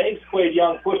his legs. Quade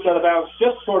Young pushed out of bounds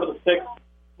just short of the 6th.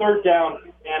 3rd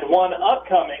down and 1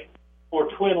 upcoming for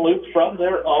Twin Loop from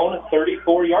their own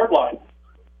 34-yard line.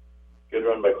 Good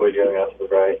run by Quade Young out to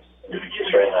the right.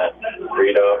 Trying that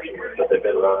read option that they've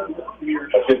been running.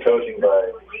 That's good coaching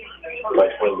by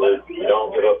Twin Loop. You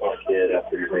don't give up on a kid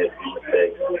after you've made a few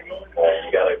mistakes.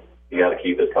 You gotta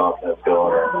keep his confidence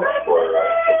going or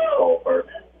fall apart.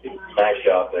 Nice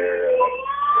shot there.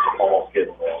 Almost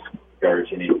getting the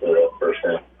yardage you need for the first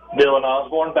down. Dylan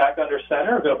Osborne back under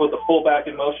center. Going to put the fullback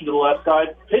in motion to the left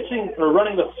side, pitching or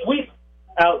running the sweep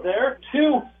out there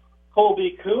to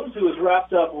Colby Coombs, who is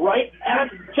wrapped up right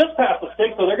at just past the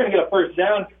stick, so they're going to get a first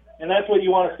down, and that's what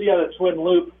you want to see out of Twin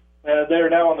Loop. They're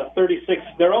now on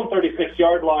their own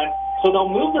 36-yard line, so they'll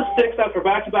move the sticks after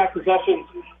back-to-back possessions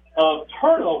of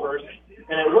turnovers,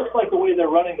 and it looks like the way they're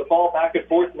running the ball back and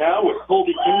forth now with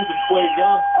Colby Coombs and Quade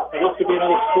Young, it looks to be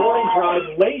another scoring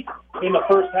drive late in the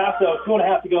first half, though.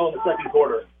 2.5 to go in the second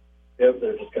quarter. Yep,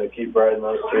 they're just going to keep riding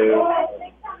those two.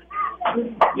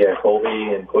 Yeah, Colby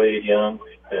and Quade Young.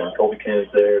 And Colby Coombs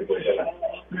there. They're going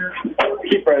to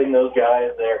keep riding those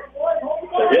guys. They're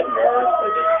getting nervous. They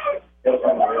just got to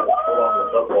find a way to put on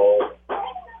the football.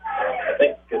 I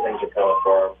think good things are coming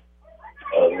for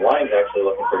them. The line's actually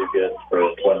looking pretty good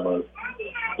for Twin Loop.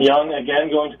 Young again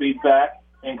going to be back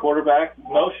in quarterback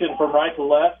motion from right to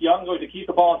left. Young going to keep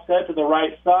the ball instead to the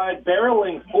right side,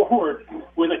 barreling forward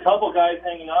with a couple guys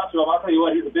hanging on to him. I'll tell you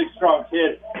what, he's a big, strong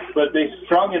kid, but they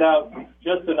strung it out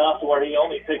just enough to where he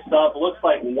only picks up, looks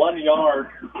like 1 yard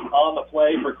on the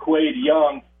play for Quade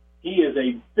Young. He is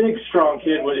a big, strong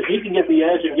kid. If he can get the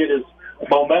edge and get his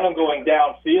momentum going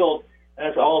downfield,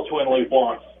 that's all Twin Loop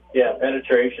wants. Yeah,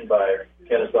 penetration by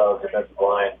Kenesaw's defensive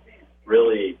line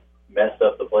really messed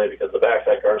up the play because the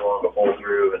backside guard wanted to pull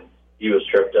through, and he was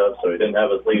tripped up, so he didn't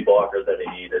have his lead blocker that he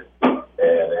needed.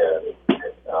 And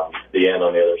the end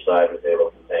on the other side was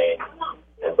able to contain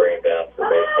and bring him down for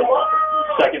base.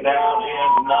 2nd down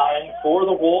and 9 for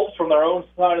the Wolves from their own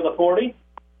side of the 40.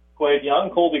 Quade Young,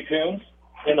 Colby Coombs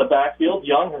in the backfield.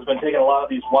 Young has been taking a lot of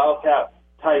these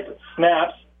Wildcat-type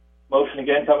snaps. Motion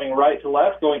again coming right to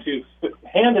left, going to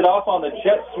hand it off on the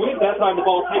jet sweep. That time the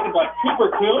ball taken by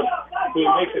Cooper Coombs, who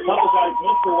makes a couple guys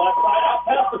miss for left side. Out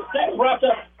past the sticks, wrapped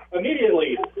up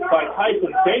immediately by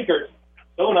Tyson Baker.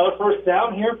 So another first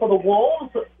down here for the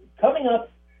Wolves. Coming up,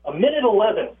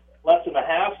 1:11 left in the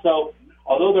half. So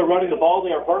although they're running the ball,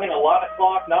 they are burning a lot of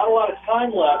clock, not a lot of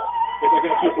time left. If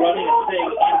they're going to keep running and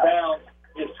staying inbounds,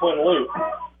 is Twin Loop.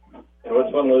 And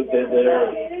what Twin Loop did there,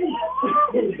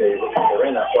 they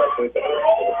ran that flat sweep and it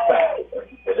was fast.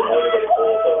 They didn't have anybody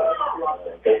pull, so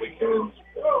Colby Coombs,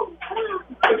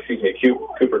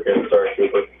 Cooper Coombs,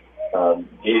 Cooper.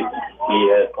 He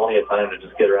had plenty of time to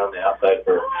just get around the outside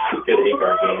for good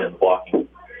Gargine and blocking.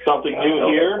 Something new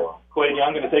here. Quade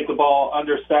Young going to take the ball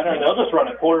under center, and they'll just run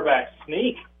a quarterback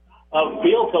sneak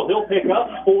upfield, so he'll pick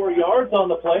up 4 yards on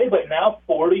the play, but now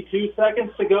 42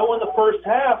 seconds to go in the first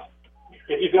half.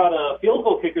 If you've got a field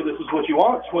goal kicker, this is what you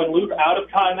want. Twin Loop out of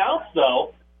timeouts,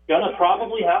 though. Going to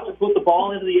probably have to put the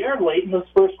ball into the air late in this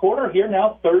first quarter. Here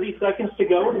now, 30 seconds to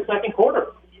go in the second quarter.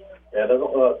 Yeah, it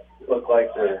doesn't look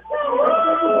like they're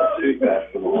too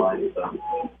fast from the line, so I'm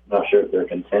not sure if they're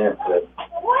content with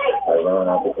running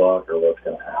out the clock or what's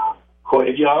going to happen.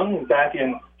 Quade Young back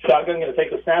in shotgun, going to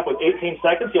take the snap with 18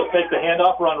 seconds. He'll take the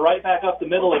handoff, run right back up the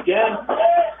middle again.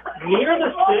 Near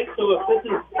the stick, so if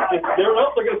they're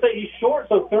up, they're going to say he's short,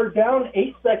 so 3rd down,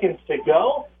 8 seconds to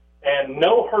go, and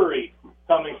no hurry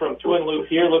coming from Twin Loop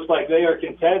here. Looks like they are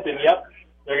content, and yep,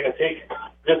 they're going to take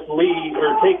this lead,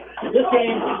 or take this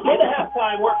game into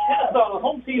halftime, where Kenesaw, the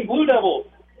home team Blue Devils,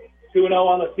 2-0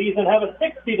 on the season, have a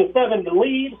 60-7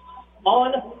 lead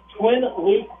on Twin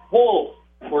Loop Wolves.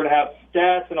 We're going to have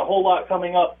stats and a whole lot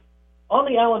coming up on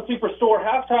the Allen Superstore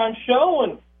halftime show,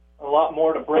 and a lot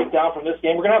more to break down from this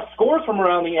game. We're going to have scores from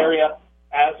around the area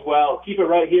as well. Keep it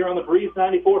right here on the Breeze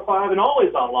 94.5 and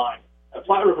always online at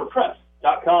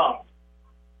FlatRiverPress.com.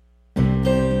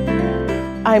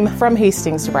 I'm from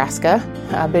Hastings, Nebraska.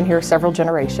 I've been here several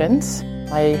generations.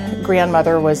 My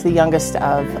grandmother was the youngest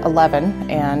of 11,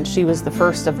 and she was the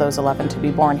first of those 11 to be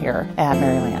born here at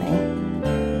Mary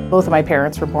Lanning. Both of my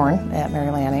parents were born at Mary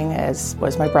Lanning, as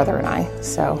was my brother and I.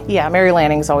 So, yeah, Mary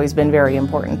Lanning's always been very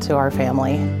important to our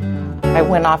family. I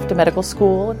went off to medical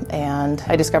school and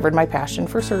I discovered my passion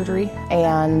for surgery.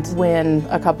 And when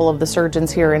a couple of the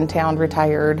surgeons here in town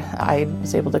retired, I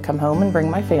was able to come home and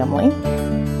bring my family.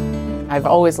 I've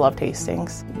always loved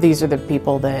Hastings. These are the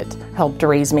people that helped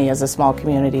raise me as a small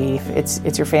community.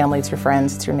 It's your family, it's your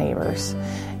friends, it's your neighbors.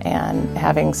 And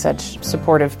having such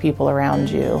supportive people around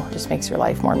you just makes your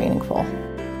life more meaningful.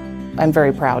 I'm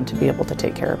very proud to be able to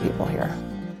take care of people here.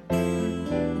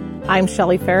 I'm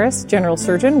Shelley Ferris, General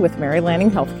Surgeon with Mary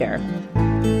Lanning Healthcare.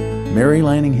 Mary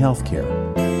Lanning Healthcare.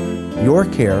 Your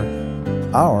care,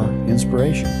 our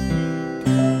inspiration.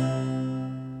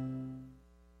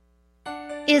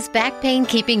 Is back pain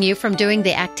keeping you from doing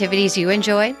the activities you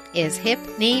enjoy? Is hip,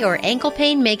 knee, or ankle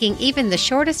pain making even the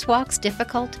shortest walks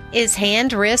difficult? Is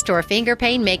hand, wrist, or finger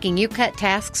pain making you cut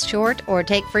tasks short or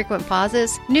take frequent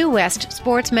pauses? New West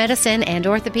Sports Medicine and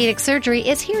Orthopedic Surgery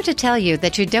is here to tell you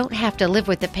that you don't have to live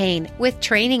with the pain. With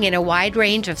training in a wide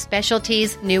range of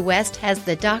specialties, New West has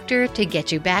the doctor to get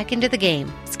you back into the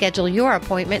game. Schedule your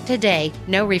appointment today.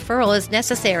 No referral is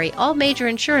necessary. All major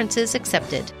insurances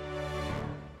accepted.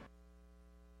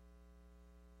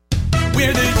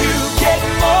 Where do you get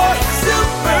more?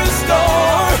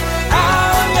 Superstore.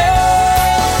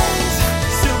 Outlets.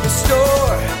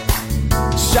 Superstore.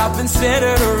 Shopping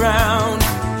centered around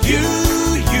you.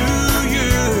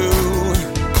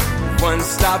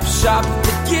 One-stop shop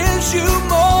that gives you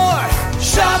more.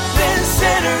 Shopping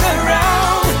centered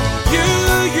around you.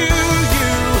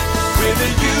 Where do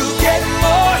you get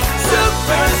more?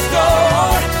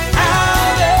 Superstore.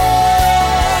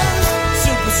 Outlets.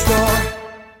 Superstore.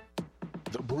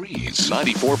 Breeze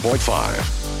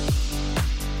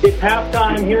 94.5. It's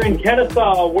halftime here in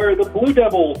Kenesaw, where the Blue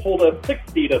Devils hold a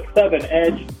 60-7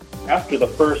 edge after the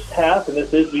first half, and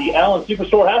this is the Allen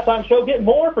Superstore halftime show. Get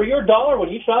more for your dollar when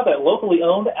you shop at locally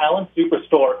owned Allen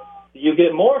Superstore. You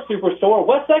get more Superstore,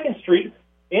 West 2nd Street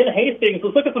in Hastings.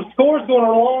 Let's look at some scores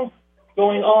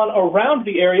going on around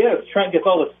the area as Trent gets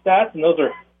all the stats, and those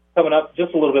are coming up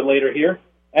just a little bit later here.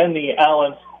 And the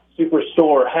Allen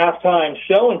Superstore halftime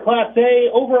show in Class A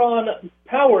over on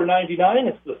Power 99.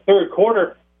 It's the third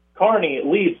quarter. Kearney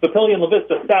leads Papillion La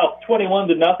Vista South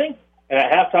 21-0. And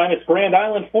at halftime, it's Grand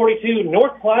Island 42,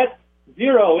 North Platte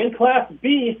 0. In Class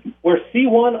B, where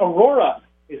C1 Aurora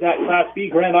is at Class B,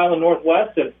 Grand Island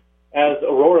Northwest. And as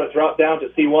Aurora dropped down to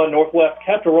C1, Northwest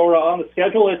kept Aurora on the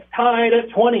schedule. It's tied at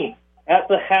 20 at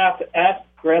the half at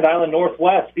Grand Island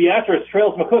Northwest. Beatrice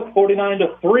trails McCook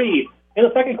 49-3. In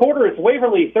the second quarter, it's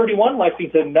Waverly 31,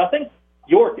 Lexington 0.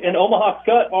 York and Omaha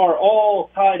Skutt are all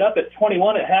tied up at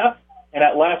 21 at half. And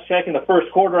at last check in the first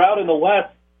quarter out in the West,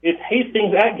 it's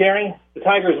Hastings at Gering. The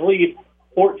Tigers lead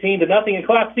 14-0 in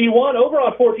Class C1 over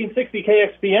on 1460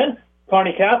 KXPN.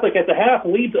 Kearney Catholic at the half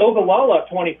leads Ogallala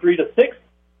 23-6.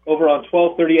 Over on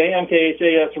 1230 AM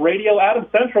KHAS Radio, Adams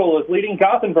Central is leading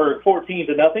Gothenburg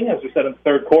 14-0, as we said in the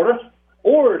third quarter.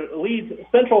 Ord leads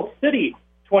Central City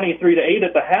 23-8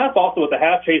 at the half. Also at the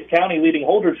half, Chase County leading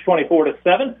Holdridge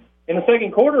 24-7. In the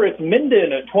second quarter, it's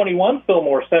Minden at 21,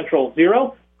 Fillmore Central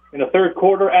 0. In the third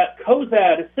quarter at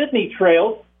Cozad, Sydney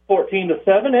trails 14-7.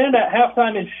 And at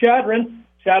halftime in Chadron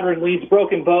leads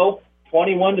Broken Bow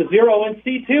 21-0. In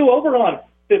C2 over on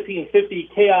 1550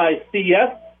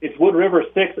 KICS, it's Wood River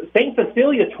 6, St.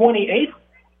 Cecilia 28.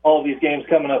 All of these games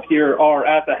coming up here are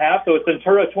at the half. So it's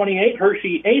Ventura 28,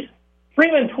 Hershey 8,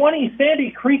 Freeman 20,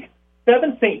 Sandy Creek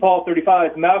 7, St. Paul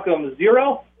 35, Malcolm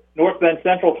 0, North Bend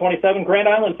Central 27, Grand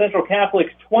Island Central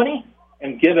Catholics 20,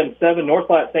 and Gibbon 7, North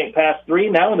Platte St. Pass 3.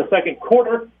 Now in the second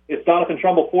quarter, it's Doniphan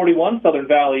Trumbull 41, Southern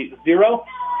Valley 0,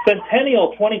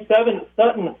 Centennial 27,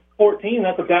 Sutton 14.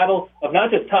 That's a battle of not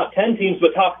just top 10 teams,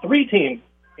 but top 3 teams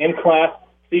in Class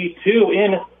C2.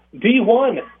 In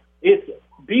D1, it's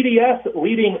BDS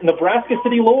leading Nebraska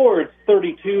City Lords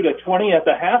 32-20 at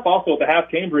the half. Also at the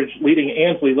half, Cambridge leading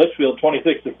Ansley Litchfield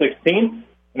 26-16.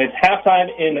 And it's halftime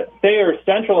in Thayer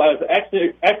Central as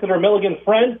Exeter Milligan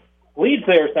Friend leads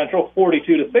Thayer Central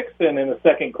 42-6. And in the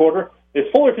second quarter, it's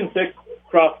Fullerton 6,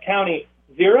 Cross County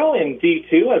 0. In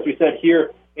D2, as we said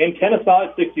here in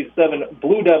Kenesaw, it's 60-7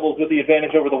 Blue Devils with the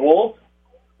advantage over the Wolves.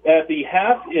 At the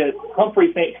half, it's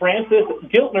Humphrey St. Francis.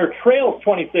 Giltner trails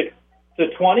 26-20.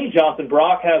 Johnson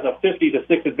Brock has a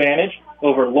 50-6 advantage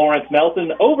over Lawrence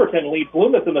Nelson. Overton leads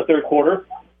Loomis in the third quarter,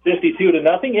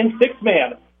 52-0. In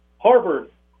six-man, Harvard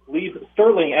leads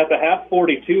Sterling at the half,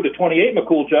 42-28.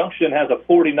 McCool Junction has a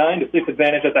 49-6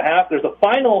 advantage at the half. There's a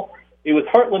final. It was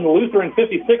Heartland Lutheran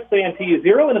 56, Santee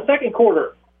 0. In the second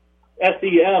quarter,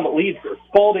 SEM leads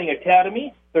Spalding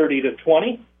Academy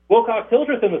 30-20. Wilcox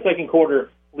Hildreth in the second quarter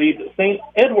leads St.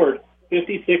 Edward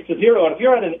 56-0. And if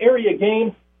you're at an area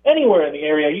game anywhere in the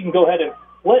area, you can go ahead and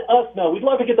let us know. We'd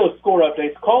love to get those score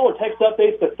updates. Call or text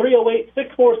updates to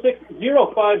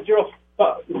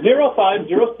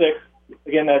 308-646-0506.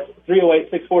 Again, that's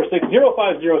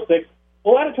 308-646-0506.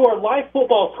 We'll add it to our live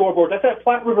football scoreboard. That's at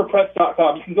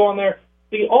PlatteRiverPreps.com. You can go on there,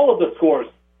 see all of the scores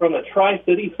from the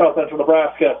Tri-City, South Central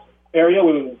Nebraska area.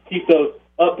 We will keep those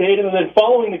updated. And then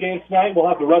following the game tonight, we'll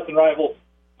have the Russ and Rivals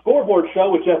scoreboard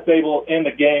show with Jeff Babel in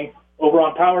the game over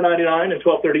on Power 99 and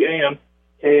 1230 AM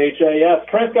KHAS.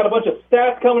 Trent's got a bunch of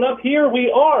stats coming up. Here we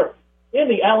are in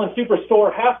the Allen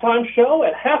Superstore halftime show.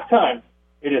 At halftime,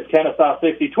 it is Kenesaw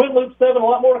 60, Twin Loop 7. A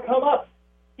lot more to come up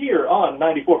here on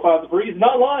 94.5 The Breeze and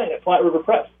online at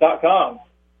PlatteRiverPreps.com.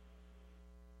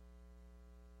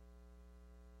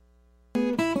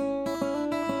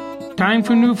 Time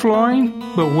for new flooring,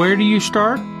 but where do you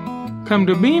start? Come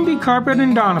to B&B Carpet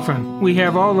in Donovan. We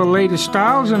have all the latest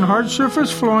styles in hard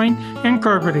surface flooring and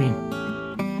carpeting.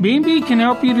 B&B can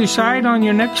help you decide on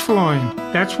your next flooring.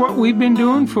 That's what we've been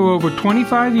doing for over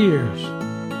 25 years.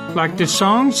 Like the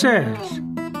song says,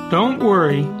 don't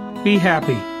worry, be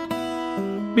happy.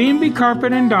 B&B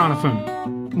Carpet in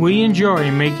Donovan. We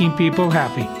enjoy making people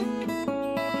happy.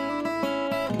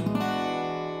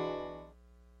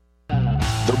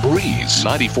 The Breeze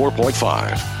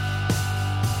 94.5.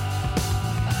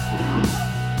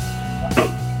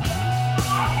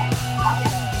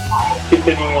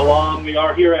 Continuing along, we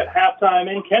are here at halftime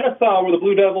in Kenesaw, where the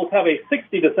Blue Devils have a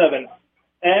 60-7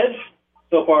 edge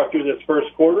so far through this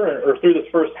first quarter, or through this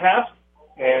first half.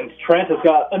 And Trent has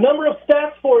got a number of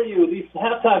stats for you. These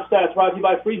halftime stats brought to you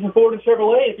by Friesen Ford and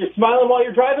Chevrolet. If you're smiling while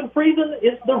you're driving, Friesen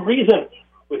is the reason.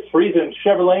 With Friesen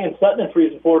Chevrolet and Sutton and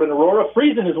Friesen Ford and Aurora,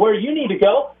 Friesen is where you need to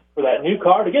go for that new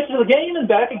car to get you to the game and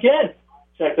back again.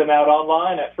 Check them out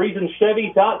online at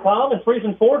FriesenChevy.com and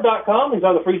FriesenFord.com. These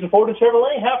are the Friesen Ford and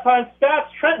Chevrolet halftime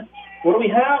stats. Trent, what do we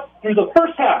have through the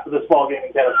first half of this ballgame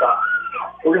in Kenesaw?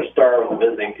 We're going to start with the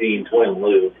visiting team, Twin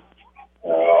Loop.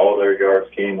 All their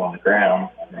yards came on the ground.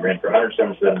 They ran for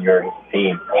 177 yards as a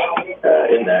team.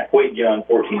 In that, Quade Young,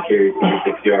 14 carries,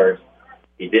 56 yards.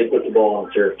 He did put the ball on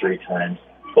the turf 3 times.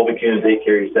 Colby Coons, 8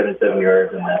 carries, 77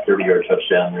 yards, and that 30-yard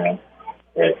touchdown run.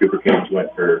 And Cooper Coons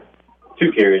went for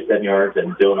 2 carries, 10 yards,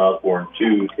 and Dylan Osborne,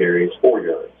 2 carries, 4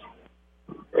 yards.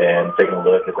 And taking a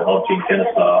look at the home team,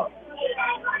 Kenesaw,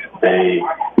 they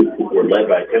were led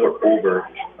by Taylor Colbert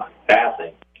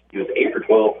passing. He was 8 for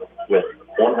 12 with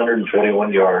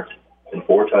 121 yards and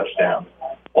 4 touchdowns.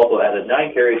 Also added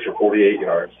 9 carries for 48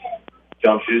 yards.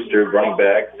 John Schuster, running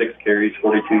back, 6 carries,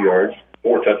 42 yards,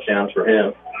 4 touchdowns for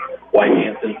him. White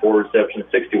Hansen, 4 receptions,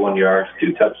 61 yards,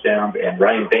 2 touchdowns. And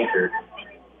Ryan Bankert,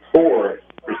 4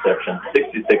 receptions,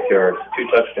 66 yards, 2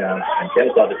 touchdowns. And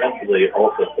Kenesaw defensively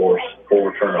also forced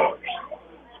 4 turnovers.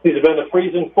 These have been the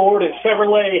Friesen Ford and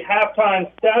Chevrolet halftime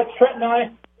stats. Trent and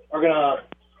I are going to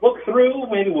look through,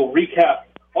 maybe we'll recap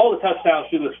all the touchdowns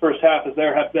through this first half, as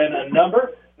there have been a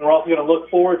number. And we're also going to look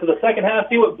forward to the second half,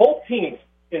 see what both teams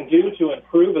can do to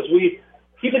improve as we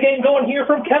keep the game going here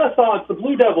from Kenesaw. It's the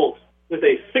Blue Devils with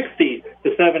a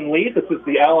 60-7 lead. This is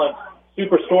the Allen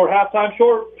Superstore halftime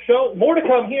show. More to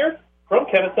come here from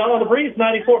Kenesaw on the Breeze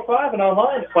 94.5 and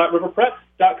online at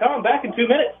PlatteRiverPreps.com. Back in 2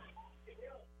 minutes.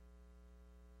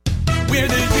 Where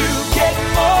do you get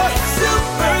more?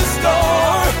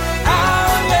 Superstore.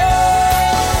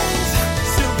 Allen's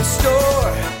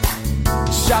Superstore.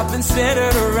 Shopping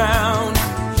centered around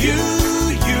you.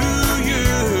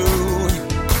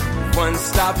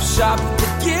 One-stop shop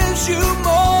that gives you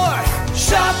more.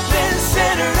 Shopping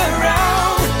centered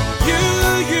around you.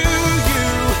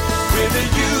 Where do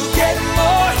you get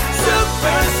more?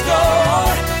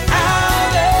 Superstore.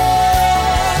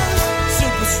 Allen's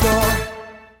Superstore.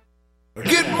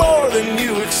 Get more than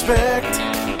you expect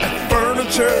at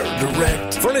Furniture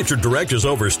Direct. Furniture Direct is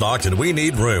overstocked and we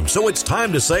need room, so it's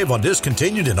time to save on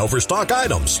discontinued and overstock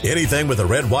items. Anything with a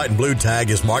red, white, and blue tag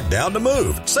is marked down to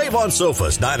move. Save on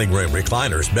sofas, dining room,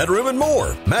 recliners, bedroom, and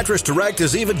more. Mattress Direct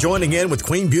is even joining in with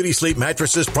Queen Beauty Sleep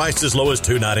mattresses priced as low as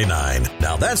 $2.99.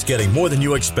 Now that's getting more than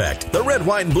you expect. The red,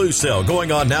 white, and blue sale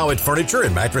going on now at Furniture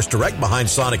and Mattress Direct behind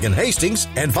Sonic and Hastings,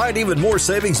 and find even more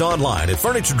savings online at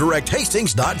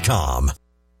FurnitureDirectHastings.com.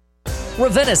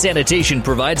 Ravenna Sanitation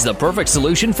provides the perfect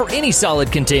solution for any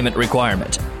solid containment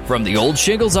requirement. From the old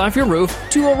shingles off your roof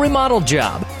to a remodel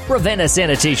job, Ravenna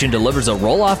Sanitation delivers a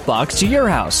roll-off box to your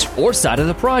house or side of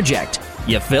the project.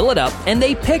 You fill it up and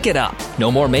they pick it up.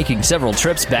 No more making several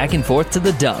trips back and forth to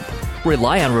the dump.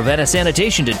 Rely on Ravenna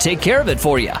Sanitation to take care of it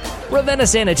for you. Ravenna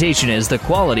Sanitation is the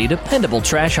quality, dependable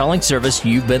trash hauling service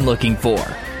you've been looking for.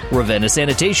 Ravenna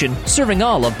Sanitation, serving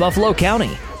all of Buffalo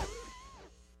County.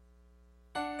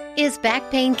 Is back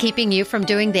pain keeping you from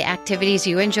doing the activities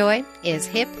you enjoy? Is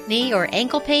hip, knee, or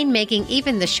ankle pain making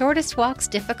even the shortest walks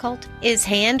difficult? Is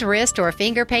hand, wrist, or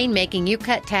finger pain making you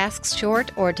cut tasks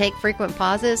short or take frequent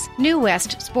pauses? New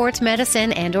West Sports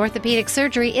Medicine and Orthopedic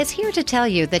Surgery is here to tell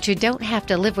you that you don't have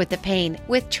to live with the pain.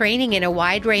 With training in a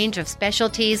wide range of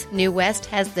specialties, New West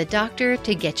has the doctor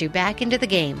to get you back into the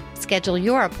game. Schedule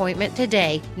your appointment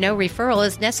today. No referral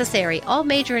is necessary. All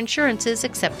major insurances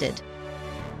accepted.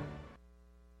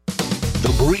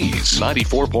 The Breeze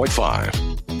 94.5.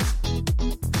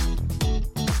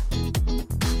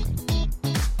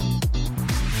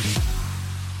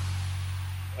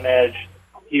 An edge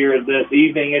here this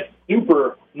evening. It's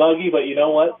super muggy, but you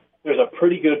know what? There's a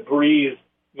pretty good breeze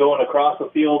going across the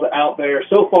field out there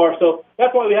so far. So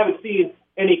that's why we haven't seen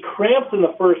any cramps in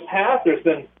the first half. There's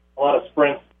been a lot of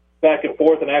sprints back and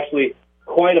forth and actually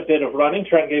quite a bit of running.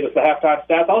 Trent gave us the halftime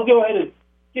stats. I'll go ahead and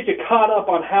get you caught up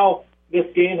on how this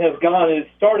game has gone. It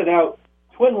started out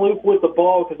Twin Loup with the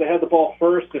ball because they had the ball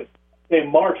first, and they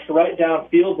marched right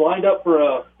downfield, lined up for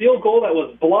a field goal that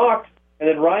was blocked, and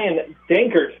then Ryan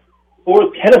Dankert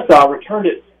for Kenesaw returned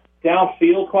it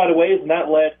downfield quite a ways, and that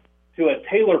led to a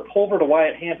Taylor Pulver to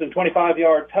Wyatt Hanson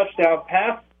 25-yard touchdown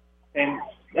pass. And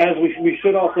as we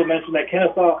should also mention that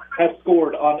Kenesaw has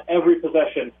scored on every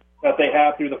possession that they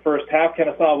have through the first half.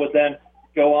 Kenesaw would then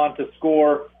go on to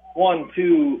score 1,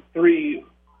 2, 3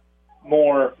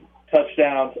 more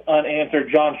touchdowns unanswered.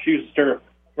 John Schuster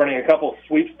running a couple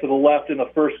sweeps to the left in the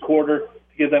first quarter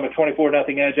to give them a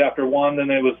 24-0 edge after one.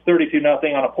 Then it was 32-0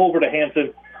 on a Pulver to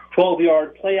Hanson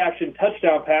 12-yard play-action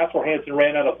touchdown pass where Hanson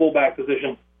ran out of fullback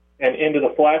position and into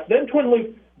the flats. Then Twin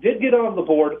Loup did get on the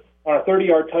board on a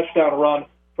 30-yard touchdown run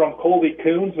from Colby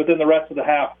Coons, but then the rest of the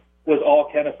half was all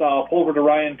Kenesaw. Pulver to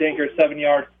Ryan Dankert,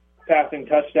 7-yard passing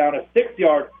touchdown, a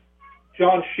 6-yard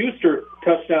John Schuster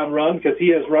touchdown run because he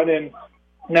has run in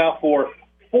now for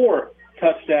 4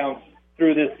 touchdowns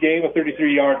through this game, a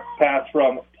 33-yard pass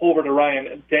from Pulver to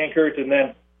Ryan Dankert, and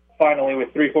then finally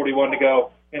with 3:41 to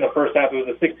go in the first half, it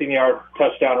was a 16-yard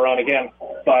touchdown run again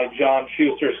by John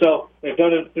Schuster. So they've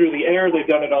done it through the air, they've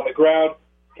done it on the ground.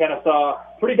 Kenesaw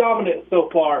pretty dominant so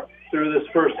far through this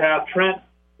first half. Trent,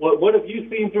 what have you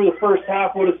seen through the first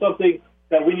half? What is something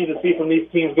that we need to see from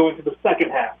these teams going to the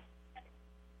second half?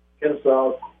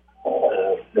 Kenesaw,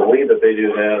 the lead that they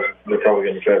do have, they're probably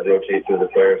going to try to rotate through the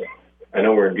players. I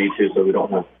know we're in D2, so we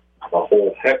don't have a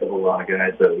whole heck of a lot of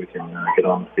guys that we can get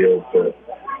on the field, but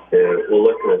we'll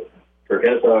look for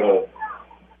Kenesaw to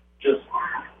just,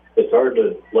 it's hard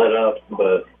to let up,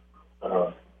 but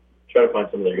try to find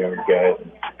some of their younger guys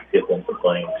and get them some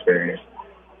playing experience.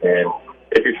 And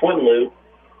if you're Twin Loup,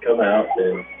 come out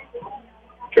and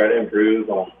try to improve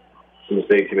on some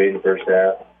mistakes you made in the first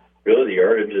half. Really, the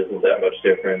yardage isn't that much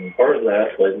different. Part of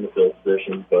that plays in the field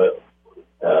position, but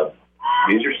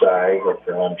use your size up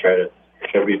front. Try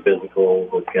to be physical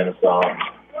with Kenesaw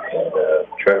and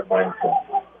try to find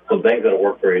some things that'll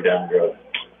work for you down the road.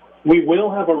 We will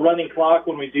have a running clock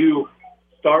when we do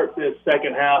start this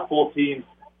second half. Full teams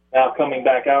now coming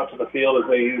back out to the field as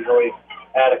they usually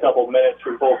add a couple minutes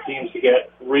for both teams to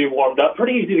get re-warmed up.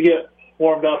 Pretty easy to get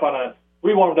re-warmed up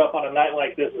on a night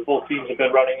like this as both teams have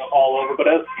been running all over. But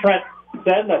as Trent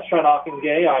said, that's Trent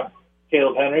Ockengay. I'm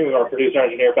Caleb Henry. We have our producer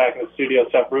engineer back in the studio,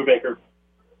 Seth Brubaker.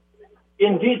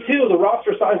 In D2, the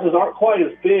roster sizes aren't quite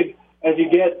as big as you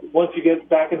get once you get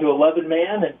back into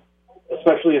 11-man, and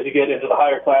especially as you get into the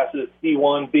higher classes,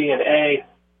 C1, B, and A.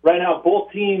 Right now,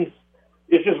 both teams,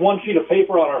 it's just one sheet of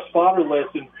paper on our spotter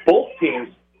list, and both teams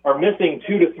are missing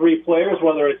 2 to 3 players,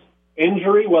 whether it's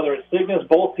injury, whether it's sickness.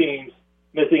 Both teams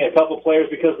missing a couple players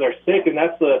because they're sick, and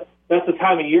that's the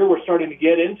time of year we're starting to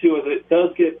get into as it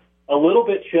does get a little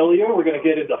bit chillier. We're going to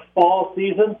get into fall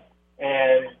season,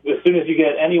 and as soon as you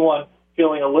get anyone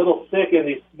feeling a little sick in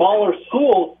these smaller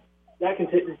schools, that can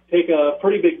take a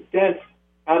pretty big dent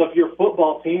out of your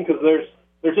football team because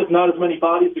there's just not as many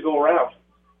bodies to go around.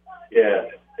 Yeah,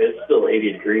 it's still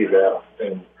 80 degrees out,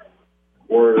 and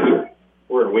we're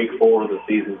in week 4 of the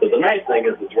season. But the nice thing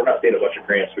is we're not seeing a bunch of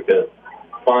cramps because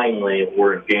finally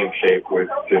we're in game shape. We've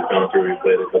just gone through, we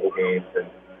played a couple games, and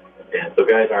so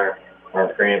guys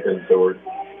aren't cramping. So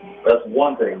that's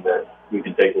one thing that we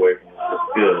can take away from this that's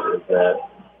good is that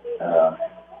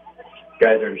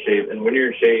guys are in shape. And when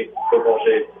you're in shape, football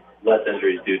shape, less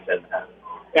injuries do tend to happen.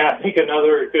 Yeah, I think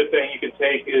another good thing you can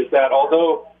take is that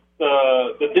although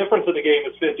the difference in the game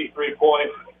is 53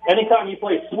 points, anytime you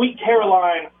play Sweet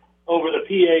Caroline over the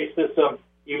PA system,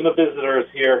 even the visitors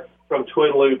here from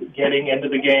Twin Loup getting into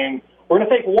the game. We're going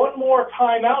to take one more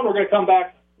timeout, and we're going to come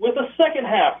back with the second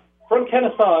half from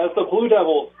Kenesaw as the Blue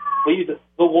Devils lead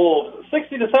the Wolves.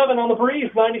 60-7 on the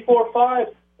Breeze, 94.5,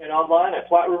 and online at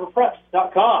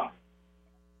PlatteRiverPreps.com.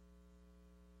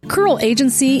 Curl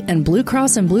Agency and Blue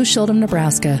Cross and Blue Shield of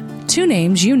Nebraska. Two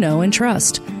names you know and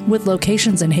trust. With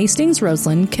locations in Hastings,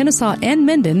 Roseland, Kenesaw, and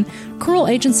Minden, Curl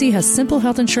Agency has simple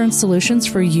health insurance solutions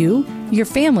for you, your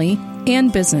family,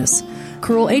 and business.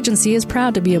 Curl Agency is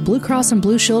proud to be a Blue Cross and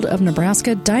Blue Shield of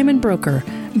Nebraska Diamond Broker.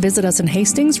 Visit us in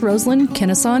Hastings, Roseland,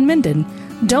 Kenesaw, and Minden.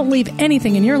 Don't leave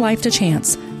anything in your life to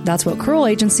chance. That's what Curl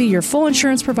Agency, your full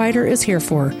insurance provider, is here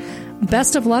for.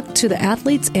 Best of luck to the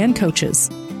athletes and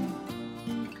coaches.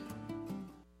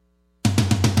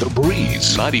 The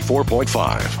Breeze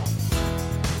 94.5.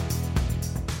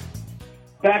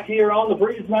 Back here on the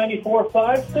Breeze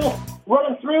 94.5, still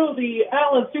running through the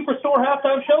Allen Superstore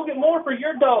halftime show. Get more for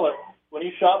your dollar when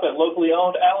you shop at locally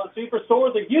owned Allen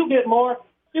Superstore. The You Get More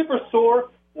Superstore,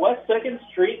 West 2nd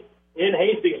Street in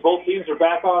Hastings. Both teams are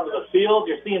back onto the field.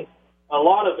 You're seeing a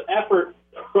lot of effort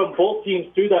from both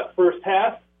teams through that first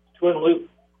half. Twin Loop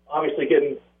obviously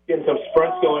getting some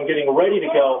sprints going, getting ready to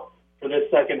go for this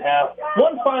second half.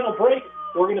 One final break.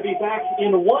 We're going to be back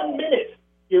in 1 minute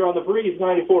here on the Breeze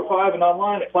 94.5 and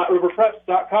online at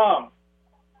PlatteRiverPreps.com.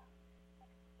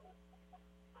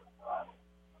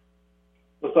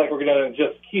 Looks like we're going to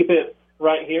just keep it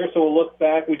right here, so we'll look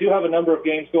back. We do have a number of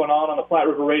games going on the Platte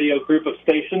River Radio group of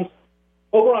stations.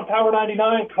 Over on Power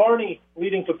 99, Kearney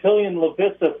leading Papillion La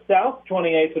Vista South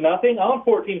 28-0. On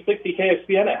 1460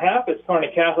 KXPN at half, it's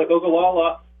Kearney Catholic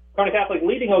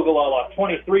leading Ogallala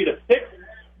 23-6.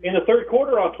 In the third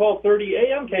quarter on 1230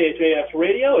 AM KHAS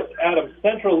Radio, it's Adams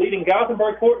Central leading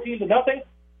Gothenburg 14-0.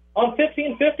 On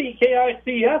 1550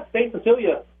 KICS, St.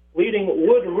 Cecilia leading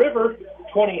Wood River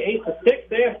 28-6.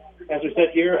 And as we said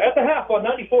here at the half on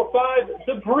 94.5,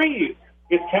 The Breeze,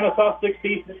 it's Kenesaw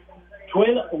 60,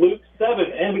 Twin Loop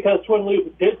 7. And because Twin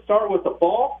Loop did start with the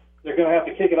ball, they're going to have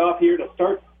to kick it off here to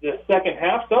start this second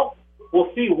half. So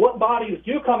we'll see what bodies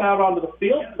do come out onto the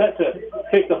field. Set to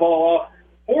kick the ball off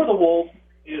for the Wolves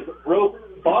is Rope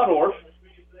Bodorf.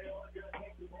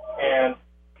 And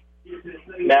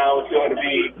now it's going to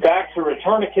be back to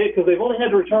return a kick because they've only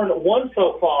had to return one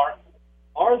so far,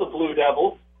 are the Blue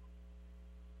Devils.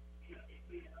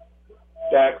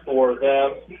 Back for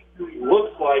them.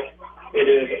 Looks like it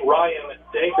is Ryan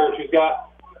Dankert who's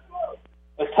got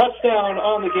a touchdown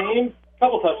on the game,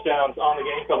 couple touchdowns on the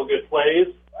game, couple good plays.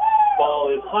 Ball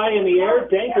is high in the air.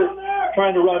 Dankert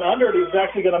trying to run under it. He was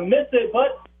actually going to miss it,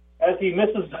 but as he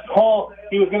misses the ball,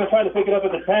 he was going to try to pick it up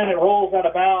at the 10. It rolls out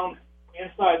of bounds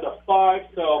inside the 5.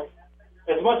 So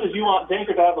as much as you want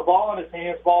Dankert to have the ball in his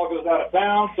hands, ball goes out of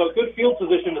bounds. So good field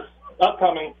position is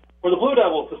upcoming for the Blue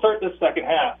Devils to start this second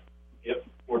half. Yep,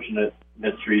 fortunate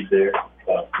misread there.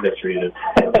 Misread it.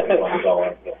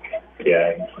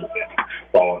 Yeah,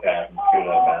 ball pass and shoot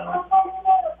out of bounds.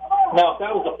 Now, if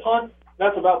that was a punt,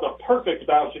 that's about the perfect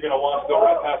bounce you're going to want to go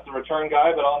right past the return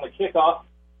guy. But on the kickoff,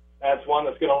 that's one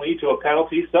that's going to lead to a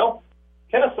penalty. So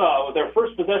Kenesaw, with their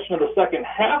first possession of the second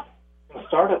half, going to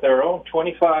start at their own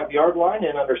 25-yard line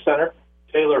in under center.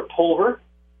 Taylor Pulver,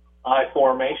 I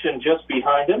formation just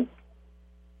behind him.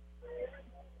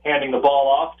 Handing the ball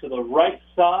off to the right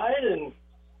side and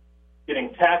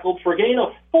getting tackled for a gain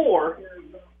of 4.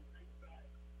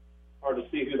 Hard to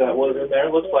see who that was in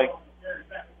there. Looks like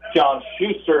John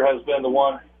Schuster has been the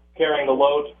one carrying the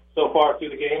load so far through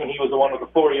the game, and he was the one with the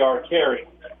 4-yard carry.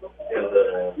 Yeah,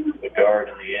 the guard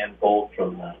in the end pulled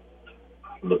from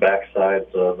the backside,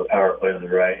 so the power play to the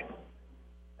right.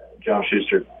 John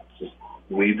Schuster just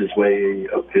weaved his way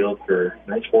upfield for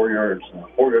nice 4 yards.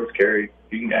 4 yards carry,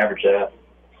 you can average that.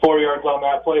 4 yards on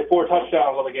that play, 4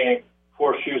 touchdowns on the game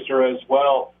for Schuster as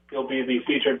well. He'll be the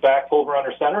featured back, Pulver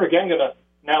under center. Again, going to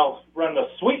now run the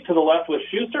sweep to the left with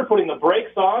Schuster, putting the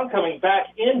brakes on, coming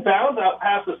back inbounds, out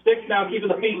past the sticks, now keeping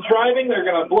the feet driving. They're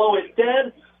going to blow it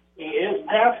dead. He is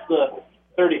past the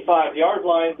 35-yard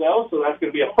line, though, so that's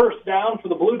going to be a first down for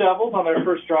the Blue Devils on their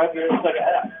first drive here in the second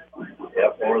half.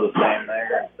 Yep, more of the same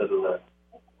there. Instead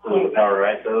of the power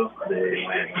right, though, they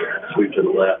sweep to the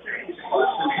left.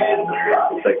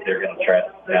 Looks like they're going to try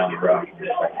to down the rock in the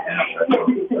second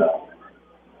half.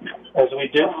 As we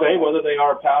did say, whether they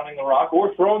are pounding the rock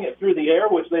or throwing it through the air,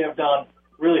 which they have done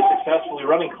really successfully,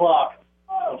 running clock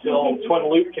until Twin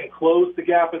Loop can close the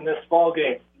gap in this ball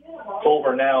game.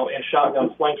 Culver now in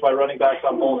shotgun, flanked by running backs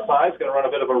on both sides, going to run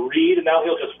a bit of a read, and now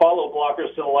he'll just follow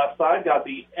blockers to the left side, got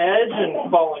the edge and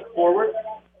falling forward.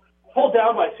 Pulled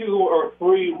down by 2 or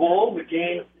 3 Wolves, a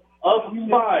gain of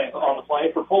 5 on the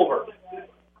play for Culver.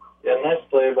 Yeah, nice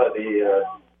play by the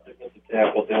defensive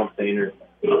tackle down center.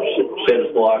 Shed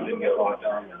his block, didn't get locked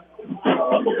on.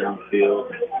 Tumbled down the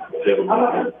field. Able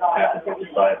to happen to the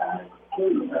sideline.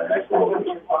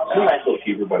 Nice little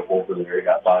keeper by Fulford there. He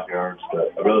got 5 yards,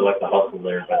 but I really like the hustle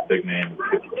there by the big man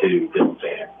with 52. Didn't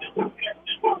stand.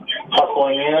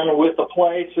 Hustling in with the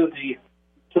play to the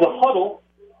huddle.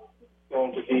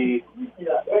 Going to be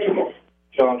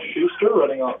John Schuster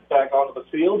running back onto the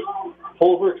field.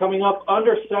 Pulver coming up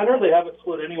under center. They haven't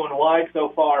split anyone wide so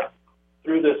far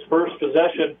through this first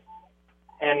possession.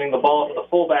 Handing the ball to the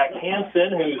fullback,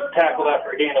 Hansen, who's tackled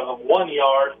after a gain of 1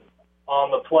 yard on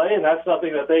the play, and that's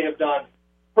something that they have done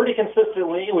pretty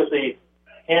consistently with the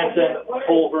Hansen,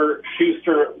 Pulver,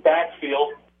 Schuster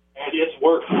backfield, and it's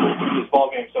worked through this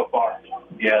ball game so far.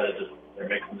 Yeah, they're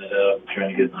mixing it up,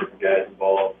 trying to get different guys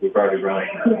involved. We've already run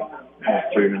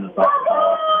 3 minutes off the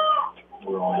clock.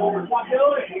 We're only on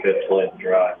the 5th play of the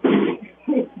drive.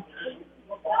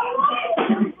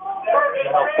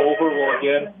 Now Pulver will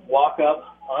again walk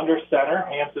up under center.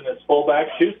 Hansen is fullback.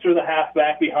 Schuster, the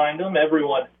halfback, behind him.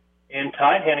 Everyone in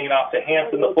tight, handing it off to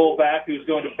Hansen, the fullback, who's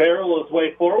going to barrel his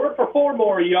way forward for 4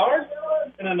 more yards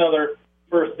and another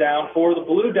first down for the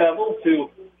Blue Devils, who,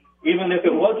 even if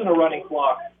it wasn't a running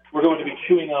clock, we're going to be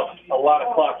chewing up a lot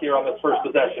of clock here on this first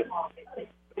possession.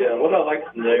 Yeah, what I like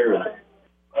there is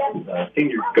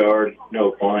senior guard,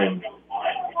 Noah Klein.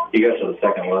 He got to the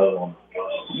second level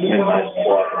and nice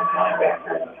block on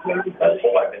linebacker. That's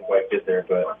why I didn't quite get there,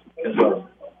 but it's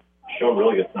showing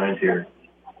really good signs here.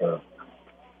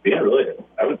 Yeah, really,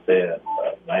 I would say a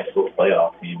nice little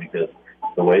playoff team because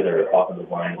the way their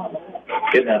offensive line is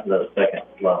getting out to that second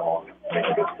level and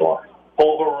making good blocks.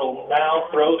 Pulver will now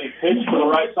throw the pitch to the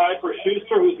right side for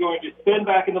Schuster, who's going to spin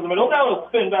back into the middle. Now he'll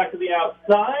spin back to the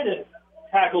outside and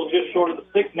tackle just short of the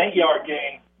 6 and 8 yard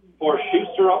gain for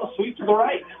Schuster on the sweep to the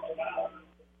right.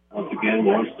 Once again,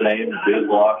 one same, good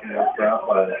blocking up front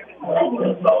by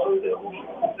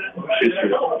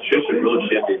Schuster really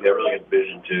shifted. He had really good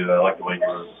vision, too. I like the way he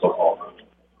runs football.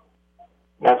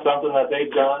 That's something that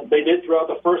they've done. They did throughout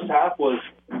the first half was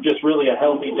just really a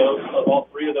healthy dose of all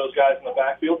 3 of those guys in the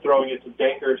backfield, throwing it to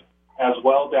Dankert as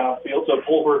well downfield. So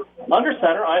Pulver under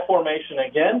center, I formation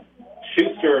again.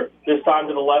 Schuster this time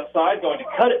to the left side, going to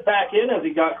cut it back in as he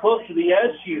got close to the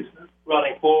edge. He's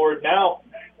running forward now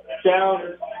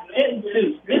down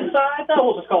into this side. No,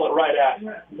 we'll just call it right at,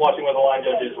 watching where the line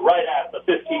judge is, right at the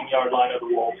 15-yard line of the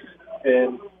Wolves.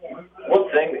 And one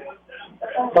thing,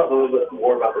 talk a little bit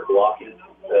more about the blocking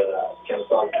that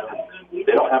Kenesaw does.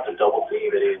 They don't have to double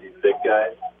team any of these big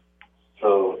guys,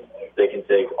 so they can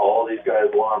take all these guys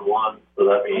one-on-one. So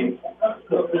that means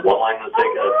one lineman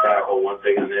taking a tackle, one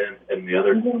taking it in, and the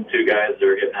other 2 guys that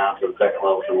are getting out to the second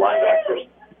level to linebackers.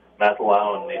 That's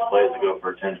allowing these plays to go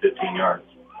for 10, 15 yards.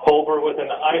 Pulver with an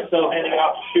ISO, handing it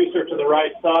off to Schuster to the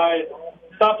right side.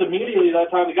 Stopped immediately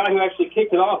that time. The guy who actually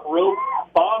kicked it off, Rope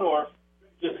Bodorf,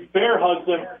 just bear hugs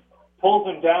him, pulls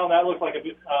him down. That looks like a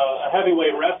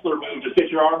heavyweight wrestler move. Just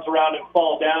get your arms around him,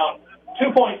 fall down.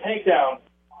 2-point takedown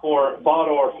for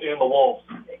Bodorf and the Wolves.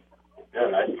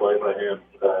 Yeah, nice play by him.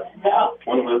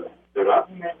 One of them, they're not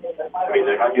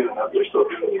giving up. They're still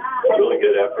doing a really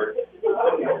good effort. They're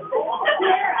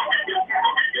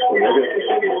going to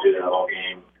continue to do that all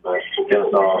game. But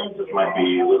Kenesaw just might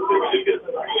be a little bit too good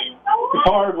tonight. It's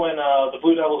hard when the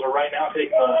Blue Devils are right now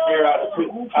taking the air out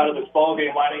of this ball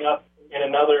game, lining up in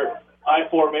another I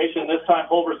formation. This time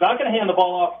Pulver's not going to hand the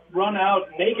ball off, run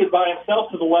out naked by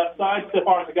himself to the left side. Stiff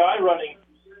arms the guy running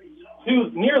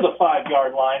near the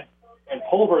 5-yard line. And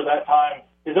Pulver that time,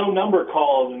 his own number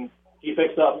called, and he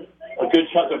picks up a good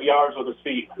chunk of yards with his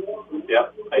feet.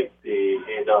 Yep, the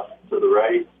handoff to the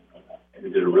right. And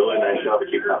he did a really nice job of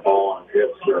keeping that ball on his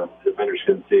hips so defenders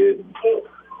couldn't see it.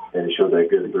 And he showed that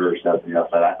good burst out to the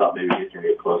outside. I thought maybe he's going to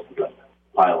get close to the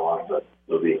pylon, but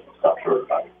it'll be stopped short of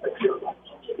about 6 yards.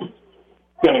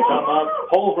 Going to come up.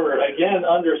 Pulver again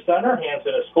under center.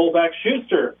 Hansen is fullback.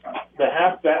 Schuster, the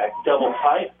halfback, double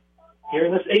tight. Here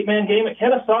in this 8-man game at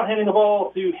Kenesaw, handing the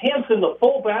ball to Hansen, the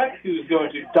fullback, who's going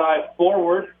to dive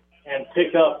forward and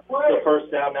pick up the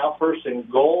first down. Now 1st and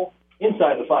goal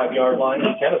inside the 5-yard line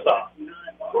in Kenesaw.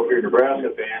 Well, if you're a Nebraska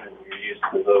fan and you're used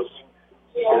to those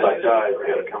fullback guys, you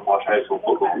got to come watch high school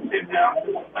football team now.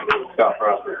 I mean, Scott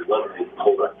Prosper eliminated the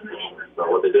fullback position. So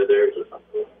what they did there is just a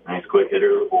nice quick hitter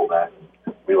to the fullback.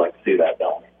 We like to see that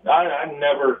down. I'm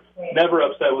never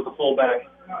upset with the fullback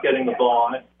getting the ball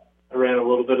on it. I ran a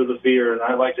little bit of the veer, and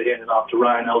I like to hand it off to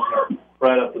Ryan Elsner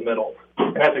right up the middle.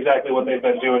 And that's exactly what they've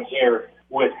been doing here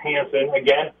with Hansen.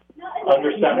 Again,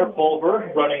 under center,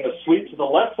 Pulver running the sweep to the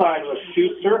left side with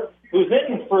Schuster, who's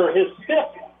in for his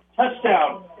 5th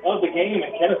touchdown of the game.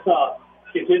 And Kenesaw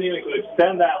continuing to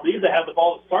extend that lead. They have the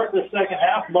ball to start the second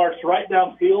half, marched right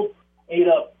downfield, ate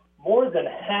up more than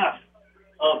half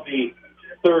of the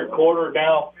third quarter.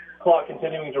 Now Clock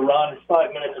continuing to run,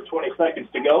 5 minutes and 20 seconds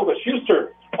to go. But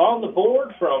Schuster on the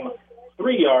board from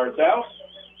 3 yards out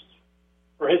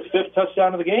for his 5th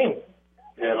touchdown of the game.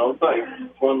 Yeah, it looks like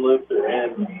Twin Luther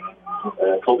and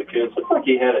Colby Coons looked like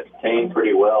he had it contained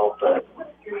pretty well, but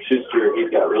Schuster, he's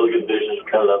got really good vision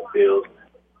to cut it upfield.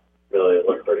 Really, it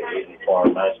looked pretty easy for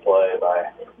him. Nice play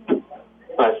by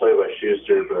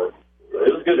Schuster, but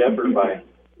it was a good effort by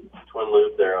Twin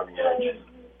Loop there on the edge.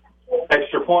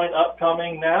 Extra point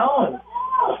upcoming now, and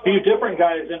a few different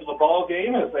guys into the ball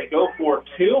game as they go for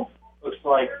 2. Looks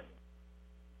like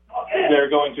they're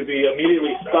going to be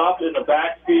immediately stopped in the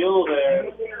backfield,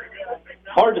 and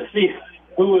hard to see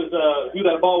who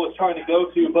that ball was trying to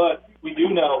go to, but we do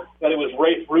know that it was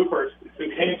Rafe Rupert who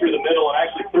came through the middle and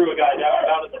actually threw a guy down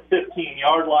about at the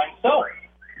 15-yard line. So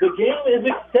the game is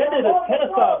extended as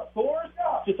Kenesaw scores.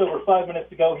 Just over 5 minutes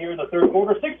to go here in the third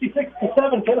quarter.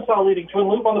 66-7, Kenesaw leading Twin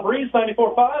Loop on the Breeze,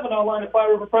 94.5, and online at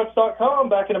FireRiverPreps.com.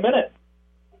 Back in a minute.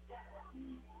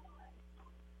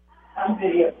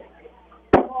 Video.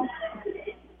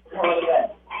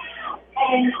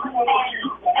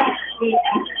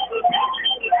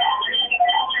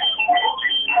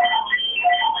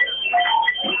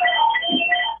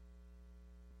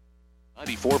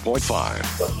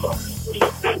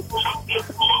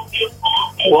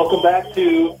 94.5. Welcome back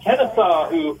to Kenesaw,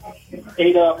 who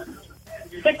ate up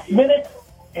 6 minutes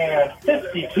and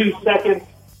 52 seconds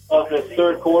of this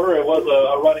third quarter. It was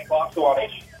a running clock, so on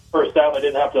each first down, they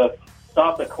didn't have to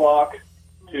stop the clock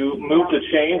to move the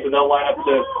chains, and they'll line up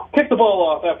to kick the ball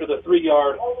off after the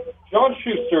 3-yard John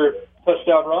Schuster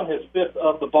touchdown run, his 5th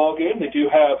of the ball game. They do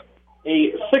have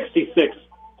a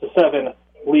 66-7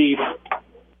 lead.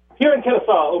 Here in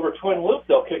Kenesaw over Twin Loop,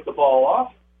 they'll kick the ball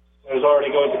off. There's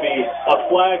already going to be a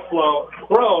flag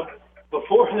thrown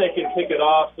before they can kick it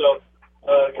off, so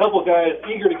a couple guys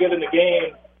eager to get in the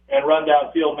game and run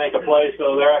downfield, make a play,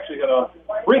 so they're actually going to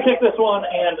re-kick this one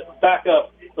and back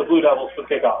up the Blue Devils for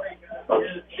kickoff. I was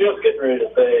just getting ready to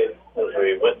say, as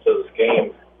we went to this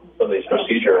game, some of these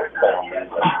procedure penalties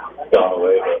have gone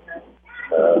away, but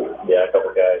a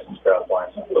couple guys cross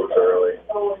lines some folks early.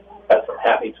 Had some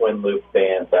happy Twin Loop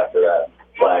fans after that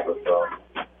flag was thrown.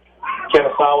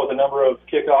 Kenesaw with a number of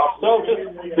kickoffs, so just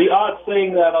the odds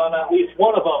saying that on at least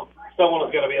one of them, someone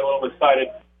is going to be a little excited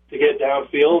to get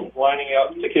downfield. Lining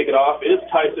up to kick it off is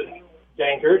Tyson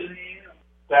Dankert.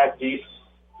 Back deep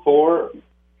for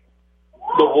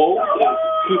the Wolves is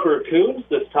Cooper Coons.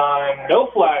 This time, no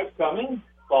flags coming.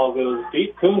 Ball goes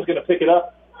deep. Coons going to pick it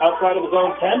up outside of his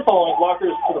own 10, following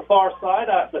blockers to the far side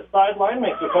at the sideline.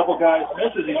 Makes a couple guys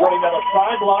miss as he's running down the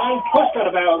sideline. Pushed out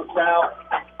of bounds now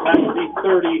at the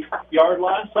 30-yard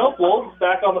line. So Wolves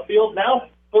back on the field now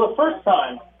for the first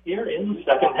time here in the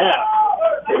second half.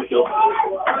 Only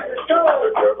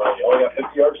got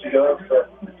 50 yards to go, so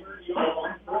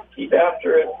keep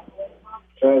after it.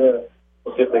 We'll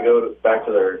see if they go back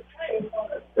to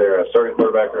their starting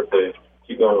quarterback, or if they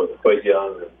keep going with Quaid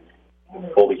Young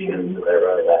and Colby Coons, and they're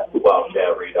running that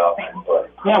wildcat read offense.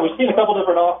 Yeah, we've seen a couple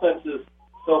different offenses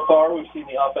so far. We've seen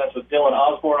the offense with Dylan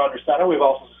Osborne under center. We've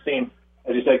also seen,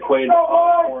 as you said, Quaid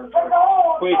Young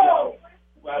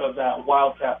out of that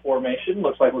wildcat formation.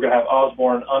 Looks like we're going to have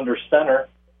Osborne under center.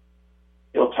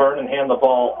 He'll turn and hand the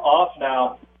ball off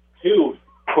now to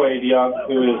Quaid Young,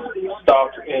 who is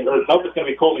stopped in, or nope, it's going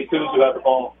to be Colby Coons who had the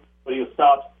ball, but he was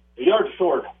stopped a yard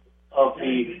short of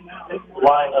the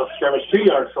line of scrimmage, 2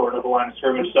 yards short of the line of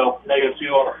scrimmage, so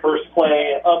 -2 on the first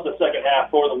play of the second half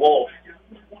for the Wolves.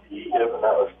 Yep, and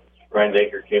that was Ryan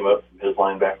Daker came up from his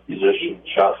linebacker position,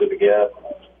 shot through the gap.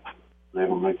 They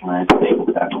were making a nice ankle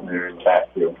tackle there in the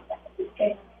backfield.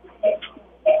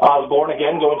 Osborne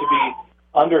again going to be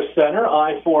under center,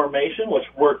 I formation, which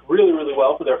worked really, really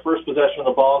well for their first possession of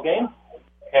the ball game.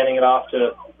 Handing it off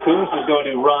to Coons, who's going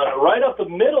to run right up the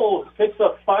middle, picks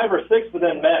up 5 or 6, but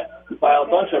then met by a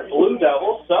bunch of Blue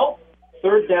Devils. So,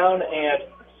 3rd down and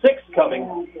 6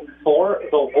 coming for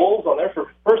the Wolves on their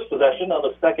first possession of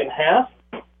the second half.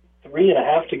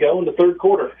 3.5 to go in the third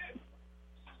quarter.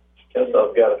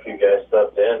 Kenesaw's got a few guys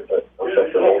subbed in, but looks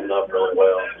like they're holding up really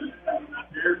well.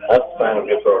 That's a sign of a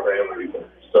good program where you can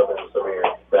sub in some of your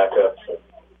backups and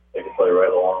they can play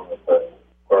right along with the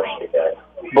varsity guys.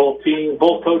 Both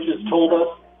coaches told us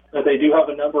that they do have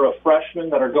a number of freshmen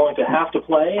that are going to have to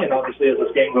play, and obviously as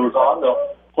this game goes on,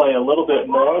 they'll play a little bit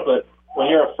more, but when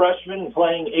you're a freshman and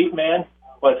playing 8-man,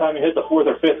 by the time you hit the 4th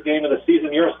or 5th game of the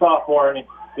season, you're a sophomore, and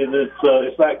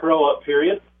it's that grow-up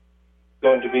period.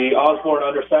 Going to be Osborne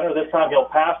under center. This time he'll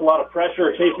pass, a lot of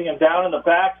pressure, chasing him down in the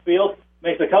backfield.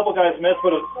 Makes a couple guys miss,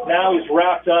 but now he's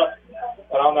wrapped up.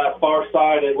 And on that far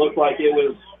side, it looked like it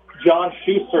was John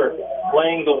Schuster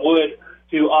laying the wood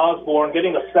to Osborne,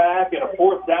 getting a sack and a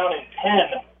 4th down and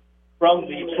 10 from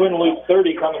the Twin Loop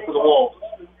 30 coming for the Wolves.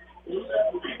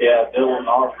 Yeah, Dylan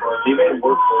Osborne, he made it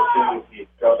work for it, too. He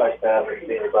got back fast, didn't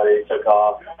see anybody, took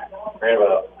off, ran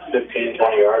about 15,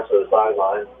 20 yards to the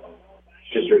sideline.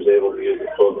 Schuster was able to use his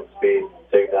closing speed,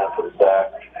 take that for the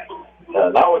sack.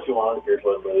 Not what you want if you're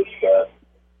Twin Loops, but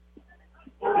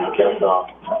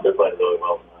Kenesaw, they're playing really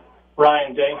well tonight.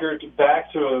 Ryan Dankert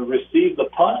back to receive the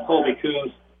punt. Colby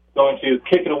Coons going to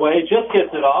kick it away, just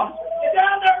gets it off.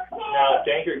 Now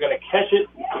Dankert going to catch it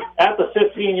at the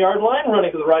 15-yard line,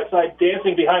 running to the right side,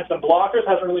 dancing behind some blockers,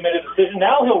 hasn't really made a decision.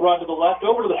 Now he'll run to the left,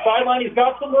 over to the sideline. He's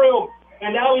got some room,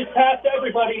 and now he's past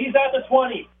everybody. He's at the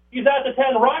 20. He's at the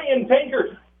 10. Ryan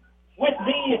Dankert with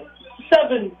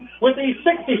the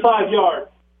 65-yard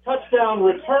touchdown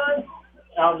return.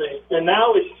 And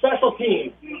now it's special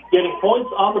teams getting points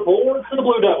on the board for the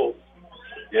Blue Devils.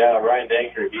 Yeah, Ryan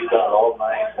Dankert, he's done all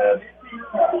night.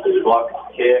 He's blocked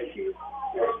his kick. He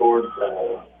scored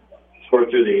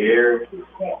through the air. He's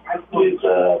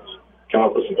come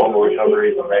up with some fumble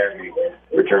recoveries in there. He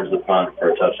returns the punt for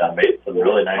a touchdown. Made some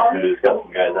really nice moves. Got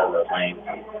some guys out of the lane.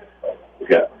 He's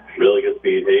got really good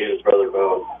speed. He and his brother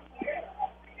both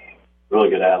really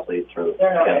good athletes for the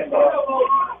Kenesaw.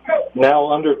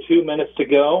 Now under 2 minutes to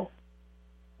go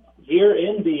here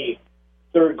in the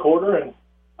third quarter, and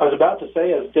I was about to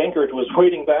say, as Dankert was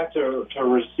waiting back to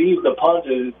receive the punt,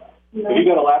 if you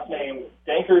got a last name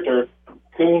Dankert or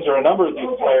Coons or a number of these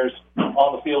players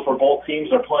on the field for both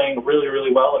teams are playing really,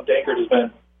 really well, and Dankert has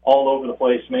been all over the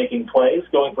place making plays.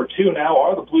 Going for two now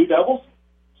are the Blue Devils.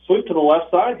 Sweep to the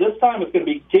left side. This time it's going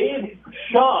to be Gabe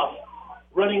Schaaf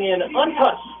running in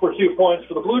untouched for 2 points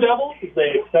for the Blue Devils as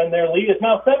they extend their lead. It's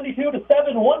now 72-7,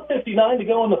 1:59 to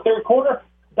go in the third quarter.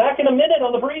 Back in a minute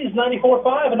on the Breeze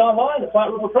 94.5 and online at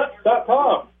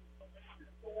FlatRiverPreps.com.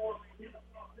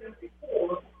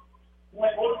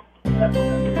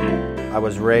 I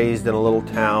was raised in a little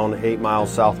town 8 miles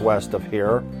southwest of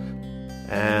here.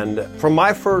 And from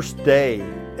my first day,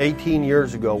 18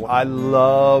 years ago, I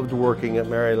loved working at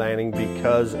Mary Lanning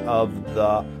because of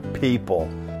the people.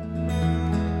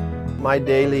 My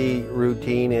daily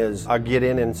routine is I get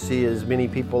in and see as many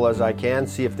people as I can,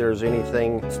 see if there's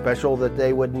anything special that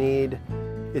they would need.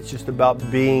 It's just about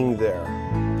being there.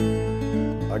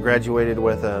 I graduated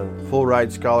with a full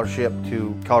ride scholarship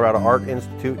to Colorado Art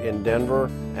Institute in Denver,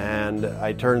 and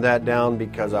I turned that down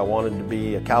because I wanted to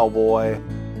be a cowboy.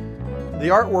 The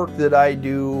artwork that I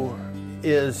do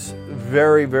is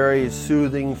very, very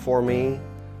soothing for me,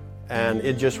 and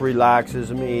it just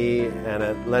relaxes me, and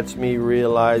it lets me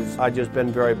realize I've just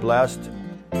been very blessed.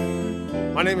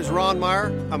 My name is Ron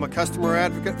Meyer. I'm a customer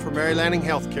advocate for Mary Lanning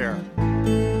Healthcare.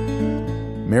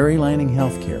 Mary Lanning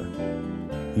Healthcare.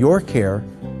 Your care,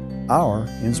 our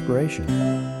inspiration.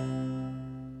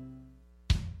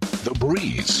 The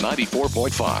Breeze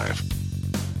 94.5.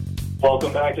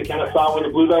 Welcome back to Kenesaw, where the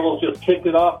Blue Devils just kicked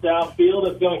it off downfield.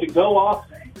 It's going to go off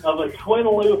of a twin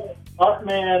loop up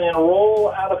man and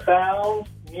roll out of bounds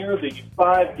near the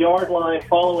 5-yard line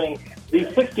following the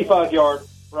 65-yard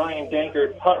Ryan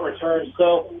Dankert punt return.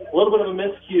 So a little bit of a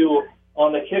miscue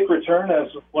on the kick return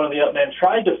as one of the up men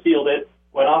tried to field it,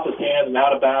 went off his hands and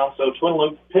out of bounds. So twin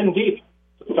loop pinned deep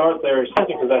to start their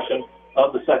second possession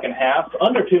of the second half.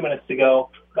 Under 2 minutes to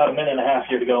go, about a minute and a half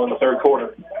here to go in the third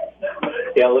quarter.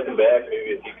 Yeah, looking back,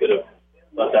 maybe if he could have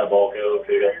let that ball go,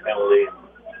 could have got the penalty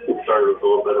and started with a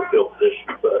little better field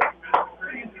position, but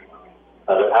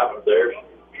it happens there.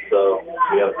 So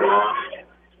we got to come on,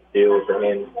 deal with it. I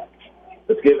mean,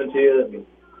 it's given to you and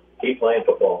keep playing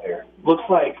football here. Looks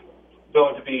like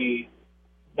going to be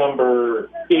number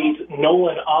 8,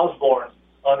 Nolan Osborne,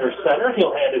 under center.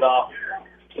 He'll hand it off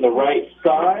to the right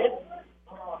side.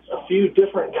 A few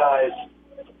different guys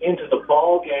into the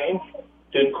ball game.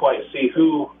 Didn't quite see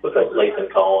who. Looks like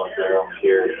Lathan Collins there on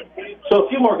here. So a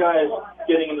few more guys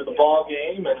getting into the ball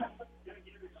game, and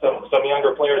some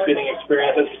younger players getting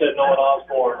experience. As you said, Nolan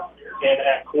Osborne in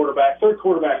at quarterback. Third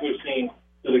quarterback we've seen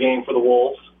through the game for the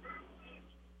Wolves.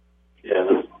 Yeah,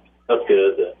 that's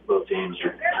good that both teams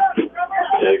are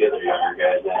getting their younger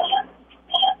guys in,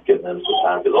 getting them some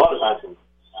time. Because a lot of times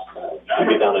when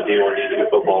you get down to D1, D2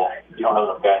 football, you don't have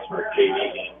enough guys for a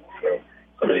JV game. So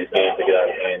some of these games that get out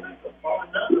of hand,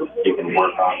 you can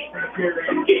work on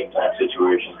some game time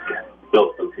situations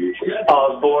built for the future.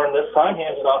 Osborne this time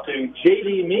hands it off to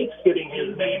J.D. Meeks, getting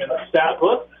his name in the stat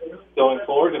book. Going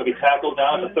forward, going to be tackled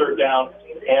down to third down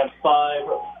and 5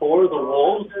 for the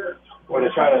Wolves. We're going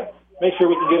to try to make sure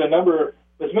we can get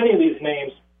as many of these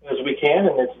names as we can,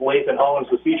 and it's Lathan Hollins,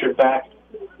 the featured back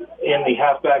in the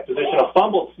halfback position. A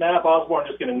fumbled snap. Osborne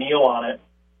just going to kneel on it.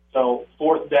 So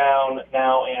 4th down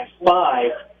now and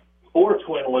 5 for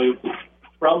Twin Loup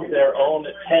from their own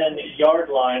 10-yard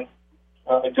line.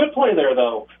 A good play there,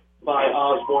 though, by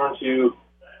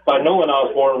Nolan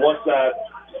Osborne once that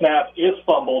snap is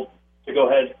fumbled to go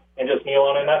ahead and just kneel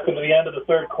on it. And that's going to the end of the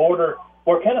third quarter,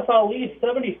 where Kenesaw leads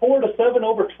 74-7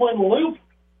 over Twin Loup.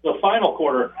 The final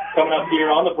quarter coming up here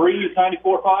on the Breeze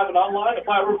 94.5 and online at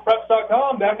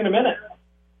FlatRoofPreps.com. Back in a minute.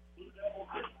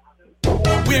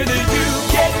 Where do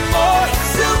you get more?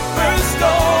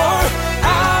 Superstore.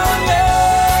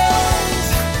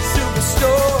 Outlets.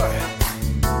 Superstore.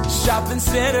 Shopping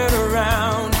centered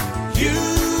around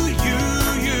you.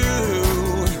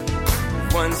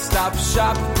 One-stop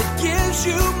shop that gives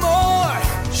you more.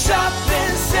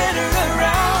 Shopping centered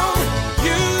around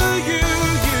you.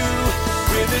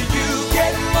 Where do you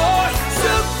get more?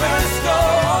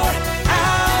 Superstore.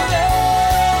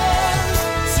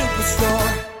 Outlets.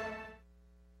 Superstore.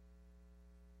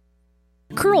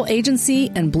 Curl Agency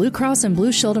and Blue Cross and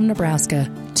Blue Shield of Nebraska.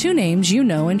 2 names you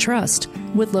know and trust.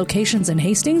 With locations in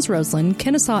Hastings, Roseland,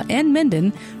 Kenesaw, and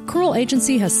Minden, Curl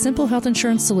Agency has simple health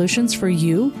insurance solutions for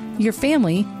you, your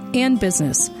family, and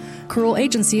business. Curl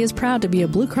Agency is proud to be a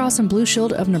Blue Cross and Blue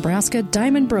Shield of Nebraska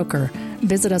Diamond Broker.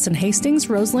 Visit us in Hastings,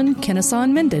 Roseland, Kenesaw,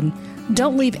 and Minden.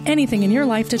 Don't leave anything in your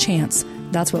life to chance.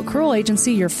 That's what Curl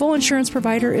Agency, your full insurance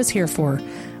provider, is here for.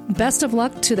 Best of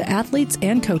luck to the athletes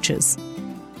and coaches.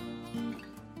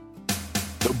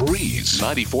 The Breeze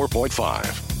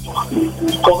 94.5.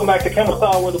 Welcome back to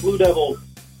Kenesaw, where the Blue Devils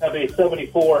have a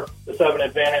 74-7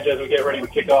 advantage as we get ready to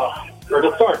kick off, or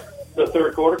to start the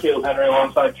third quarter. Caleb Henry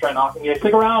alongside Trent Hockenday.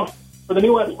 Stick around for the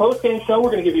New West postgame show.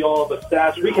 We're going to give you all of the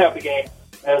stats, recap the game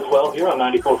as well here on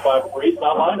 94.5 Breeze,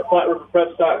 online at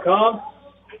FlatRiverPreps.com.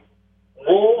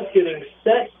 Wolves getting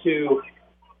set to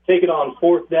take it on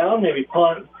 4th down, maybe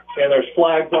punt, and there's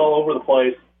flags all over the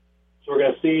place. So we're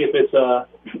going to see if it's,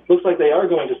 looks like they are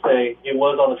going to say it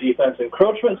was on the defense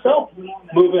encroachment. So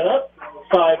moving up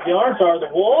 5 yards are the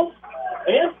Wolves,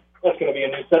 and that's going to be a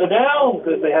new set of downs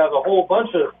because they have a whole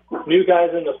bunch of new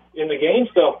guys in the game.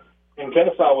 So in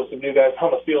Kenesaw with some new guys on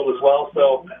the field as well.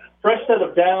 So fresh set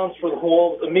of downs for the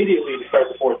Wolves immediately to start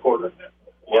the fourth quarter.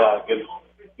 Yeah, good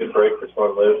break for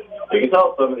Twin Loup. You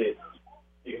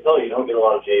can tell you don't get a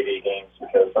lot of JV games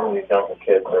because some of these younger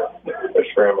kids they're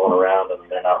scrambling around and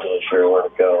they're not really sure where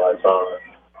to go. I saw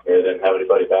they didn't have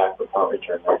anybody back for punt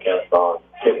return for Kenesaw and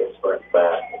kicking sprints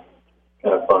back.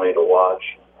 Kind of funny to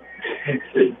watch.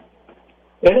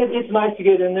 And it's nice to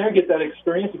get in there, get that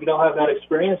experience. If you don't have that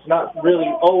experience, not really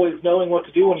always knowing what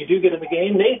to do when you do get in the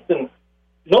game.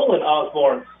 Nolan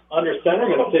Osborne under center,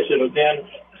 going to pitch it again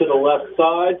to the left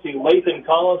side to Lathan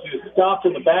Collins, who's stopped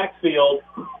in the backfield.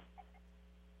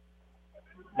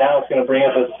 Now it's going to bring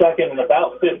up a second and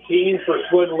about 15 for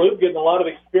Twin Loup, getting a lot of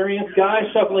experienced guys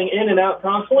shuffling in and out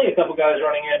constantly. A couple guys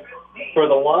running in for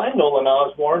the line. Nolan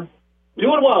Osborne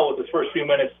doing well with his first few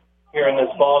minutes here in this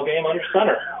ball game under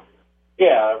center.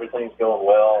 Yeah, everything's going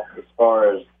well as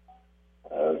far as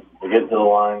they get to the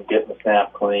line, getting the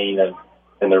snap clean, and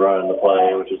they're running the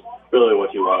play, which is really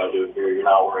what you want to do here. You're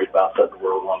not worried about setting the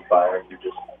world on fire. You're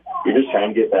just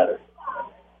trying to get better.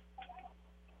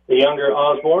 The younger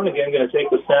Osborne, again, going to take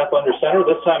the snap under center.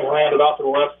 This time he'll hand it off to the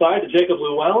left side to Jacob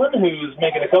Llewellyn, who's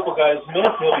making a couple guys miss.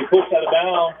 He'll be pushed out of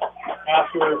bounds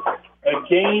after a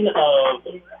gain of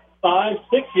 5-6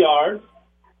 yards.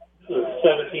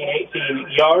 17,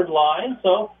 18-yard line.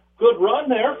 So good run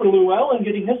there for Llewellyn,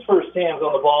 getting his first hands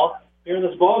on the ball here in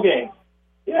this ball game.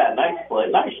 Yeah, nice play.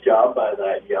 Nice job by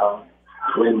that young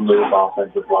Twin Loup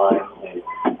offensive line. They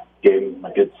gave him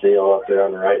a good seal up there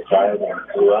on the right side. And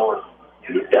Llewellyn,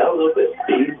 he's got a little bit of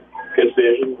speed, good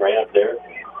vision right up there.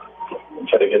 And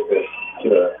try to get to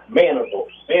the manageable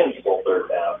third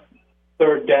down.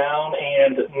 Third down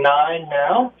and 9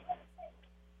 now.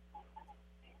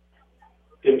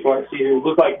 Didn't quite see who.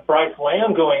 Looked like Bryce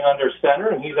Lamb going under center,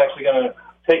 and he's actually going to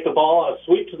take the ball on a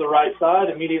sweep to the right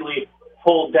side, immediately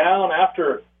pulled down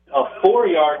after a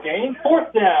 4-yard gain.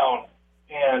 4th down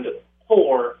and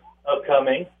 4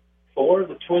 upcoming for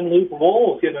the Twin Loup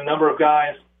Wolves, getting a number of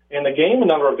guys in the game, a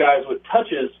number of guys with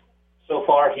touches so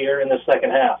far here in the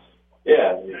second half.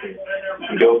 Yeah, you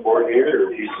can go for it here,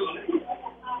 or you can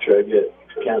try to get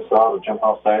Kenesaw to jump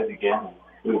off sides again.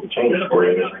 Move the change for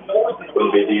you. It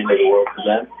wouldn't be the end of the world for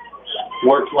them.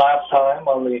 Worked last time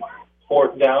on the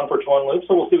 4th down for Twin Loup,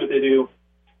 so we'll see what they do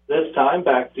this time.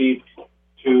 Back deep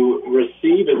to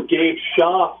receive is Gabe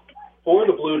Shaw for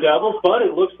the Blue Devils, but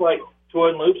it looks like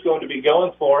Twin Loop's going to be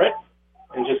going for it,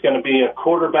 and just going to be a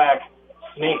quarterback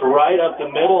sneak right up the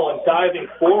middle, and diving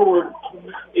forward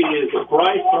is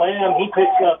Bryce Lamb. He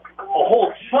picks up a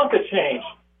whole chunk of change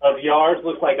of yards.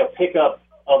 Looks like a pickup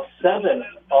of 7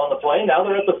 on the play. Now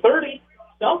they're at the 30.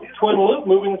 So Twin Loup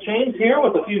moving the chains here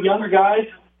with a few younger guys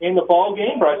in the ball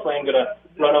game. Bryce Lamb going to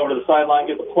run over to the sideline,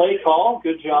 get the play call.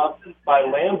 Good job by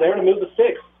Lamb there to move the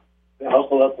 6.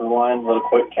 Hustled up the line, let a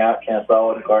quick count. Kenesaw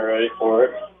wasn't quite ready for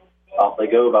it. Off they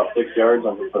go, about 6 yards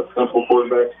on just a simple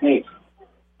quarterback sneak.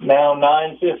 Now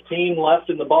 9:15 left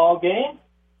in the ball game.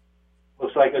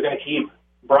 Looks like they're going to keep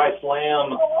Bryce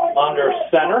Lamb under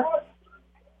center.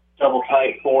 Double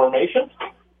tight formation.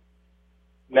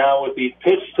 Now with the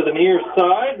pitch to the near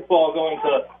side, the ball going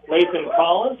to Lathan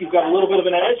Collins. He's got a little bit of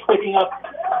an edge, picking up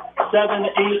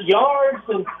 7-8 yards.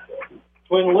 And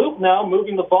Twin Loup now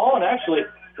moving the ball, and actually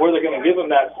where they're going to give him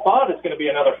that spot, it's going to be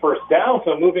another first down.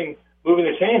 So moving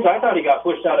the chains. I thought he got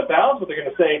pushed out of bounds, but they're going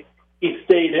to say he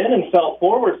stayed in and fell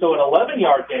forward. So an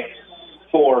 11-yard gain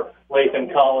for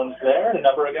Lathan Collins there. And a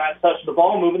number of guys touched the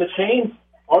ball, moving the chains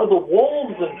are the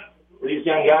Wolves. And these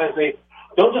young guys, they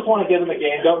don't just want to get in the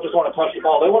game, don't just want to touch the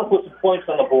ball. They want to put some points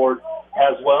on the board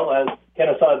as well, as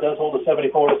Kenesaw does hold a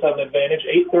 74-7 advantage.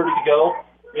 8:30 to go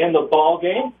in the ball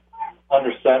game.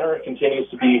 Under center, it continues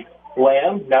to be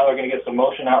Lamb. Now they're going to get some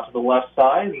motion out to the left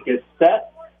side. He gets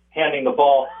set, handing the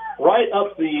ball right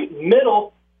up the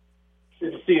middle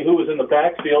to see who was in the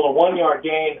backfield. A 1-yard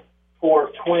gain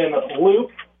for Twin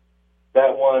Loup.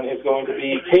 That one is going to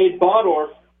be Cade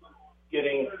Bodorf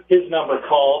getting his number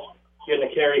called, getting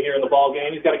a carry here in the ball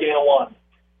game. He's got a gain of 1.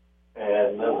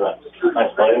 And that was a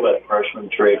nice play by the freshman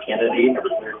Trey Kennedy, number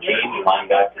 13,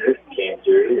 linebacker, came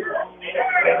through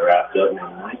and wrapped up.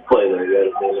 Nice play there,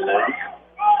 guys.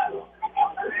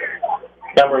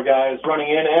 Number of guys running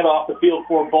in and off the field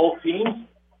for both teams.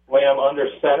 Lamb under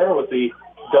center with the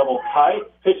double tight,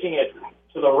 pitching it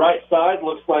to the right side.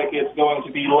 Looks like it's going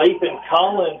to be Lathan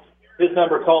Collins. His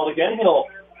number called again. He'll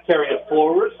carry it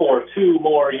forward for 2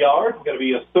 more yards. It's going to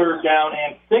be a 3rd down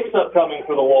and 6 upcoming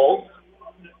for the Wolves.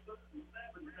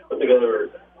 Put together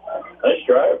a nice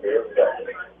drive here. We've got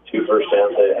 2 first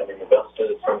downs. I mean, the best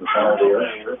is from the center of the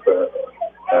area,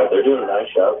 but they're doing a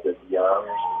nice job. The young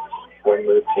Twin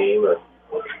Loup team are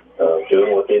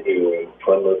doing what they do.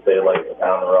 Twin Loup, they like to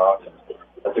pound the rock.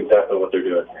 That's exactly what they're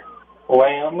doing here.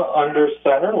 Lamb under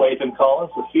center. Lathan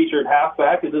Collins, the featured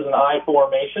halfback. This is an I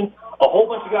formation. A whole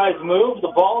bunch of guys moved.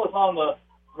 The ball is on the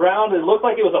ground. It looked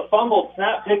like it was a fumbled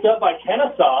snap picked up by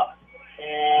Kenesaw.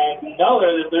 And no,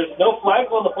 there's no flags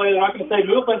on the play. They're not going to say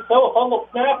movement. So a fumbled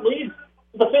snap leads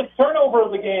to the 5th turnover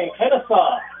of the game.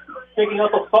 Kenesaw picking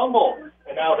up a fumble.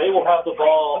 And now they will have the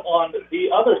ball on the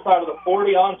other side of the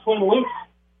 40 on Twin Loup's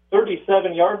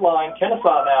 37-yard line.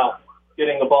 Kenesaw now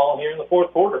getting the ball here in the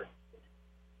 4th quarter.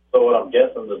 So what I'm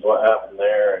guessing is what happened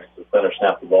there is the center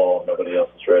snapped the ball and nobody else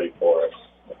is ready for it.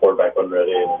 The quarterback wasn't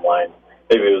ready, and the line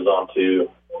maybe it was on 2,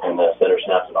 and the center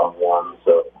snapped it on 1.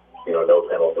 So, no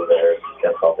penalty there.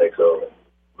 Kenesaw takes over.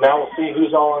 Now we'll see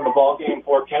who's all in the ball game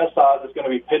for Kenesaw. It's going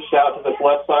to be pitched out to this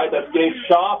left side. That's Gabe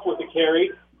Schaaf with the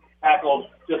carry, tackled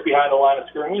just behind the line of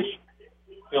scrimmage.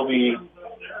 He'll be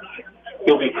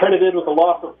credited with a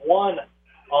loss of 1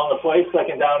 on the play.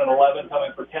 2nd down and 11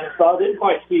 coming for Kenesaw. Didn't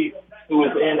quite see who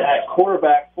was in at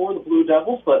quarterback for the Blue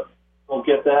Devils, but we'll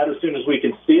get that as soon as we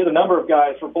can see it. A number of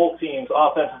guys for both teams,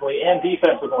 offensively and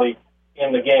defensively,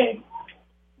 in the game.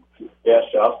 Yeah,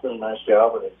 Schaaf's done a nice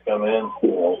job, and it's come in.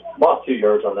 Lost 2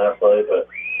 yards on that play, but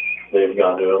they've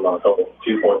gone to him on a couple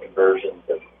 2-point conversions,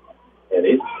 and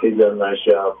he's done a nice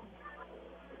job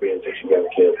being such a young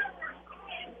kid.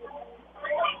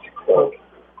 So.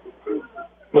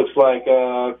 Looks like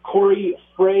Corey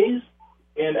Fraze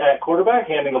in at quarterback,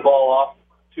 handing the ball off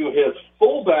to his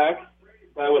fullback.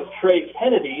 That was Trey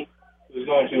Kennedy, who's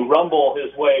going to rumble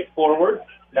his way forward.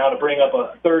 Now to bring up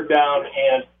a 3rd down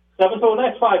and 7. So a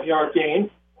nice 5-yard gain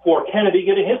for Kennedy,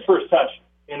 getting his first touch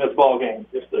in this ball game.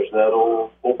 If there's that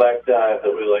old fullback dive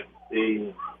that we like to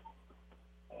see,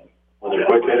 when they're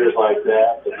quick hitters like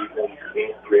that, the defense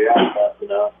can't react fast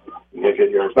enough. You get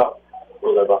good yards.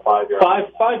 About 5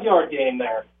 yards. 5-yard gain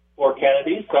there for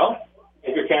Kennedy. So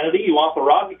if you're Kennedy, you want the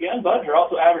rock again, but you're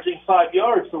also averaging 5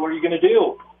 yards. So what are you going to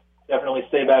do? Definitely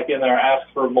stay back in there, ask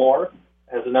for more,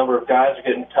 as a number of guys are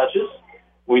getting touches.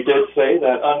 We did say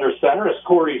that under center is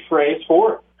Corey Fraze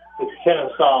for the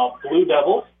Kenesaw Blue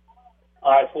Devils.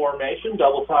 I formation,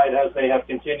 double tight as they have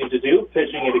continued to do.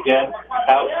 Pitching it again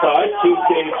outside to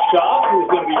Gabe Schaaf, who's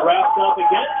going to be wrapped up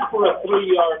again for a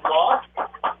 3-yard loss.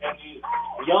 And these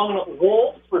young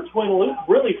Wolves for Twin Loup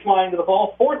really flying to the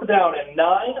ball. 4th down and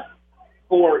 9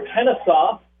 for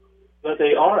Kenesaw, but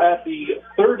they are at the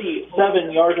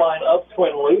 37-yard line of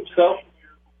Twin Loup. So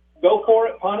go for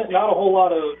it, punt it. Not a whole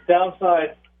lot of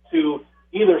downside to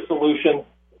either solution.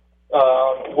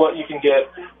 What you can get,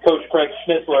 Coach Craig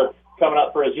Schnitzler coming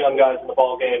up for his young guys in the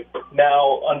ball game.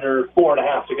 Now under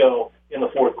 4.5 to go in the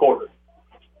fourth quarter.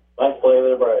 Nice play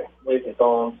there by Lacey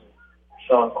Collins,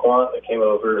 Sean Quant that came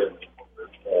over and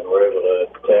were able to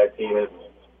tag team it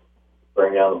and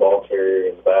bring down the ball carrier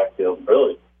in the backfield.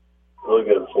 Really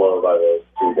good flow by those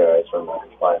two guys from the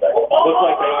linebacker. Looks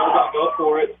like they are going to go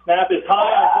for it. Snap is high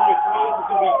on 43. It's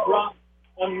going to be dropped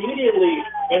immediately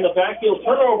in the backfield.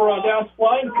 Turnover on downs.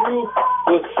 Flying through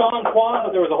with Sean Kwan,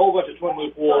 but there was a whole bunch of Twin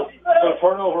Loup Wolves. So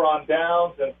turnover on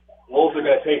downs, and Wolves are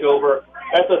going to take over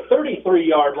at the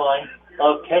 33-yard line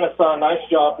of Kenesaw. Nice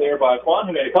job there by Kwan,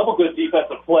 who made a couple good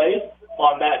defensive plays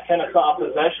on that Kenesaw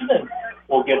possession, and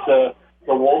we'll get to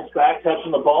the Wolves back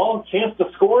touching the ball. Chance to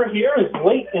score here is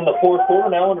late in the fourth quarter,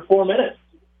 now under 4 minutes.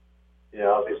 Yeah,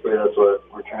 obviously that's what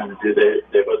we're trying to do.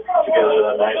 They put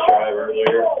together a nice drive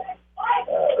earlier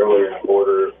in the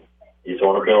quarter. You just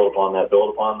want to build upon that,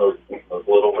 build upon those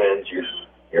little wins.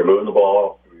 You're moving the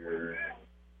ball.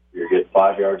 You're getting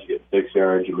 5 yards, you get 6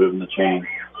 yards, you're moving the chain.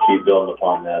 Keep building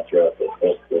upon that throughout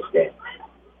this game.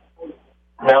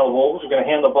 Now the Wolves are going to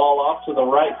hand the ball off to the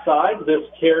right side. This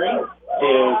carry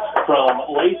is from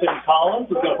Lathan Collins,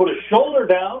 who's going to put his shoulder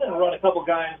down and run a couple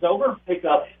guys over. Pick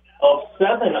up of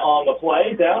 7 on the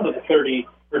play, down to the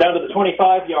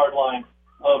 25-yard line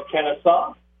of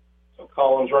Kenesaw. So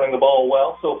Collins running the ball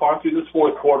well so far through this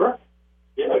fourth quarter.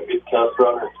 Yeah, good tough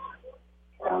runner.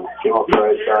 Came off the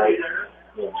right side.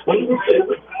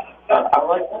 I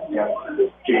like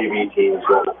this JV team is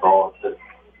what we call it.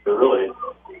 They're really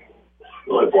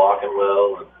blocking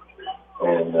well,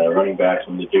 and running backs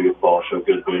when they do get the ball show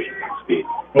good vision and speed.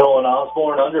 Nolan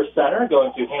Osborne under center,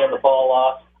 going to hand the ball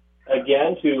off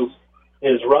again to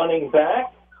his running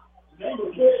back.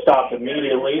 Stopped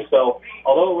immediately. So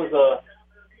although it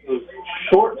was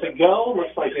short to go,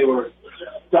 looks like they were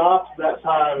stopped that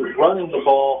time running the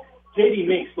ball. J.D.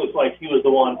 Meeks looks like he was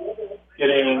the one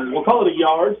getting, we'll call it a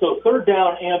yard. So 3rd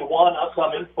down and 1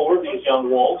 upcoming for these young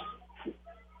Wolves.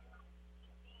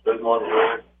 Good one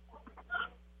here.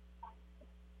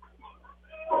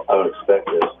 I would expect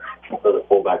this for the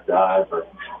fullback dive or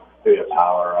maybe a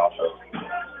power off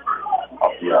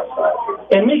the outside.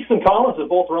 And Meeks and Collins have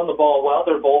both run the ball well.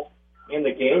 They're both in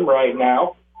the game right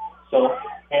now. So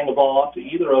hand the ball off to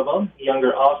either of them.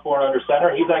 Younger Osborne under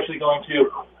center. He's actually going to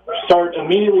start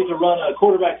immediately to run a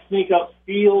quarterback sneak up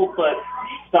field, but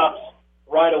stops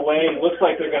right away. Looks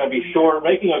like they're going to be short.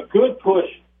 Making a good push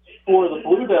for the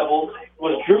Blue Devils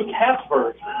was Drew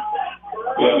Katzberg,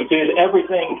 who did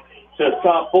everything to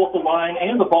stop both the line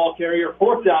and the ball carrier.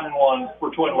 4th down and 1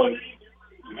 for Twin Loup.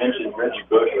 You mentioned Reggie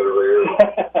Bush earlier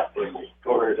when he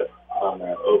scored on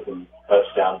that open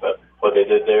touchdown, but what they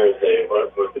did there is they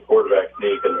went with the quarterback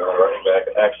sneak, and the running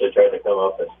back actually tried to come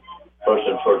up and push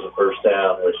him towards the first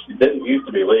down, which didn't used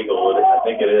to be legal. I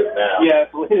think it is now. Yeah,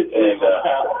 it is legal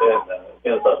now.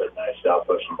 Kenesaw did a nice job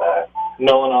pushing back.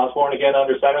 Nolan Osborne again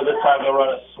under center. This time they'll run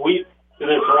a sweep to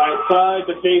this right side,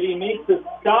 but J.D. Meeks is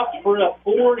stopped for a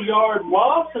 4-yard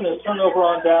loss and is turned over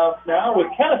on downs now with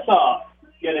Kenesaw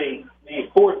getting the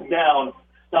 4th down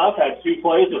stop. Had 2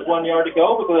 plays with 1 yard to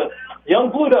go, with the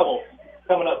young Blue Devils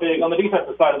coming up big on the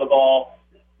defensive side of the ball.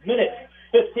 Minute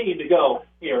 15 to go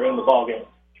here in the ball game.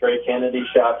 Trey Kennedy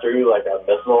shot through like a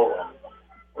missile and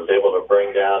was able to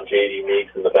bring down J.D.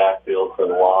 Meeks in the backfield for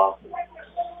the loss.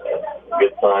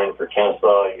 Good sign for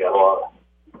Kenesaw. You got a lot.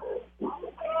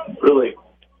 Really,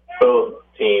 both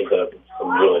teams have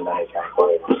some really nice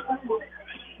players.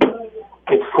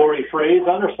 It's Corey Fraze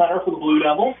under center for the Blue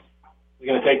Devils. He's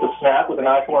going to take the snap with an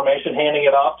I formation, handing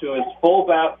it off to his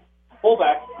fullback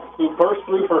who burst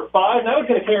through for 5. Now he's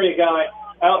going to carry a guy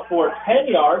out for 10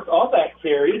 yards. Off that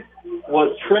carry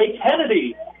was Trey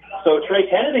Kennedy. So Trey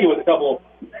Kennedy with a couple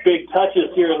big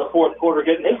touches here in the fourth quarter,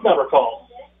 getting his number called.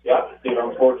 Yeah, seen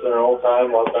our sports in our old time,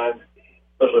 a lot of times,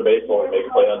 especially baseball, we make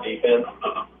a play on defense,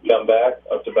 come back,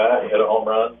 up to bat, hit a home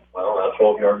run. Well, that's a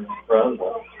 12-yard run.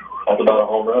 That's about a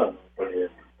home run when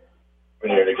you're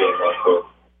in a game like this.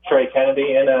 Trey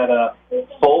Kennedy in at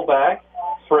fullback.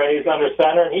 Fraze under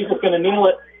center, and he's just going to kneel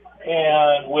it.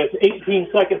 And with 18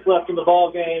 seconds left in the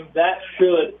ball game, that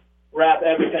should wrap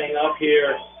everything up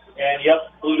here. And,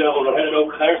 yep, Blue Devils are headed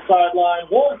over to their sideline.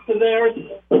 Wolves to theirs.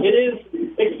 It is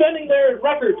extending their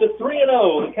record to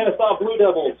 3-0. The Kenesaw Blue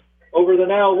Devils over the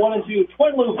now 1-2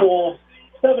 Twin Loup Wolves,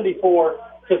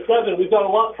 74-7. We've got a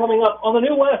lot coming up on the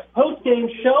New West post-game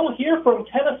show here from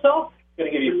Kenesaw. Going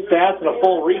to give you stats and a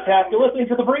full recap. You're listening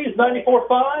to The Breeze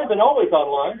 94.5 and always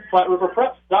online,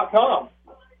 FlatRiverPreps.com.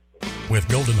 With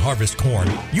Golden Harvest Corn,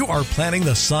 you are planting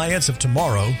the science of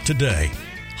tomorrow today.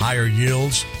 Higher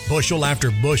yields, bushel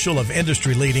after bushel of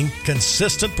industry-leading,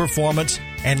 consistent performance,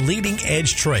 and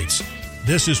leading-edge traits.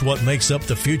 This is what makes up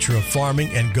the future of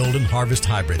farming and Golden Harvest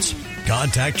hybrids.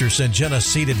 Contact your Syngenta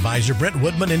seed advisor, Brent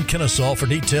Woodman in Kenesaw, for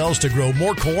details to grow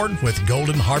more corn with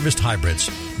Golden Harvest hybrids.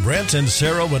 Brent and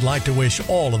Sarah would like to wish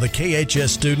all of the KHS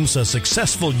students a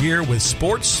successful year with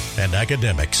sports and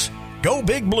academics. Go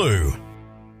Big Blue!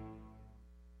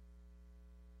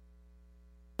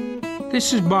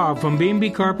 This is Bob from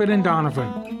B&B Carpet and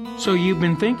Donovan. So you've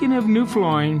been thinking of new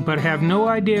flooring but have no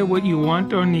idea what you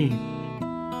want or need.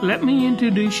 Let me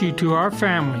introduce you to our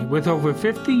family with over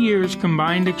 50 years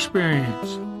combined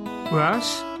experience.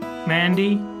 Russ,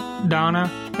 Mandy, Donna,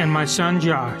 and my son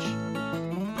Josh.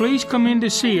 Please come in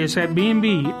to see us at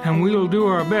B&B and we will do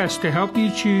our best to help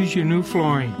you choose your new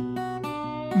flooring.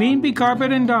 B&B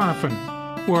Carpet and Donovan,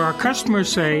 where our customers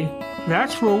say,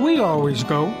 that's where we always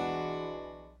go.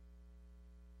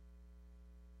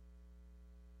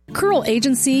 Curl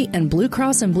Agency and Blue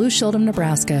Cross and Blue Shield of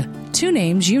Nebraska. Two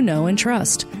names you know and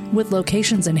trust. With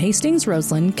locations in Hastings,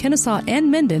 Roseland, Kenesaw,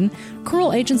 and Minden,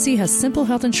 Curl Agency has simple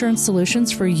health insurance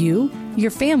solutions for you,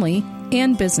 your family,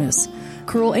 and business.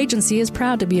 Curl Agency is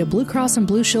proud to be a Blue Cross and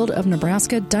Blue Shield of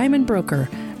Nebraska Diamond Broker.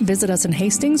 Visit us in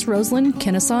Hastings, Roseland,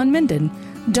 Kenesaw, and Minden.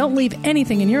 Don't leave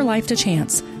anything in your life to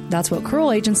chance. That's what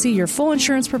Curl Agency, your full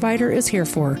insurance provider, is here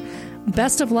for.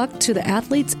 Best of luck to the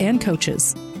athletes and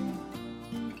coaches.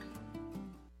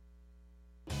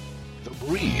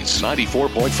 Breeze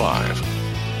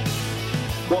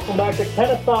 94.5. Welcome back to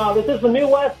Kenesaw. This is the New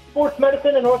West Sports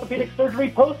Medicine and Orthopedic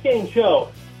Surgery post-game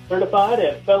show. Certified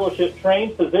and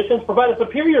fellowship-trained physicians provide a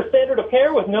superior standard of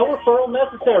care with no referral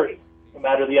necessary. No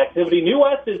matter the activity, New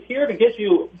West is here to get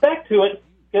you back to it.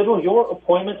 Schedule your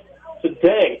appointment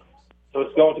today. So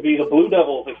it's going to be the Blue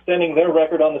Devils extending their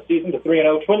record on the season to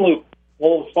 3-0. Twin Loop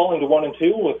Wolves falling to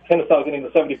 1-2 with Kenesaw getting the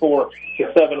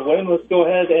 74-7 win. Let's go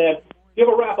ahead and give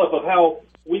a wrap-up of how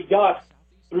we got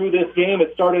through this game.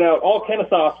 It started out all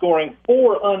Kenesaw scoring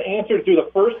 4 unanswered through the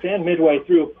first and midway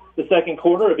through the second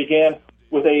quarter. It began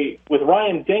with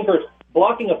Ryan Dankert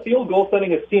blocking a field goal,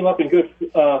 setting his team up in good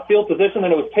field position.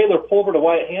 Then it was Taylor Pulver to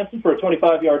Wyatt Hansen for a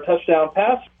 25-yard touchdown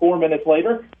pass. 4 minutes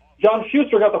later, John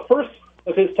Schuster got the first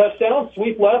of his touchdowns,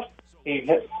 sweep left. He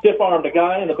stiff-armed a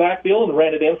guy in the backfield and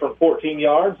ran it in for 14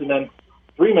 yards. And then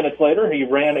 3 minutes later, he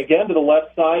ran again to the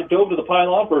left side, dove to the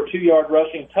pylon for a 2-yard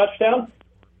rushing touchdown.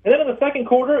 And then in the second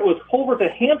quarter, it was Pulver to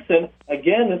Hansen,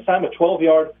 again, this time a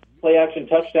 12-yard play-action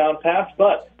touchdown pass.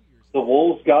 But the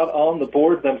Wolves got on the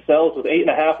board themselves with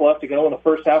 8.5 left to go in the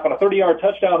first half on a 30-yard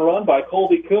touchdown run by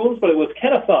Colby Coombs. But it was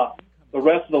Kenesaw the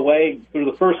rest of the way through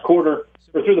the first quarter,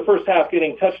 or through the first half,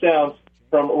 getting touchdowns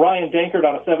from Ryan Dankert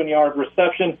on a 7-yard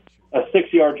reception, a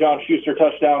 6-yard John Schuster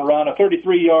touchdown run, a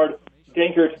 33-yard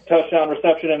Dankert touchdown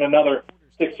reception, and another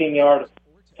 16-yard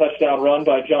touchdown run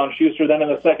by John Schuster. Then in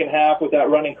the second half, with that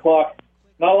running clock,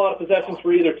 not a lot of possessions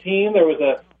for either team. There was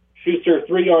a Schuster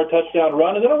 3-yard touchdown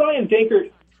run, and then a Ryan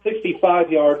Dankert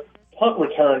 65-yard punt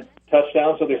return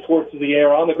touchdown. So they scored through the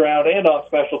air, on the ground, and on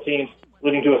special teams,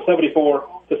 leading to a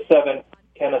 74-7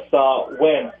 Kenesaw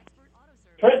win.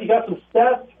 Trent, you got some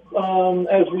stats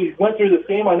as we went through this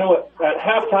game. I know at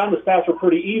halftime the stats were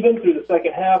pretty even through the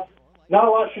second half. Not a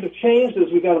lot should have changed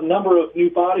as we got a number of new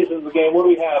bodies in the game. What do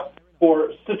we have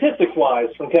for statistics-wise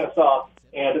from Kenesaw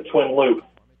and Twin Loop?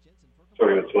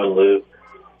 Starting with Twin Loop,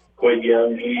 Quade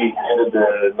Young, he ended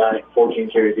the night 14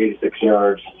 carries, 86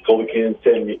 yards. Colby Coons,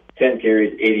 10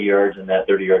 carries, 80 yards, and that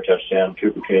 30-yard touchdown.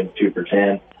 Cooper Coons, 2 for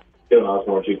 10. Dylan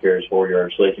Osborne, 2 carries, 4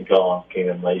 yards. Layton Collins came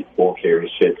in late, 4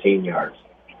 carries, 15 yards.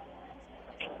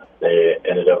 They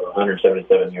ended up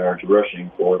 177 yards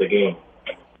rushing for the game.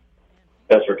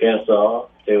 As for Kenesaw,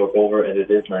 Taylor Pulver ended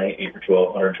his night 8 for 12,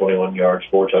 121 yards,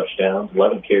 4 touchdowns,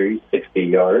 11 carries, 60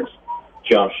 yards.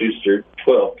 John Schuster,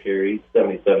 12 carries,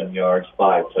 77 yards,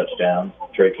 5 touchdowns.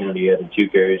 Trey Kennedy had 2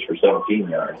 carries for 17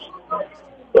 yards.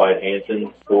 Wyatt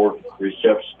Hansen, 4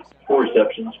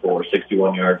 receptions for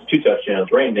 61 yards, 2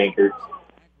 touchdowns. Ryan Dankert,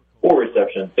 4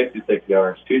 receptions, 66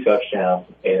 yards, 2 touchdowns,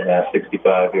 and that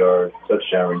 65-yard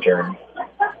touchdown return.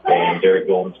 And Derek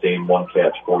Goldenstein, 1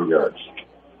 catch, 4 yards.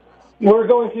 We're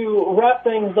going to wrap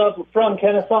things up from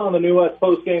Kenesaw on the New West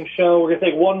postgame show. We're going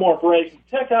to take one more break,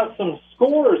 check out some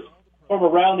scores from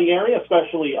around the area,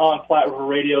 especially on Platte River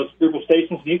Radio's group of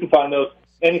stations. And you can find those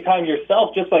anytime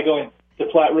yourself just by going to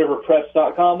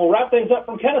PlatteRiverPress.com. We'll wrap things up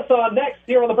from Kenesaw next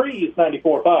here on the Breeze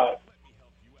 94.5.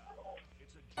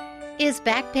 Is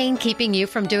back pain keeping you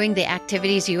from doing the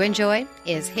activities you enjoy?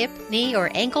 Is hip, knee,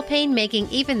 or ankle pain making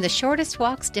even the shortest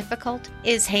walks difficult?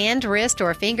 Is hand, wrist,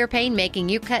 or finger pain making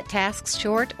you cut tasks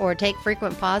short or take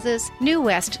frequent pauses? New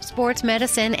West Sports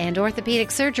Medicine and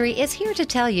Orthopedic Surgery is here to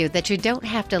tell you that you don't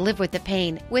have to live with the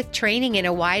pain. With training in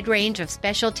a wide range of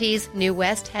specialties, New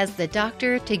West has the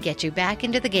doctor to get you back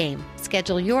into the game.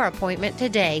 Schedule your appointment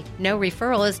today. No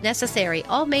referral is necessary.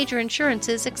 All major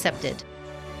insurances accepted.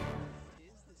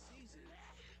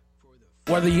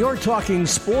 Whether you're talking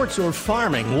sports or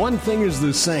farming, one thing is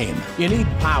the same. You need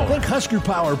power. Think Husker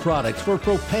Power products for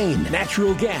propane,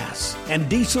 natural gas, and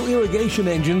diesel irrigation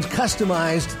engines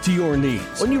customized to your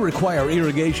needs. When you require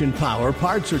irrigation power,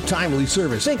 parts, or timely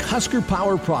service, think Husker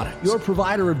Power products, your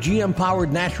provider of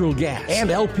GM-powered natural gas and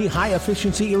LP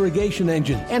high-efficiency irrigation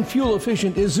engines and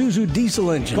fuel-efficient Isuzu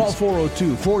diesel engines. Call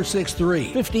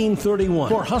 402-463-1531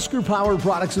 for Husker Power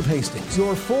products of Hastings,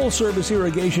 your full-service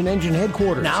irrigation engine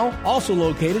headquarters. Now, also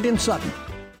located in Sutton.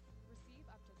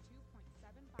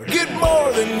 Get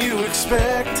more than you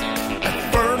expect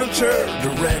at Furniture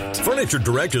Direct. Furniture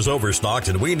Direct is overstocked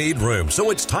and we need room,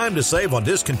 so it's time to save on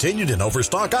discontinued and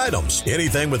overstock items.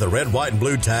 Anything with a red, white, and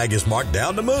blue tag is marked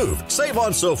down to move. Save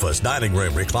on sofas, dining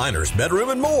room, recliners, bedroom,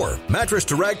 and more. Mattress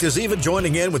Direct is even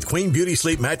joining in with Queen Beauty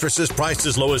Sleep mattresses priced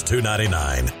as low as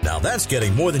 $299. Now that's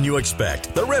getting more than you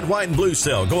expect. The red, white, and blue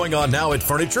sale going on now at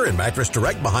Furniture and Mattress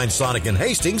Direct behind Sonic and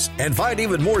Hastings, and find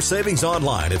even more savings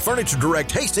online at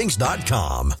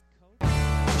FurnitureDirectHastings.com.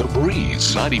 The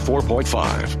Breeze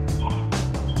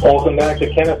 94.5. Welcome back to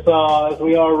Kenesaw as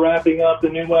we are wrapping up the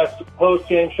New West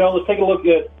post-game show. Let's take a look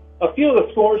at a few of the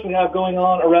scores we have going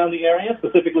on around the area,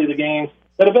 specifically the games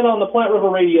that have been on the Platte River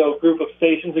Radio group of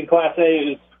stations. In Class A, it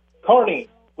is Kearney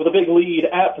with a big lead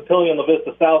at Papillion. La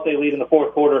Vista South, they lead in the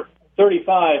fourth quarter,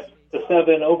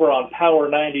 35-7 over on Power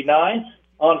 99.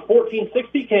 On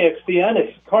 1460 KXPN,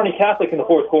 it's Kearney Catholic in the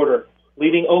fourth quarter,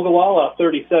 leading Ogallala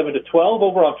 37-12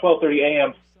 over on 1230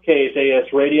 AM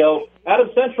KHAS Radio.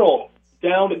 Adams Central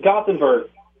down to Gothenburg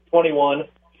 21-0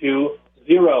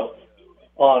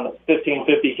 on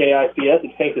 1550 KICS.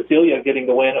 It's St. Cecilia getting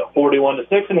the win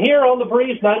 41-6. And here on the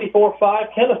Breeze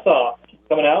 94.5, Kenesaw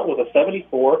coming out with a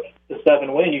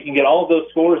 74-7 win. You can get all of those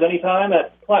scores anytime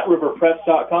at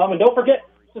PlatteRiverPreps.com. And don't forget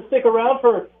to stick around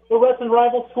for the Ruts and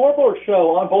Rivals scoreboard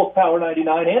show on both Power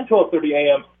 99 and 1230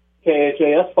 AM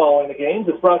KHAS following the games.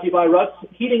 It's brought to you by Ruts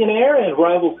Heating and Air and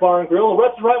Rivals Bar and Grill. The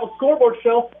Ruts and Rivals scoreboard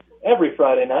show every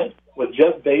Friday night with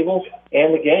Jeff Babel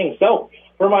and the gang. So,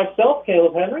 for myself,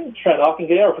 Caleb Henry, Trent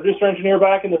Ockengay, our producer-engineer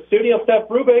back in the studio, Steph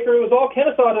Brubaker, it was all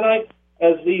Kenesaw tonight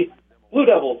as the Blue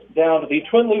Devils down to the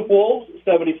Twin Loop Wolves,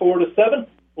 74-7.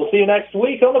 We'll see you next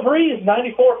week on The Breeze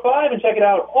 94.5, and check it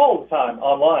out all the time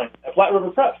online at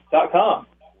PlatteRiverPreps.com.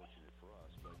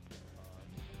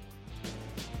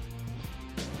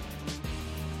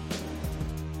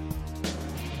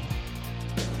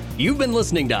 You've been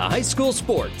listening to High School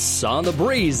Sports on The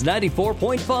Breeze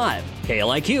 94.5,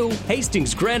 KLIQ,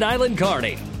 Hastings, Grand Island,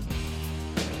 Kearney.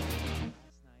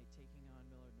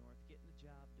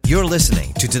 You're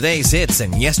listening to today's hits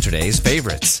and yesterday's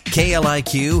favorites.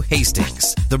 KLIQ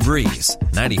Hastings, The Breeze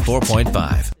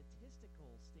 94.5.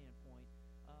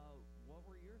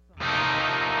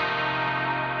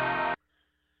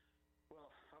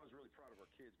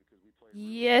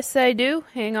 Yes, I do.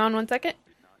 Hang on one second.